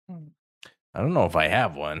don't know if I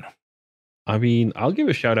have one. I mean, I'll give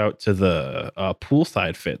a shout out to the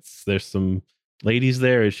poolside fits. There's some ladies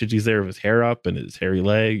there, and Shiji's there with his hair up and his hairy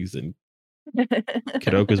legs, and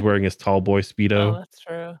Kadoka's wearing his tall boy Speedo. Oh, that's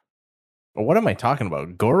true. But what am I talking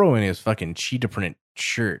about? Goro in his fucking cheetah print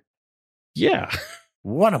shirt. Yeah.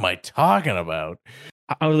 What am I talking about?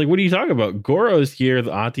 I was like, what are you talking about? Goro's here,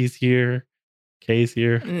 the auntie's here, Kay's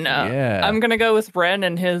here. No. Yeah. I'm gonna go with Ren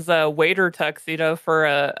and his waiter tuxedo for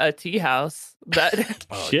a tea house. That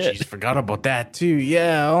Oh, Shit. geez, forgot about that too.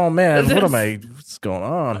 Yeah. Oh man, what's going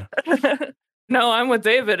on? No, I'm with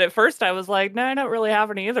David. At first I was like, no, I don't really have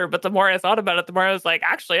any either. But the more I thought about it, the more I was like,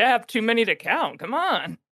 actually, I have too many to count. Come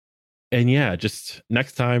on. And yeah, just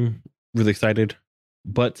next time, really excited.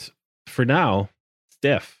 But for now,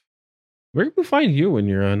 Steph, where can we find you when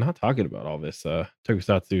you're not talking about all this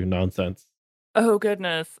tokusatsu nonsense? Oh,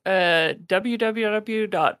 goodness.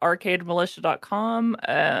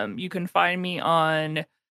 www.arcademilitia.com. You can find me on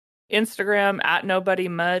Instagram at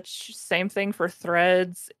nobodymuch. Same thing for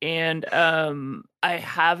Threads. And I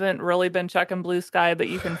haven't really been checking Blue Sky, but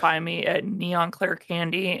you can find me at Neon Clear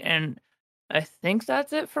Candy. And I think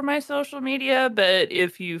that's it for my social media. But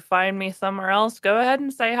if you find me somewhere else, go ahead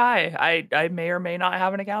and say hi. I may or may not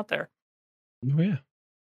have an account there. Oh, yeah.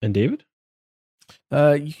 And David?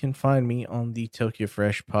 You can find me on the Tokyo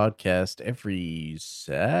Fresh podcast every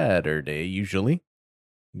Saturday, usually.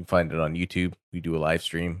 You can find it on YouTube. We do a live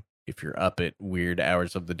stream. If you're up at weird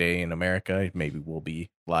hours of the day in America, maybe we'll be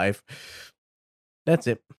live. That's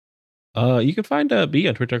it. You can find me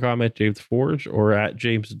on Twitter.com at James Forge or at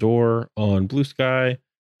James Door on Blue Sky,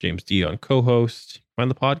 James D on co-host.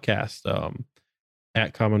 Find the podcast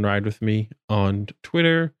at Kamen Ride with me on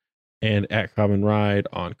Twitter and at Kamen Ride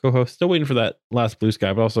on co-host. Still waiting for that last Blue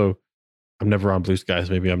Sky, but also I'm never on Blue Sky,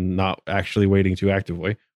 so maybe I'm not actually waiting too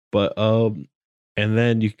actively. But and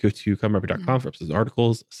then you can go to KamenRider.com for episodes and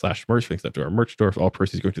articles /merch, links up to our merch store. For all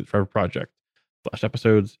proceeds go to the Trevor Project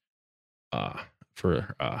 /episodes.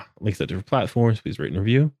 For links at different platforms, please rate and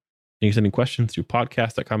review. And you can send any questions to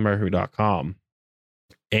podcast@KamenRider.com.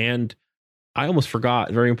 And I almost forgot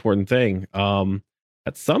a very important thing.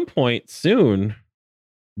 At some point soon,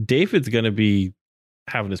 David's going to be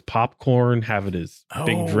having his popcorn, having his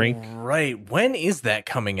big drink. Right. When is that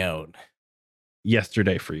coming out?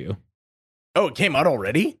 Yesterday for you. Oh, it came out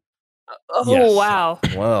already? Oh, Yes. wow.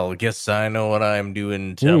 Well, guess I know what I'm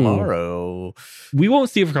doing tomorrow. We won't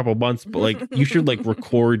see it for a couple of months, but like you should like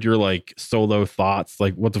record your like solo thoughts.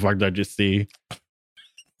 Like, what the fuck did I just see?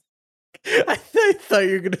 I thought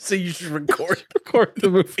you were going to say you should record the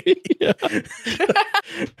movie.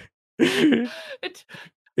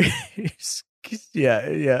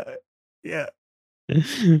 Yeah.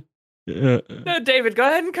 No, David, go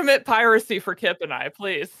ahead and commit piracy for Kip and I,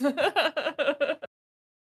 please.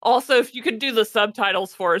 Also, if you could do the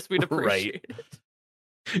subtitles for us, we'd appreciate it.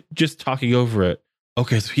 Just talking over it.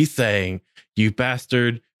 Okay, so he's saying, "You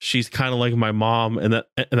bastard, she's kind of like my mom," and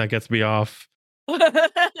that gets me off.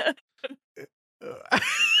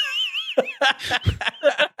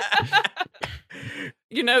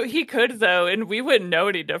 You know, he could though, and we wouldn't know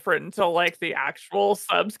any different until like the actual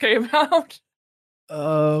subs came out.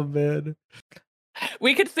 Oh man.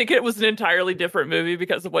 We could think it was an entirely different movie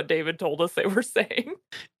because of what David told us they were saying.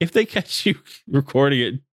 If they catch you recording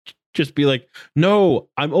it, just be like, "No,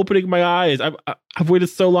 I'm opening my eyes. I've waited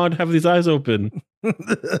so long to have these eyes open."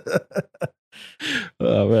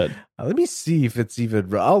 Oh man. Let me see if it's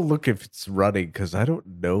even. I'll look if it's running because I don't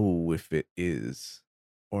know if it is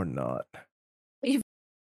or not.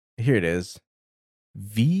 Here it is.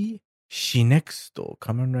 V Shinexto,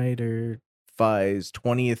 Kamen Rider Fi's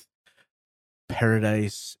 20th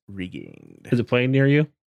Paradise Regained. Is it playing near you?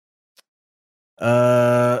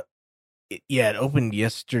 Yeah, it opened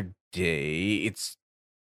yesterday. It's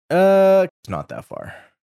not that far.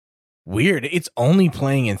 Weird. It's only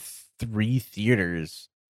playing in 3 theaters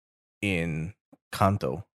in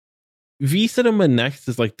Kanto. V Cinema Next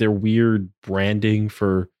is like their weird branding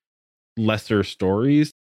for lesser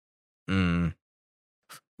stories.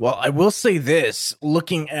 Well, I will say this,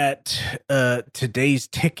 looking at today's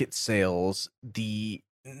ticket sales, the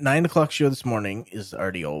 9:00 show this morning is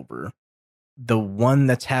already over. The one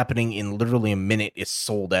that's happening in literally a minute is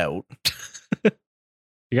sold out.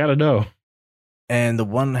 You gotta know. And the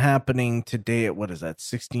one happening today at, what is that,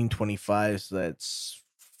 16:25, so that's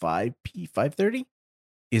 5:30,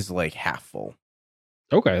 is like half full.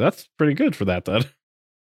 Okay, that's pretty good for that then.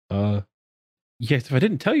 Yes, if I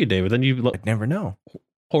didn't tell you, David, then you I'd never know.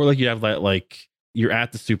 or like you have that, like you're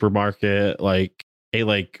at the supermarket, like a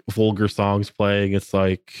like vulgar songs playing. It's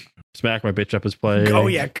like Smack My Bitch Up is playing. Oh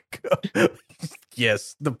yeah.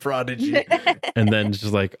 Yes, The Prodigy. And then it's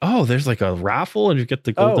just like, oh, there's like a raffle and you get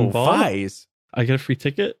the golden ball. Fies. I get a free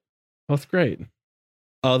ticket. Oh, that's great.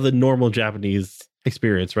 The normal Japanese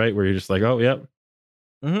experience, right? Where you're just like, oh, yep.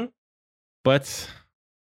 Mm-hmm. But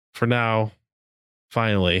for now,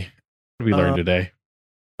 finally, what did we learn today?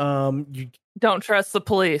 You Don't trust the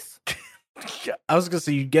police. I was gonna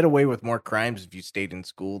say you'd get away with more crimes if you stayed in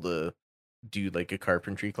school to do like a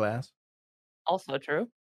carpentry class. Also true.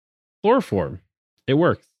 Chloroform. It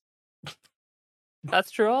works.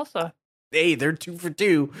 That's true also. Hey, they're 2 for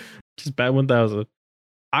 2. Just bad 1000.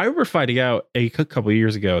 I remember finding out a couple of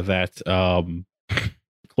years ago that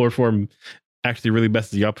chloroform actually really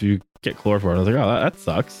messes you up if you get chloroform. I was like, oh, that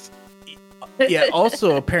sucks. Yeah,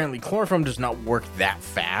 also apparently chloroform does not work that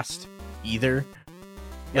fast either.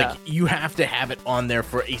 Like you have to have it on there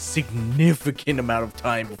for a significant amount of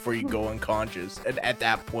time before you go unconscious. And at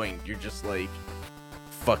that point, you're just like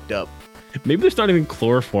fucked up. Maybe there's not even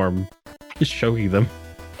chloroform. Just choking them.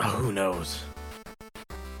 Oh, who knows?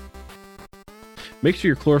 Make sure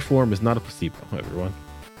your chloroform is not a placebo, everyone.